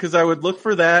Magazine because I would look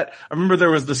for that. I remember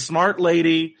there was the smart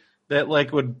lady that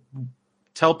like would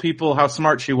tell people how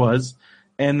smart she was.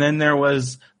 And then there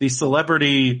was the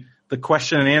celebrity, the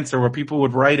question and answer where people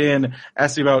would write in,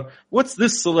 ask you about what's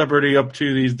this celebrity up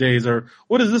to these days, or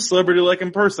what is this celebrity like in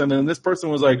person? And this person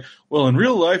was like, well, in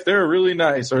real life, they're really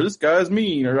nice, or this guy's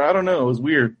mean, or I don't know. It was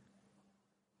weird.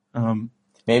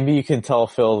 Maybe you can tell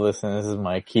Phil this, and this is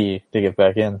my key to get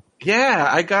back in.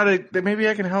 Yeah, maybe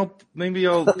I can help. Maybe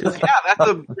cause yeah, that's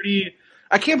a pretty,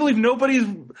 I can't believe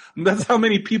that's how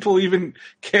many people even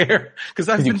care. Cause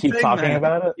I've been keep talking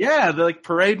about it? Yeah, they're like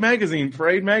Parade Magazine.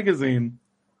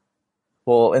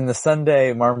 Well, in the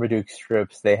Sunday Marmaduke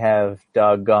strips, they have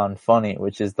Doggone Funny,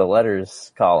 which is the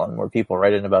letters column where people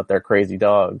write in about their crazy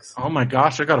dogs. Oh my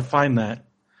gosh, I gotta find that.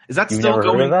 Is that You've still never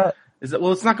going? Heard of that?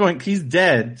 Well, it's not going, he's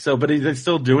dead, but they're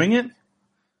still doing it?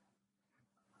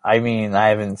 I mean, I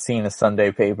haven't seen a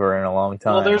Sunday paper in a long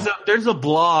time. Well, there's a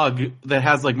blog that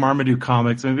has like Marmaduke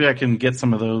comics. Maybe I can get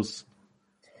some of those.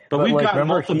 But we've like, got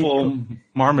multiple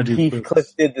Marmaduke Heathcliff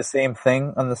books. did the same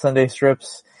thing on the Sunday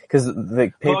strips because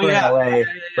the paper in LA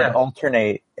would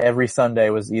alternate. Every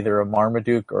Sunday was either a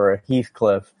Marmaduke or a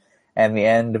Heathcliff, and the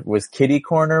end was Kitty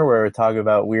Corner, where we talk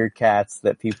about weird cats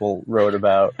that people wrote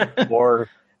about, or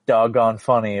Doggone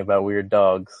Funny about weird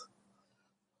dogs.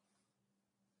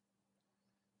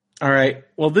 All right.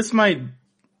 Well,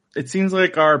 it seems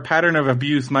like our pattern of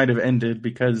abuse might have ended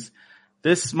because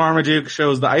this Marmaduke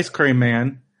shows the ice cream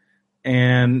man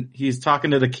and he's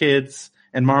talking to the kids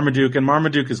and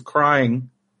Marmaduke is crying.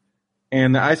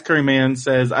 And the ice cream man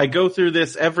says, I go through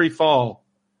this every fall.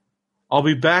 I'll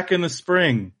be back in the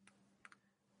spring.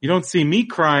 You don't see me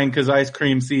crying because ice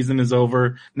cream season is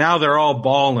over. Now they're all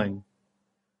bawling.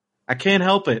 I can't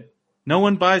help it. No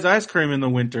one buys ice cream in the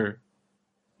winter.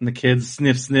 And the kids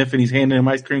sniff, and he's handing him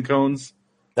ice cream cones.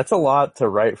 That's a lot to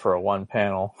write for a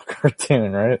one-panel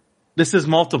cartoon, right? This is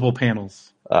multiple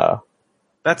panels.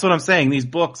 That's what I'm saying. These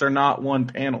books are not one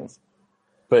panels.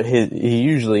 But he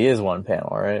usually is one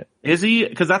panel, right? Is he?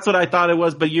 Because that's what I thought it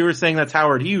was, but you were saying that's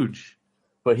Howard Hughes.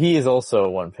 But he is also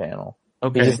one panel.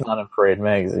 Okay. He's just not in Parade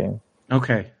Magazine.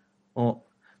 Okay. Well,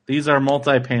 these are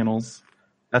multi-panels.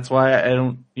 That's why I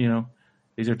don't, these are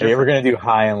different. Are you ever going to do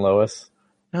High and Lois?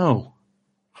 No.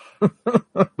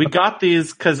 We got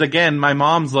these because, again, my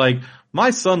mom's like,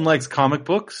 my son likes comic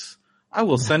books. I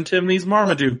will send him these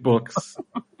Marmaduke books.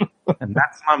 And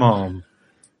that's my mom.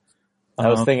 I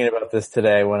was thinking about this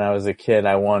today. When I was a kid,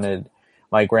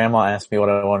 my grandma asked me what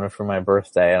I wanted for my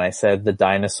birthday, and I said the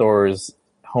Dinosaurs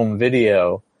home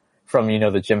video from,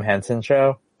 the Jim Henson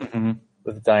show with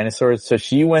the dinosaurs. So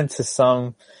she went to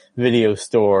some video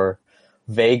store,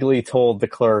 vaguely told the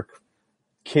clerk,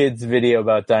 kids video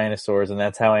about dinosaurs, and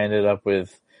that's how I ended up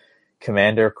with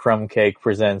Commander Crumbcake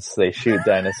presents They Shoot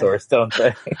Dinosaurs, Don't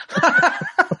They?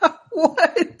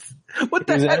 What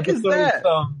the heck is that?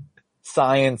 Some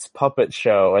science puppet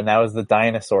show, and that was the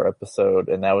dinosaur episode,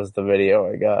 and that was the video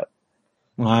I got.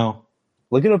 Wow.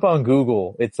 Look it up on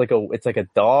Google. It's like a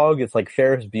dog. It's like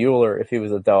Ferris Bueller if he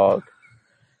was a dog.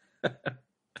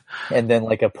 And then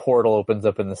like a portal opens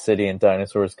up in the city and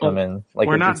dinosaurs come in. Like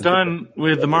we're not done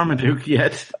with the Marmaduke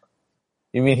yet.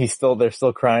 You mean they're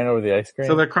still crying over the ice cream?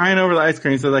 So they're crying over the ice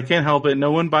cream. So I can't help it.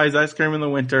 No one buys ice cream in the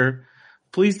winter.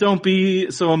 Please don't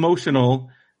be so emotional.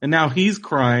 And now he's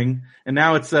crying. And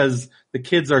now it says the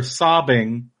kids are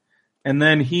sobbing. And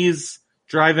then he's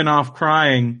driving off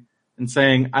crying and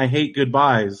saying, I hate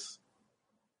goodbyes.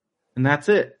 And that's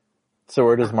it. So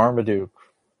where does Marmaduke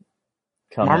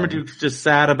come Marmaduke's just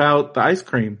sad about the ice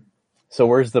cream. So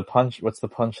what's the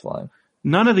punchline?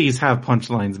 None of these have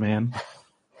punchlines, man.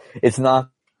 It's not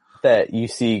that you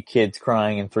see kids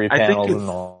crying in three panels and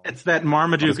all. It's that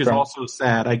Marmaduke is also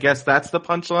sad. I guess that's the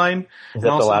punchline. Is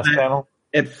that the last panel?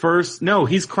 At first, no,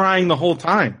 he's crying the whole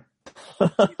time. He's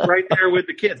right there with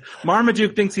the kids.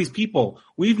 Marmaduke thinks he's people.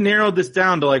 We've narrowed this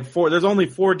down to like 4. There's only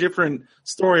 4 different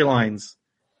storylines.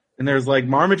 And there's like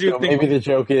Marmaduke. So maybe the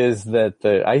joke is that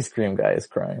the ice cream guy is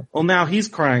crying. Well, now he's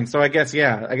crying. So I guess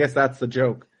that's the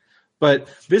joke. But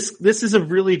this is a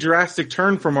really drastic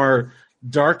turn from our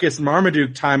darkest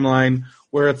Marmaduke timeline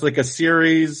where it's like a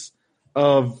series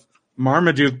of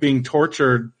Marmaduke being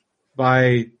tortured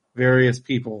by various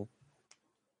people.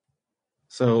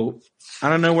 So I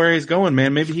don't know where he's going,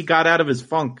 man. Maybe he got out of his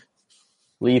funk.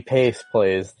 Lee Pace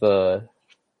plays the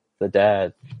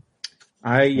dad.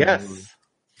 Yes.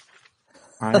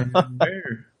 I'm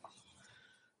there.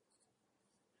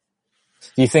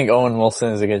 Do you think Owen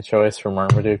Wilson is a good choice for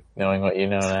Marmaduke, knowing what you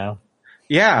know now?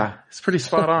 Yeah, it's pretty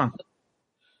spot on.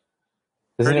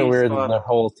 Isn't it weird that the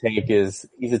whole take is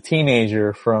he's a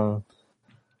teenager from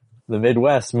the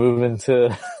Midwest moving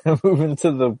to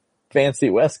the fancy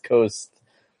West Coast,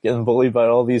 getting bullied by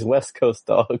all these West Coast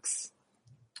dogs.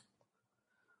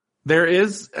 There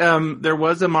was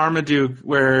a Marmaduke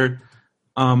where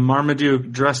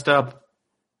Marmaduke dressed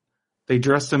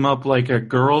him up like a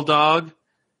girl dog,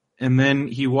 and then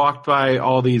he walked by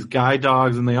all these guy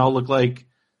dogs, and they all looked like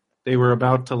they were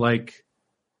about to like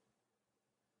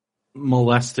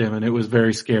molest him, and it was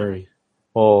very scary.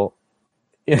 Well,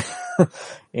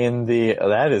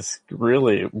 that is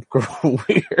really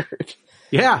weird.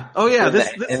 Yeah. Oh yeah.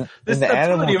 This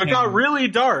episode, it got really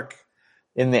dark.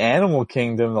 In the Animal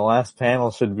Kingdom, the last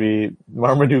panel should be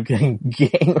Marmaduke getting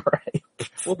gang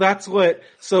raped. Well, that's what.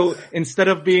 So instead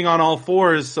of being on all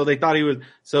fours, so they thought he was.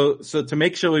 So to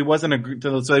make sure he wasn't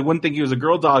so they wouldn't think he was a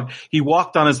girl dog, he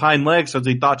walked on his hind legs, so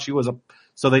they thought he was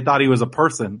a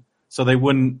person, so they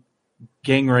wouldn't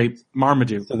gang rape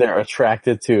Marmaduke. So they're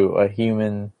attracted to a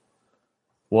human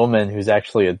woman who's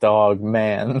actually a dog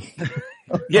man.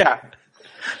 Yeah.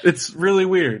 It's really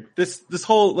weird. This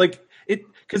whole, like,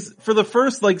 cause for the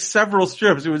first, like, several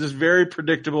strips, it was just very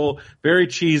predictable, very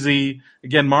cheesy.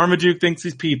 Again, Marmaduke thinks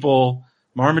he's people.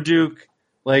 Marmaduke,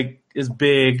 like, is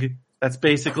big. That's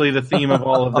basically the theme of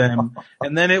all of them.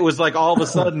 And then it was like, all of a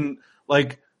sudden,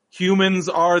 like, humans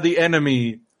are the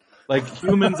enemy. Like,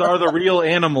 humans are the real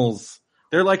animals.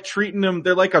 They're like treating him,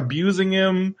 they're like abusing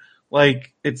him.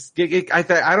 Like, I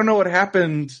don't know what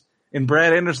happened in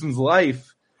Brad Anderson's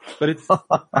life, but it's,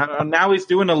 now he's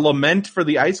doing a lament for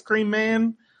the ice cream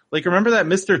man. Like, remember that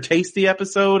Mr. Tasty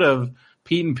episode of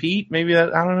Pete and Pete? Maybe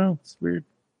that, I don't know. It's weird.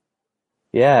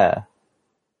 Yeah.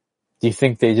 Do you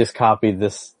think they just copied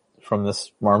this from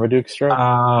this Marmaduke strip?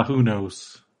 Who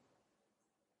knows?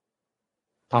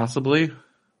 Possibly.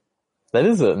 Now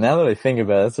that I think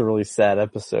about it, that's a really sad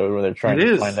episode where they're trying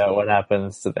to find out what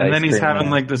happens to the And then he's cream having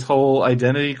man. like this whole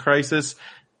identity crisis.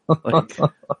 Like,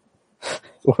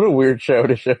 what a weird show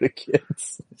to show to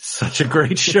kids. Such a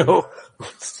great show.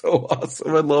 So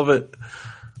awesome. I love it.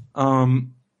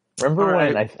 Remember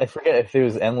when, I forget if it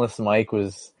was Endless Mike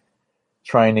was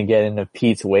trying to get into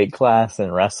Pete's weight class in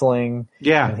wrestling.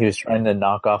 Yeah. And he was trying to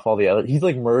knock off all the other, he's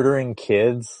like murdering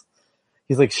kids.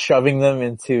 He's like shoving them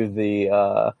into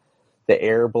the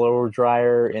air blower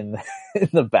dryer in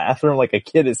the bathroom. Like a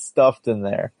kid is stuffed in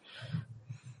there.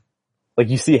 Like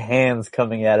you see hands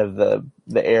coming out of the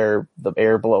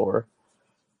air blower.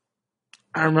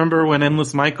 I remember when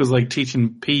Endless Mike was like teaching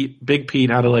Big Pete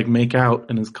how to like make out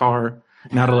in his car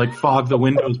and how to like fog the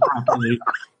windows properly.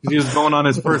 He was going on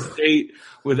his first date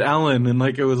with Ellen and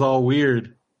like it was all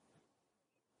weird.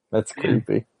 That's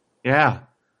creepy. Yeah.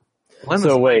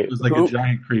 So wait, Mike was like a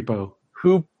giant creepo.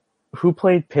 Who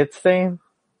played Pit Stain?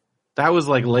 That was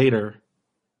like later.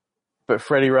 But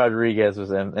Freddie Rodriguez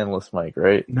was Endless Mike,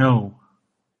 right? No.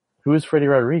 Who was Freddie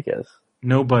Rodriguez?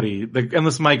 Nobody. The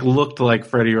Endless Mike looked like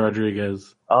Freddie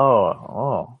Rodriguez.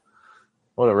 Oh.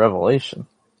 What a revelation.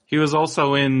 He was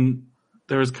also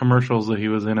there was commercials that he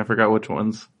was in. I forgot which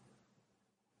ones.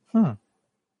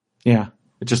 Yeah.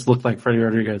 It just looked like Freddie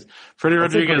Rodriguez. Freddie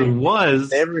Rodriguez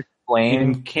was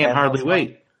in Can't Hardly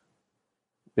Wait.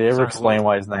 Did they ever explain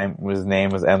why his name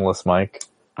was Endless Mike?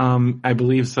 I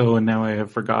believe so, and now I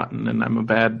have forgotten, and I'm a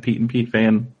bad Pete and Pete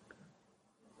fan.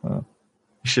 You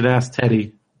should ask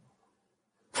Teddy.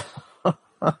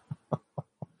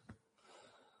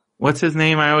 What's his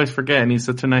name? I always forget, and he's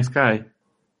such a nice guy.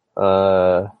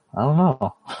 I don't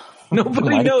know.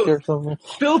 Nobody knows.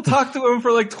 Phil talked to him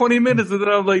for like 20 minutes, and then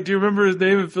I'm like, do you remember his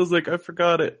name? And Phil's like, I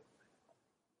forgot it.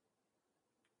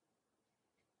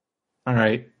 All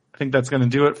right. I think that's going to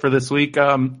do it for this week.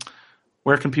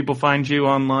 Where can people find you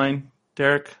online,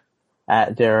 Derek?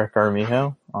 At Derek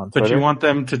Armijo on Twitter. But you want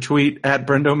them to tweet at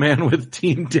Brendoman with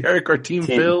Team Derek or Team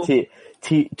Phil?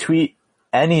 Tweet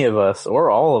any of us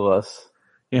or all of us.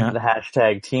 Yeah. The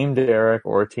hashtag Team Derek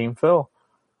or Team Phil.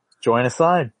 Join a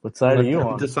side. What side are you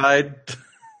on? Decide.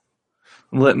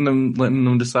 letting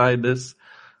them decide this.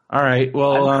 All right.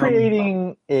 Well, I'm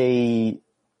creating a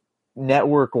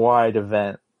network-wide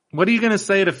event. What are you going to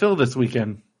say to Phil this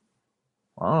weekend?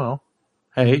 I don't know.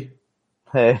 Hey,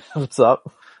 what's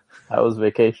up? How was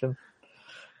vacation?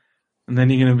 And then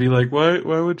you're going to be like, why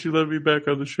would you let me back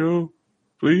on the show?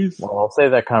 Please? Well, I'll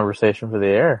save that conversation for the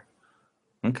air.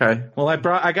 Okay. Well,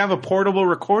 I have a portable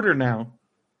recorder now.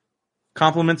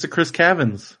 Compliments of Chris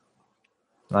Cavins.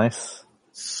 Nice.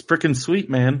 It's frickin' sweet,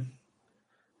 man.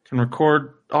 Can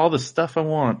record all the stuff I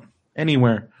want.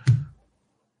 Anywhere.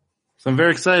 So I'm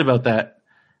very excited about that.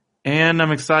 And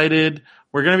I'm excited.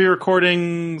 We're going to be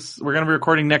recording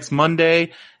next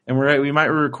Monday, and we might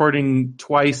be recording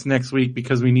twice next week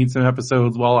because we need some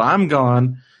episodes while I'm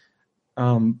gone,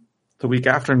 the week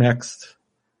after next.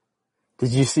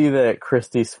 Did you see that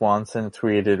Christy Swanson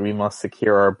tweeted, "We must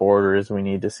secure our borders. We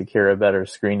need to secure a better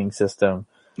screening system."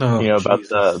 About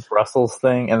the Brussels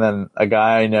thing. And then a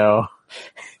guy I know,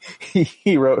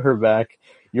 he wrote her back,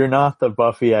 "You're not the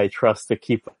Buffy I trust to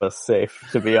keep us safe,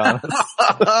 to be honest."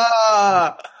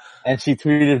 And she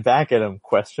tweeted back at him, ?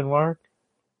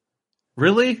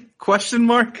 Really? ?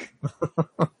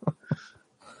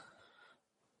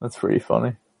 That's pretty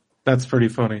funny. That's pretty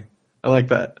funny. I like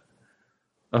that.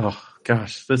 Oh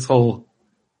gosh, this whole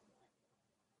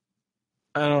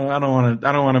I don't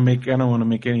want to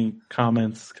make any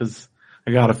comments because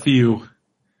I got a few,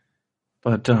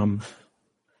 but You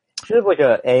have like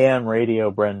a AM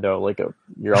radio Brendo,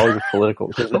 you're always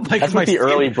political. like that's like the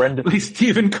early Brendo, like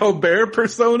Stephen Colbert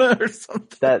persona or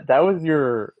something. That was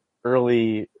your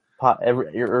early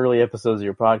your early episodes of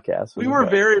your podcast. We were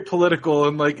very political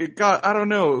and like it got, I don't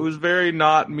know, it was very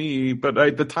not me, but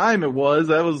at the time it was,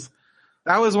 that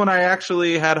was when I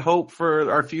actually had hope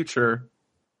for our future.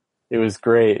 It was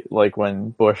great. Like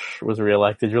when Bush was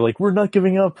reelected, you're like, we're not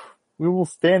giving up. We will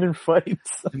stand and fight.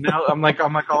 And now I'm like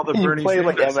all the Bernie Sanders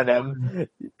like Eminem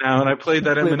now, and I played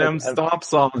that Eminem Stomp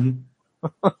song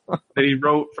that he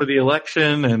wrote for the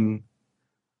election, and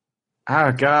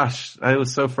gosh, I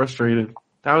was so frustrated.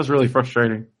 That was really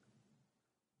frustrating.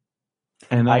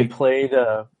 And I played.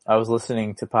 I was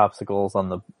listening to Popsicles on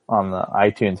the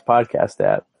iTunes podcast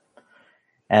app,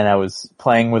 and I was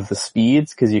playing with the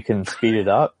speeds because you can speed it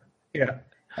up. Yeah.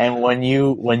 And when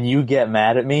you get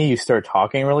mad at me, you start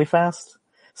talking really fast.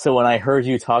 So when I heard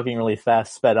you talking really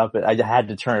fast, sped up, I had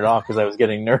to turn it off because I was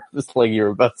getting nervous, like you were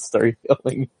about to start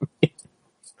yelling at me.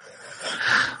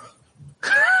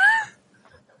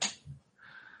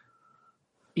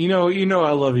 You know,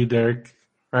 I love you, Derek.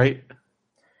 Right?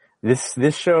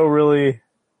 This show really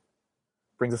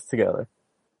brings us together,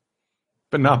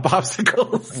 but not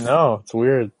Popsicles. No, it's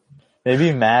weird.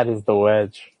 Maybe Matt is the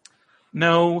wedge.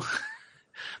 No.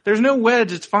 There's no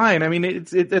wedge. It's fine. I mean,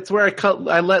 it's where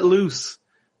I let loose.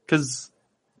 Cause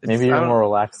maybe you're more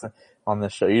relaxed on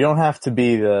this show. You don't have to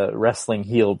be the wrestling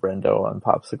heel Brendo on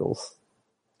Popsicles.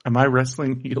 Am I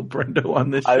wrestling heel Brendo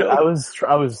on this show?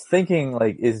 I was thinking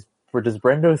like, does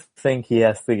Brendo think he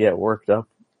has to get worked up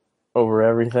over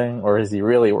everything, or is he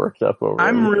really worked up over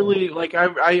everything? Really like,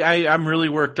 I'm really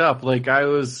worked up. Like I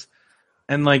was,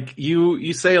 and like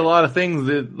you say a lot of things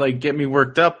that like get me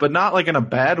worked up, but not like in a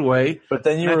bad way. But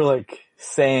then you were like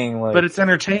saying like, but it's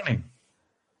entertaining.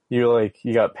 You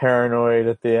got paranoid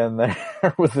at the end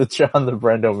there with the John the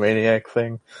Brendo Maniac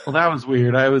thing. Well, that was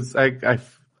weird.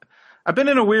 I've been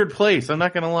in a weird place. I'm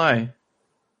not gonna lie.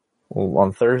 Well,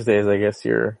 on Thursdays, I guess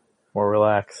you're more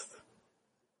relaxed.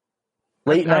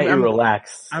 Late night, you're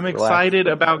relaxed. I'm excited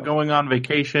about going on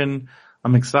vacation.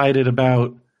 I'm excited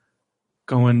about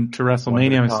going to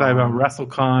WrestleMania. I'm excited about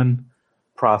WrestleCon.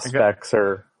 Prospects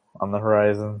are on the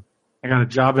horizon. I got a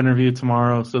job interview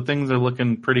tomorrow, so things are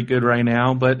looking pretty good right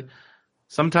now, but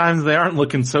sometimes they aren't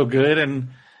looking so good, and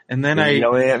then you're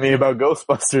yelling at me about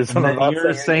Ghostbusters. And then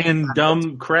you're saying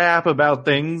dumb crap about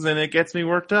things, and it gets me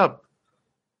worked up.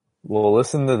 Well,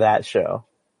 listen to that show.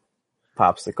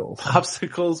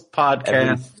 Popsicles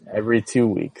podcast every 2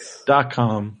 weeks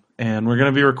 .com, and we're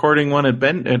going to be recording one at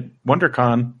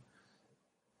WonderCon,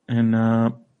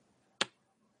 and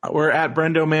we're at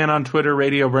Brendo Man on Twitter.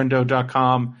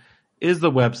 RadioBrendo.com is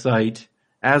the website,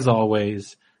 as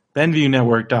always.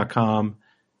 BenviewNetwork.com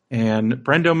and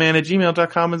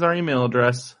BrendoMan@gmail.com is our email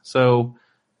address. So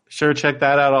be sure to check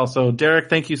that out. Also, Derek,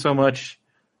 thank you so much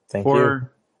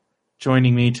for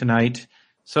joining me tonight.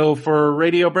 So for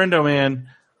Radio Brendo Man,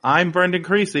 I'm Brendan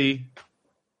Creasy.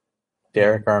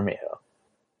 Derek Armijo.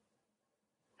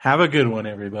 Have a good one,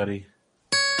 everybody.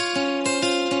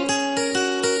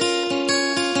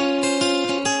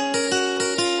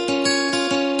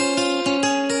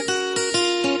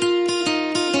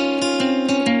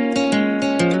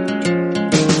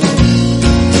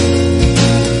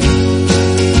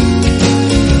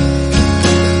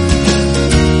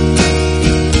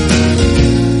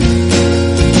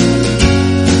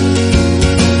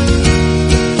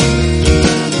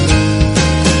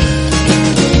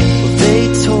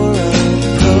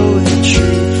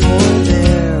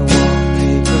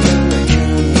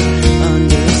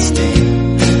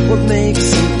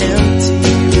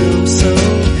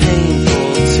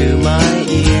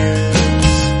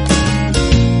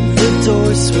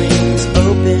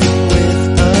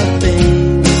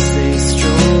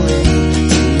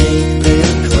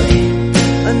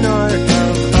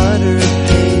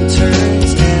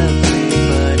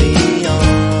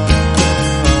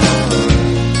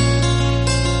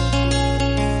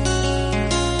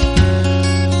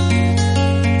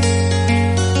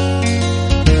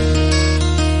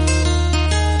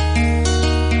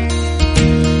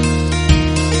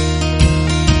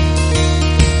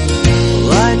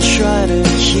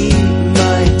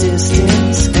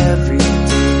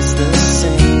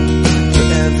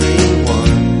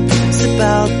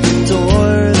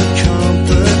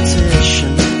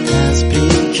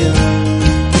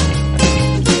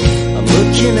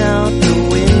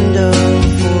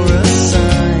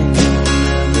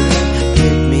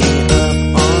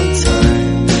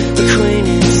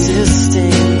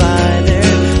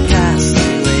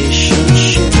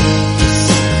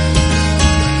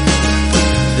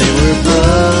 They were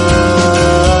brothers.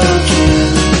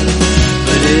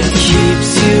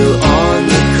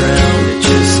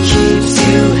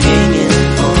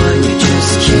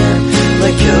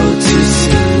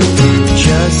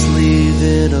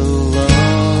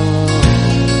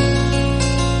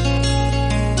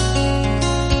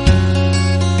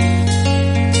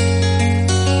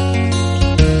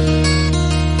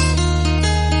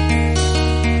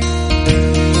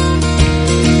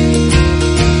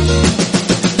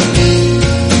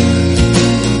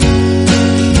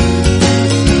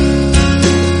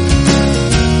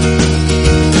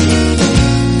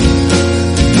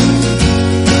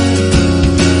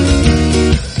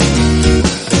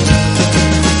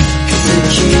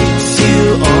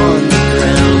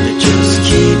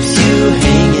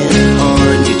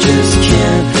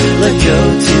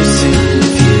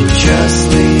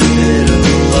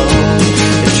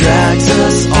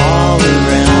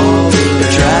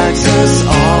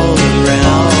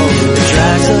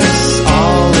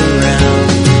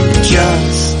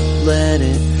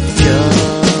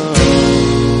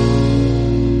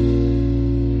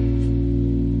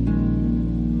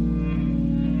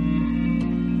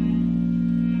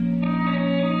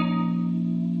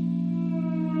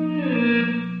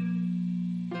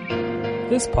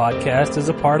 This podcast is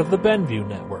a part of the Benview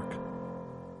Network.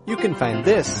 You can find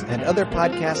this and other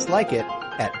podcasts like it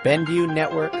at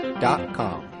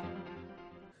BenviewNetwork.com.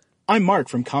 I'm Mark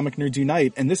from Comic Nerds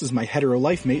Unite, and this is my hetero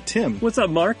life mate, Tim. What's up,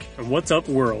 Mark? And what's up,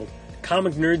 world?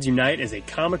 Comic Nerds Unite is a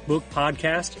comic book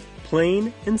podcast,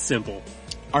 plain and simple.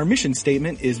 Our mission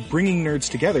statement is bringing nerds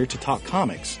together to talk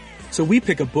comics. So we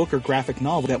pick a book or graphic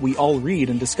novel that we all read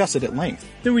and discuss it at length.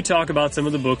 Then we talk about some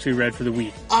of the books we read for the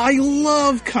week. I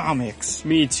love comics!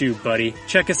 Me too, buddy.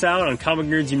 Check us out on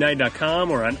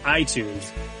comicnerdsunite.com or on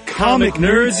iTunes. Comic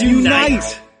Nerds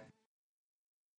Unite!